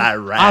 Because I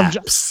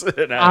raps.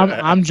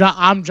 I'm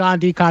John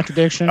D.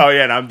 Contradiction. Oh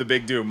yeah, and I'm the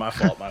big dude. My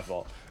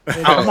fault.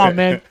 Come on,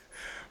 man.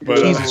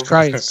 Jesus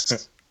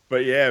Christ.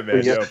 But yeah,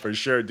 man, yo, for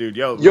sure, dude.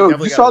 Yo,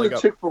 you saw the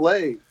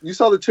Chick-fil-A. You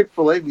saw the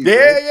Chick-fil-A music.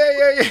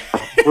 Yeah.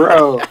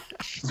 Bro.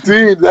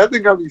 Dude, that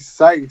thing got me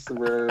psyched,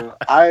 bro.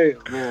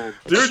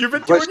 Dude, you've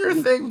been doing your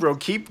thing, bro.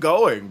 Keep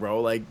going,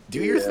 bro. Like,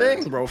 do your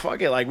thing, bro.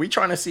 Fuck it. Like, we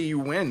trying to see you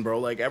win, bro.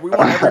 Like,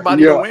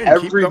 everybody to win.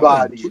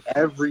 Everybody.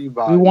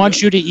 We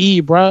want you to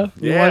eat, bro.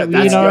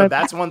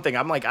 That's one thing.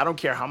 I'm like, I don't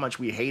care how much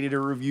we hated a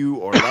review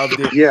or loved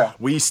it. Yeah.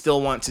 We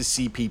still want to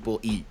see people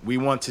eat. We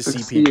want to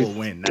see people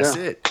win. That's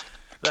it.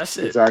 That's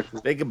it.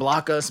 Exactly. They can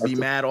block us, be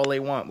mad all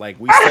they want. Like,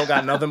 we still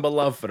got nothing but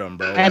love for them,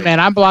 bro. Hey, man,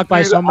 I'm blocked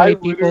by so many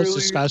people. It's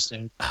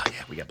disgusting. Oh,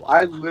 yeah, we get blocked.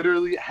 I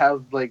literally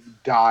have, like,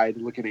 died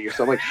looking at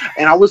yourself. Like,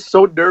 and I was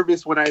so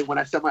nervous when I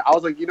sent I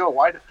was like,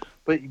 why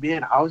But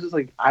man, I was just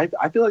like, I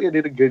feel like I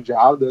did a good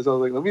job. This, I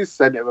was like, let me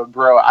send it, but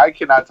bro, I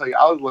cannot tell you,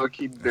 I was low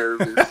key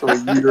nervous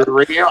when you were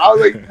ringing. I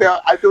was like, no,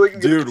 I feel like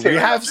dude,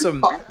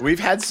 we've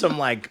had some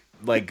like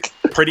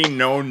pretty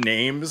known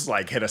names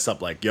like hit us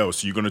up like, yo,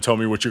 so you gonna tell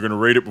me what you're gonna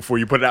rate it before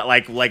you put it out,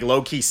 like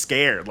low key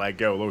scared, like,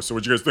 yo, so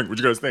what you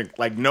guys think,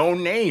 like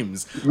known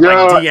names,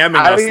 like DMing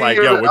us like,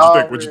 yo,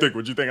 what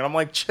you think, and I'm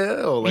like,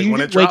 chill, like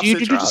when it drops, you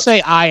just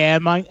say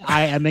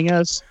IMing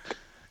us.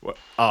 What?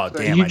 Oh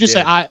damn! You just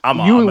say I'm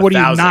what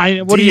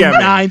are you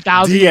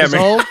 9,000 years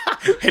old?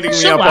 Hitting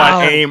me up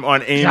on AIM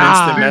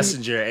Instant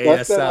Messenger,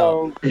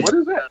 ASL. What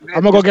is that?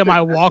 I'm gonna go get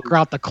my walker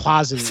out the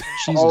closet.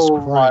 Jesus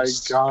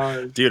Christ. My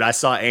god, dude! I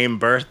saw AIM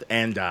birth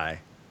and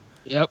die.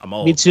 Yep. I'm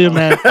old. Me too,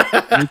 man.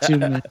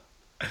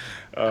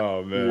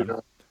 Oh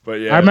man. But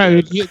yeah, I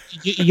remember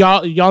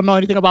y'all know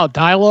anything about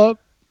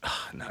dial-up?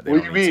 No, what do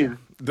you mean?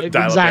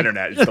 Dial-up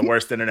internet. It's the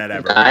worst internet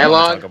ever.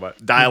 Dialogue.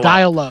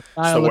 Dial-up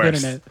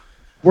internet.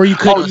 Where you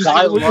couldn't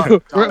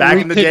back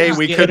in the day,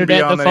 we couldn't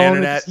be on the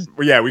internet.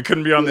 Yeah, we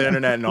couldn't be on the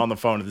internet and on the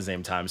phone at the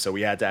same time. So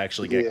we had to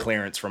actually get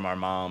clearance from our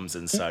moms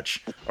and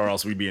such, or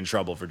else we'd be in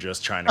trouble for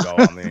just trying to go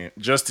on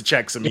just to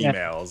check some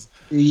emails.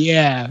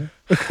 Yeah.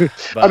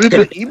 I mean,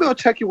 but email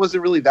checking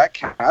wasn't really that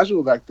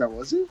casual back then,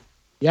 was it?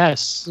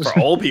 Yes. For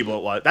old people,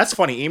 it was. That's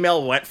funny.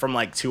 Email went from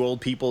like two old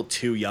people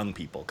to young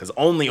people because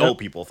only old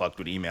people fucked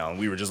with email. And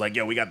we were just like,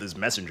 yo, we got this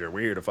messenger.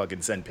 We're here to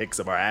fucking send pics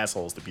of our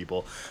assholes to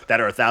people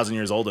that are 1,000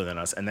 years older than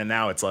us. And then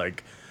now it's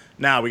like,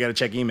 now we got to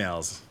check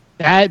emails.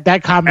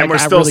 That comment. And we're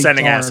still really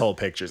sending asshole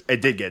pictures.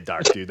 It did get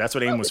dark, dude. That's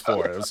what AIM was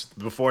for. It was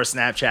before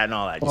Snapchat and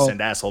all that. You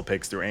send asshole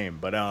pics through AIM.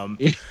 But oh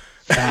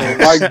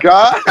my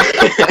god!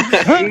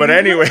 But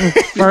anyway,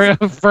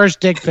 first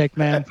dick pic,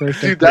 man. First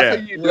dick. Dude, that's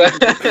how you know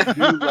the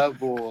new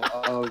level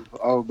of.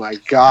 Oh my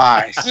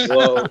gosh!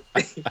 Whoa.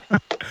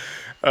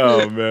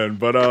 Oh man,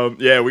 but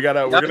we're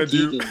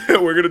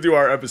gonna do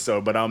our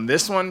episode. But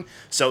this one,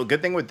 so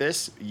good thing with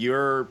this,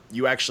 you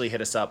actually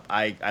hit us up.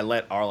 I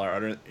let all our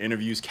other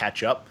interviews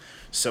catch up,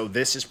 so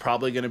this is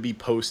probably gonna be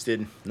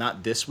posted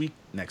not this week,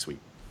 next week.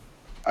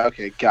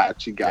 Okay,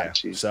 got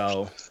you.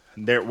 So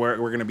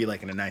we're gonna be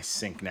like in a nice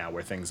sync now,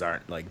 where things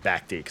aren't like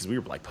backdate because we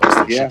were like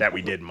posting shit that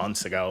we did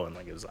months ago, and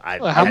like it was I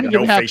had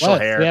no facial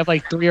hair. We have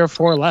like 3 or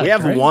 4 left. We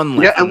have one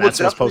left, and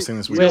that's what's posting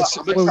this week.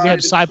 We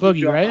had Cy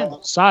Boogie,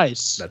 right?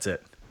 Size. That's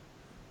it.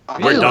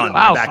 We're done.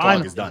 Wow, my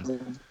backlog is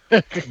done.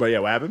 But yeah,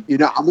 what happened? You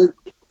know,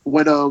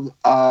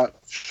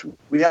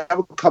 we have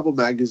a couple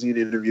magazine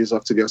interviews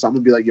left to go, so I'm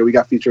gonna be like, yo, we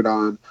got featured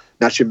on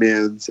Not Your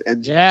Man's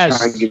and try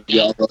and give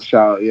y'all a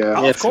shout. Yeah,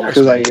 of course.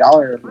 Because like y'all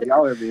are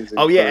amazing.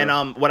 Oh yeah,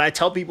 and what I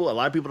tell people, a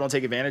lot of people don't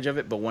take advantage of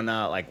it, but when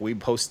like we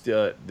post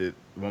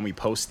when we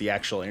post the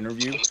actual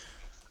interview,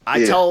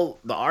 I tell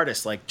the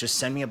artist, like, just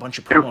send me a bunch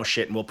of promo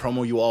shit and we'll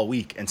promo you all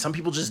week. And some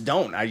people just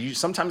don't.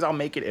 Sometimes I'll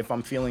make it if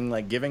I'm feeling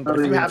like giving, but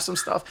if you have some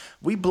stuff,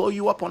 we blow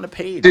you up on the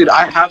page. Dude,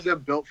 I have them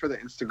built for the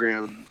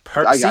Instagram.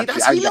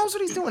 He knows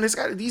what he's doing. This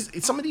guy,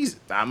 some of these,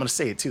 I'm gonna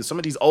say it too. Some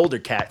of these older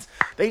cats,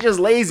 they just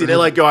lazy. They're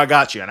like, yo, I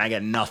got you, and I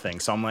get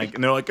nothing. So I'm like,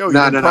 and they're like, yo, you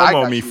can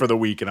promo me for the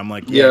week, and I'm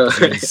like, yeah, you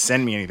didn't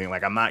send me anything.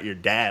 Like, I'm not your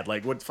dad.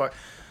 Like, what the fuck?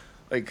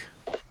 Like,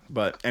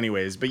 but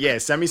anyways, but yeah,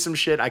 send me some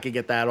shit. I could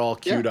get that all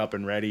queued up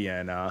and ready,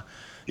 and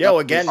yo,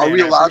 again, are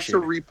we allowed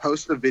to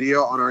repost the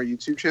video on our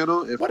YouTube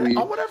channel? Whatever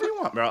you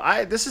want, bro.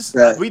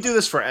 We do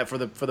this for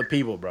the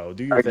people, bro.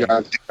 Do your thing.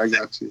 I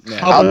got you.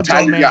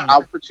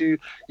 I'll put you.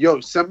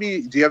 Yo, send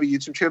me. Do you have a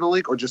YouTube channel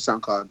link or just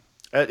SoundCloud?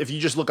 If you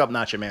just look up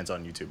Not Your Man's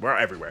on YouTube, we're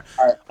everywhere.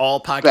 All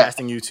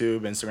podcasting, YouTube,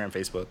 Instagram,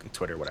 Facebook,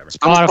 Twitter, whatever.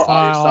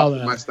 Spotify, all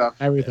that, my stuff,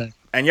 everything.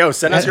 And yo,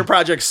 send us your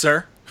projects,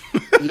 sir.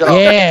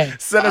 Yeah,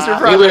 send us your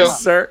projects,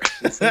 sir.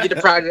 Send you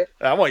the project.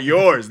 I want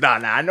yours. Nah.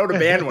 I know the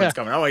band one's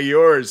coming. I want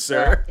yours,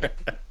 sir.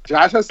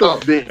 Josh has some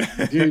big,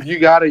 dude. You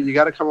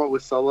gotta come up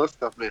with solo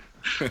stuff, man.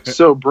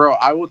 So, bro,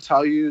 I will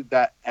tell you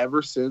that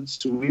ever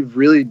since we've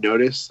really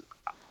noticed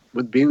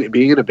with being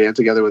in a band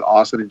together with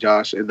Austin and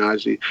Josh and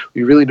Najee,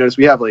 we really noticed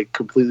we have like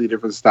completely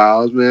different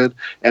styles, man.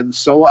 And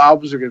solo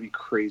albums are gonna be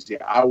crazy.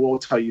 I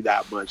won't tell you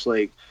that much.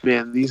 Like,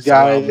 man, these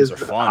guys are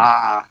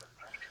fun.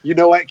 You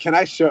know what? Can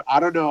I show? I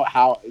don't know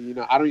how.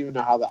 I don't even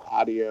know how the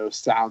audio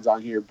sounds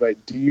on here.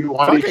 But do you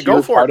want to hear?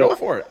 Go for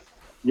it.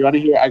 You want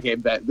to hear? Okay,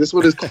 bet. This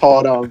one is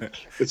called.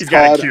 He's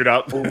got it queued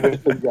up.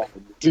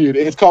 Dude,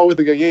 it's called With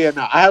a Gun. Yeah.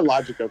 No, I had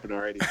Logic open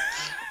already.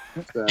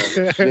 So,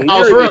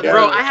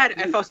 bro, I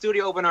had FL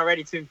Studio open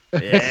already too.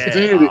 Yeah,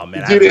 dude,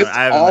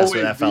 I haven't messed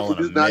with FL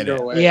in a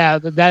minute. Yeah,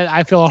 that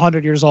I feel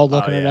 100 years old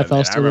looking at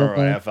FL Studio. I remember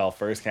when FL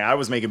first came. I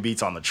was making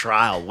beats on the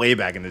trial way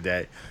back in the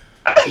day.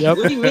 Yep.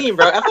 What do you mean,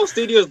 bro? FL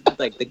Studio is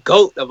like the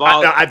GOAT of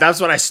all.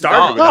 That's what I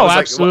started with.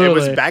 Absolutely. It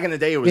was back in the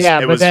day. It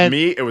was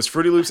me. It was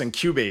Fruity Loops and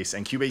Cubase,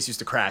 and Cubase used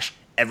to crash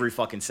every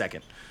fucking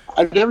second.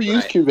 I've never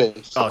used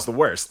Cubase. Oh, it's the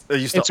worst. It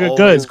used to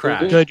always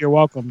crash. Good, you're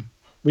welcome.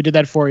 We did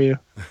that for you.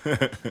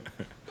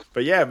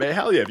 But yeah, man,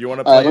 hell yeah! If you want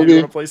to play, you want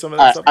to play some of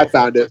that stuff. I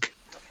found it.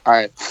 All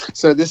right,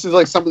 so this is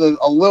like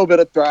a little bit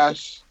of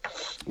thrash.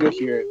 You'll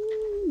hear it.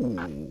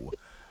 Ooh.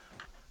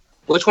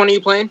 Which one are you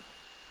playing?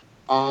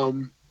 Well,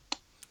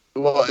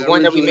 the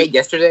one that we made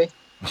yesterday.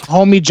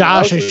 Homie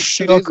Josh is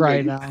shook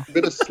right now.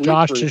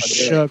 Josh is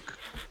shook.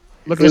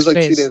 Look at his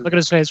face. Look at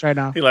his face right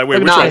now. He's like,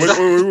 wait, which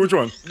one? Which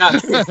one?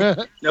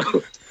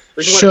 No.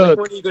 Which one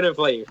are you gonna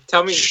play?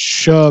 Tell me.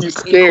 Shook.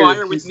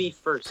 Inquire with me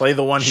first. Play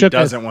the one he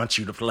doesn't want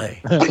you to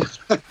play.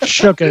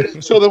 Shook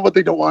it. Show them what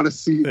they don't want to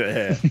see.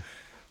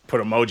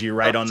 Put emoji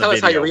right on the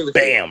video. Really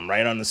Bam!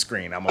 Right on the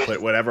screen. I'm gonna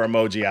put whatever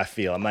emoji I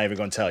feel. I'm not even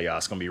gonna tell y'all.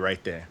 It's gonna be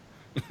right there.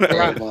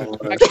 Oh,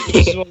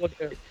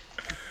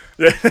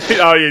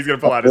 yeah, he's gonna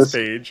pull out his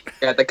page.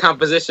 Got the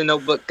composition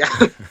notebook.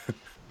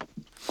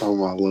 Oh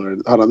my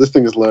lord! Hold on, this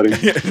thing is loading.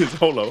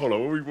 Hold on. What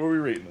are we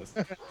rating this?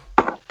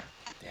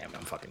 Damn,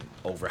 I'm fucking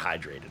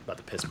overhydrated. About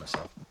to piss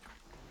myself.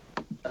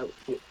 All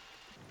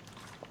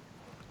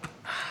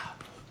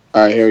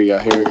right, here we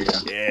go.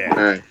 Yeah.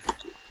 All right.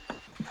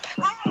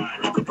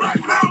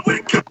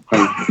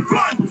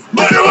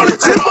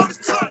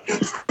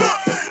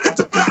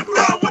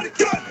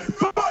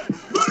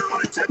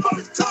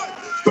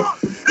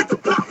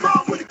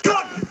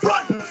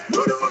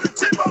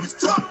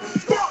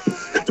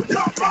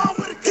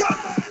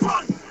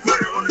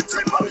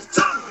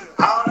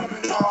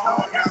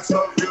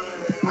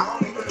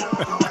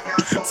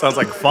 Sounds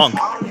like funk.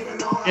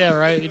 Yeah,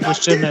 right. You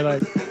just sitting there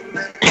like.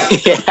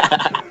 Yeah.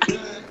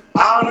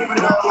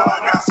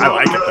 I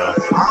like it though.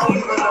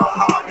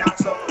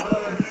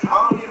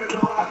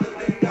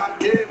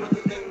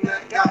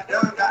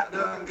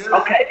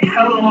 Okay,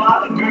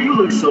 hello, girl, you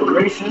look so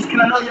gracious. Can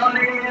I know your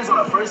name is on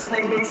a first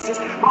name basis?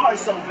 My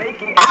heart's so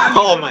vacant.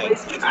 Oh my God.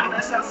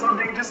 That sounds so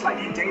dangerous, like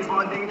James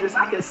Bond dangerous.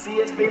 I can see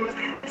it's famous.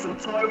 Some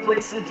toy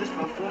places just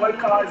for 4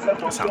 cars up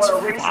for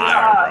 4 races.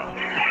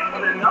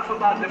 But enough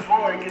about the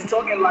foreign, cause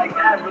talking like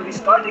that really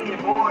start to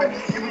get bored.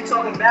 You be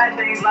talking bad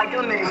things like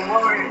your name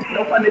Warren.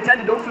 No pun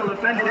intended, don't feel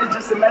offended, it's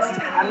just a message.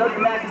 I know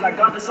you're mad cause I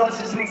got the sauce,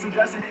 just need some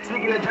dressing.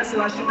 Speaking of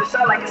dressing, I shoot the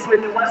shot like a Smith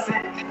 & Wesson.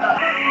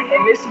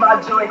 And it's my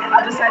joy,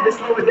 I just had to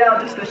slow it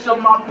down just to show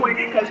my point.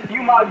 Cause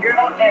you my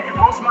girl and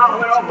most my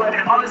world, but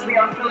honestly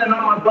I'm feeling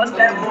on my bust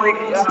that boy.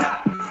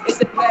 It's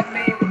the black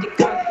man with the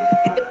gun.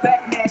 Get the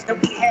black mask,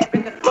 don't be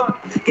having the fun.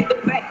 Get the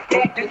black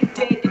bag, now you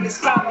dead in the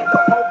slime. The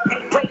whole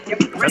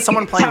is that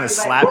someone playing the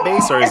slap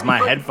bass, or is my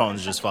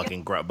headphones just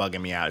fucking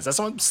bugging me out? Is that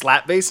someone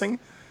slap bassing?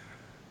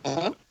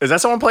 Is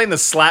that someone playing the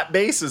slap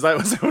bass? Is that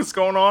what's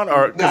going on?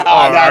 Or is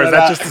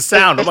that just the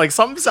sound? I'm like,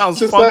 something sounds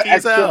funky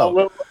as hell. A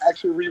little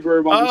extra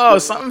reverb on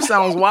something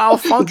sounds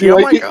wild funky.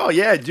 I'm like, oh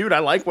yeah, dude, I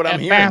like what I'm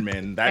hearing,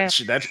 man.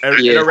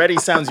 It already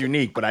sounds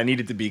unique, but I need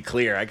it to be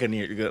clear. I couldn't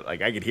hear,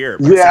 like I could hear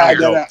it. Yeah,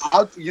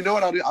 you know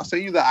what I'll do? I'll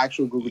send you the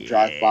actual Google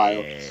Drive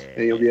file,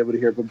 and you'll be able to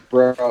hear it. But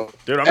bro,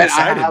 dude, I'm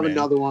excited. I have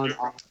another one.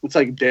 It's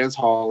like dance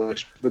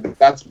hall-ish, but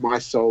that's my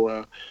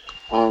solo.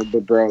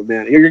 But bro,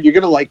 man, you're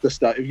gonna like the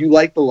stuff. If you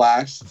like the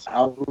last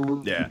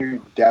album, you're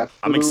definitely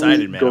I'm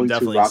excited, man. I'm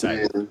definitely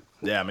excited. Man.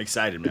 Yeah, I'm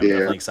excited, man. I'm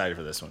definitely excited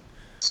for this one.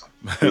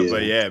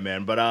 But yeah,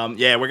 man. But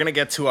we're gonna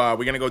get to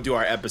we're gonna go do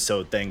our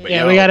episode thing. But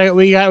we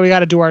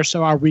gotta do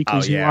our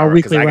weekly. Our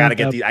weekly. I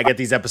gotta get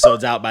these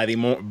episodes out by the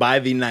night, by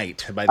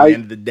the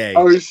end of the day.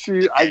 Oh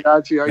shoot, I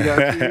got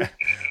you.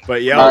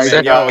 But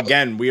yo,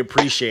 again, we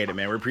appreciate it,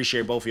 man. We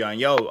appreciate both of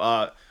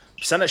y'all.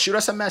 And shoot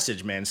us a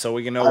message, man, so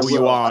we can know who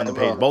you are on the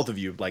page. Both of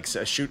you, like,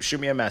 shoot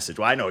me a message.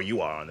 Well, I know you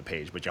are on the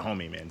page, but your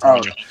homie, man.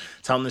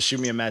 Tell him to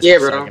shoot me a message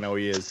so I can know who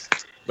he is.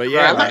 But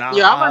yeah, bro,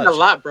 I learned a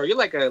lot, bro. You're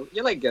like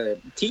a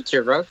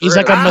teacher, bro. He's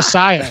like a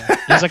messiah.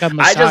 He's like a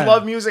messiah. I just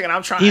love music, and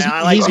I'm trying.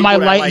 He's my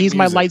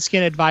light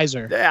skin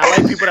advisor. Yeah, I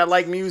like people that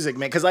like music,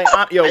 man. Because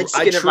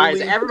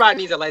advisor. Everybody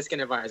needs a light skin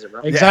advisor, bro.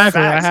 Exactly,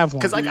 I have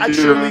one. Because I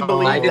truly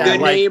believe like a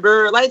good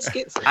neighbor, light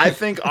skin. I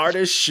think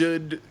artists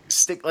should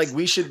stick. Like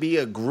we should be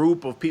a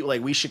group of people.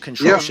 Like we should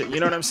control shit. You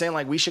know what I'm saying?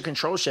 Like we should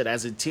control shit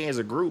as a team, as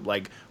a group.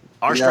 Like.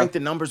 Our strength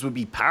in numbers would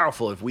be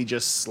powerful if we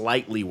just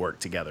slightly work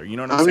together. You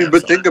know what I'm saying? I mean,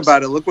 but think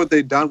about it. Look what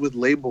they've done with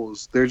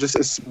labels. They're just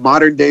it's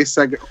modern day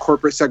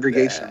corporate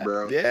segregation,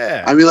 bro.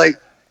 Yeah. I mean,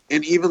 like,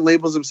 and even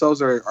labels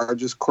themselves are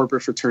just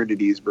corporate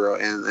fraternities, bro.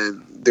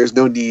 And there's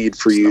no need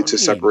for you to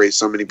separate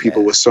so many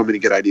people with so many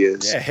good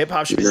ideas. Yeah, hip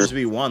hop should just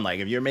be one.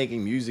 Like, if you're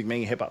making music,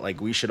 making hip hop, like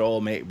we should all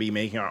be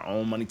making our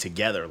own money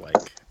together. Like,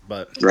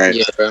 but right.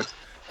 Yeah, bro.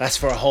 That's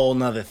for a whole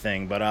nother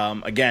thing. But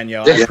again,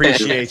 yo, I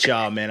appreciate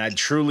y'all, man. I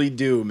truly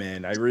do,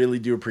 man. I really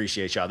do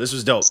appreciate y'all. This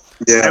was dope.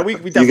 Yeah, we're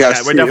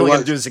definitely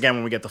gonna do this again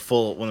when we get the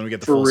full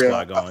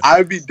squad going.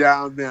 I'd be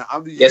down, man.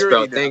 Yes,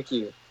 bro. Thank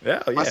you.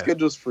 Yeah, my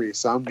schedule's free,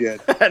 so I'm good.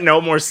 No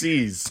more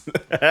C's.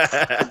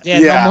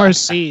 No more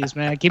C's,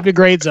 man. Keep your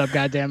grades up,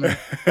 goddammit.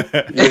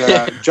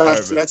 Yeah,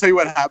 Josh. Did I tell you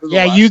what happened?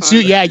 Yeah, you too.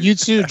 Yeah, you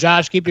too,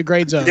 Josh. Keep your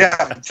grades up.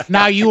 Yeah.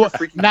 Now you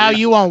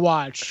won't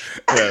watch.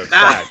 Yeah,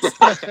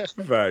 facts.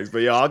 Facts.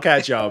 But yo, I'll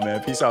catch y'all,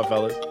 man. Peace out,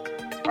 fellas.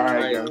 All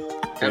right, guys.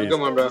 Have a good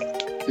one, bro.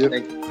 Yep.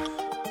 Thank you.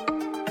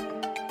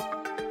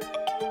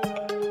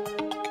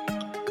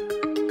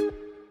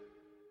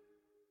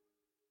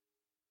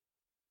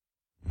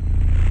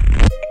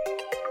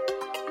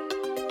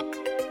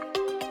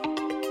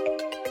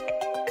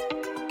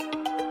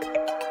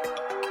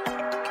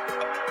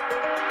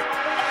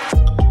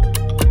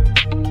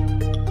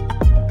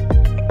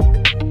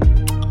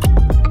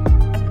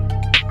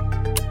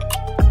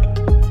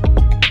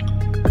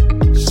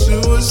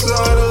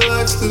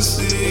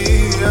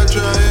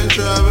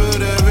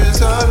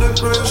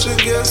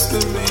 gets to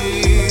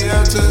me.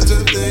 I tend to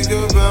think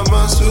about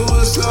my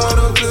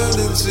suicidal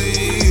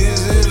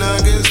tendencies, and I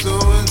get so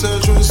in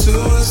touch with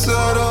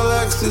suicidal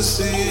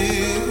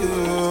ecstasy.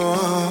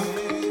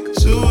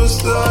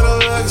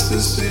 Suicidal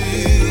ecstasy.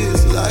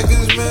 It's like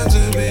it's meant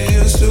to be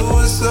a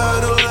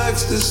suicidal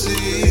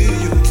ecstasy.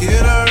 You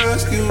cannot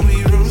rescue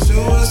me from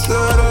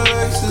suicidal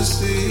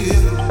ecstasy.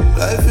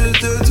 Life is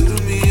dead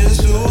to me in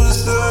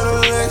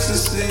suicidal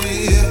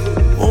ecstasy.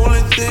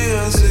 Only thing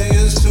I see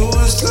is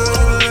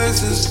suicidal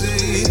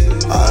ecstasy.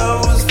 I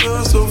always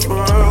felt so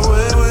far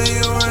away when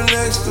you were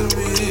next to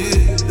me.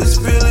 This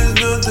feeling's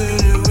nothing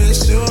new as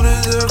soon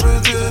as I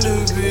pretend to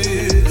be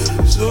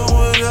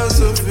someone else.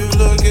 I feel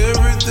like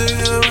everything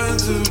I'm meant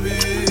to be.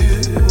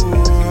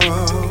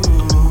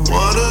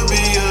 Wanna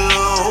be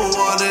alone,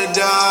 wanna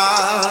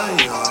die.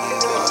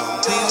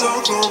 Please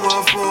don't call my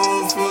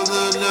phone for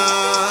the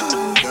night.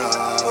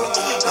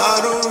 I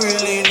don't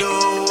really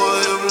know why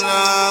I'm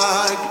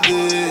like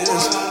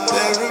this.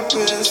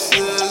 Therapist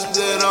says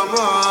that I'm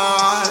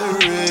high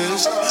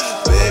risk.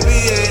 Baby,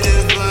 ain't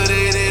it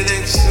funny and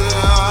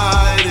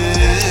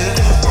excited?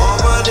 All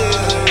my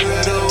days are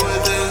riddled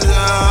with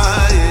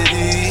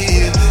anxiety.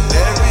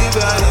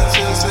 Everybody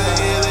just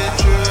saying they're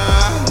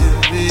trying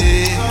me.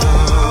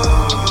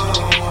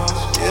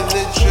 If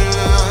they're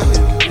trying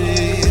me,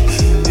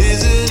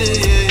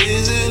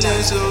 isn't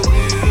it so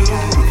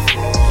beautiful?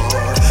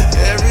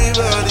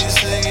 Everybody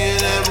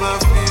singing at my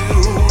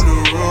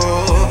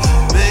funeral,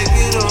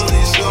 making all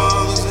these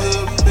songs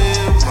up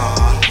in my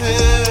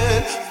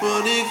head.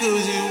 Funny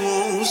 'cause you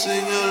won't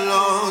sing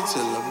along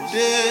till I'm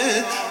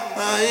dead. I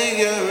ain't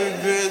got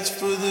regrets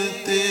for the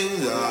things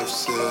I've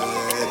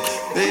said.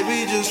 Baby,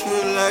 just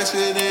relax,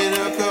 it ain't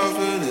a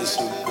coffin, it's a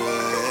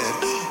bed.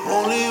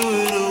 Only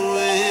way to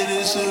win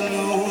is to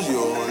lose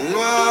your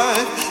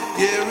life.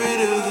 Get rid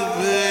of the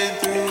pain.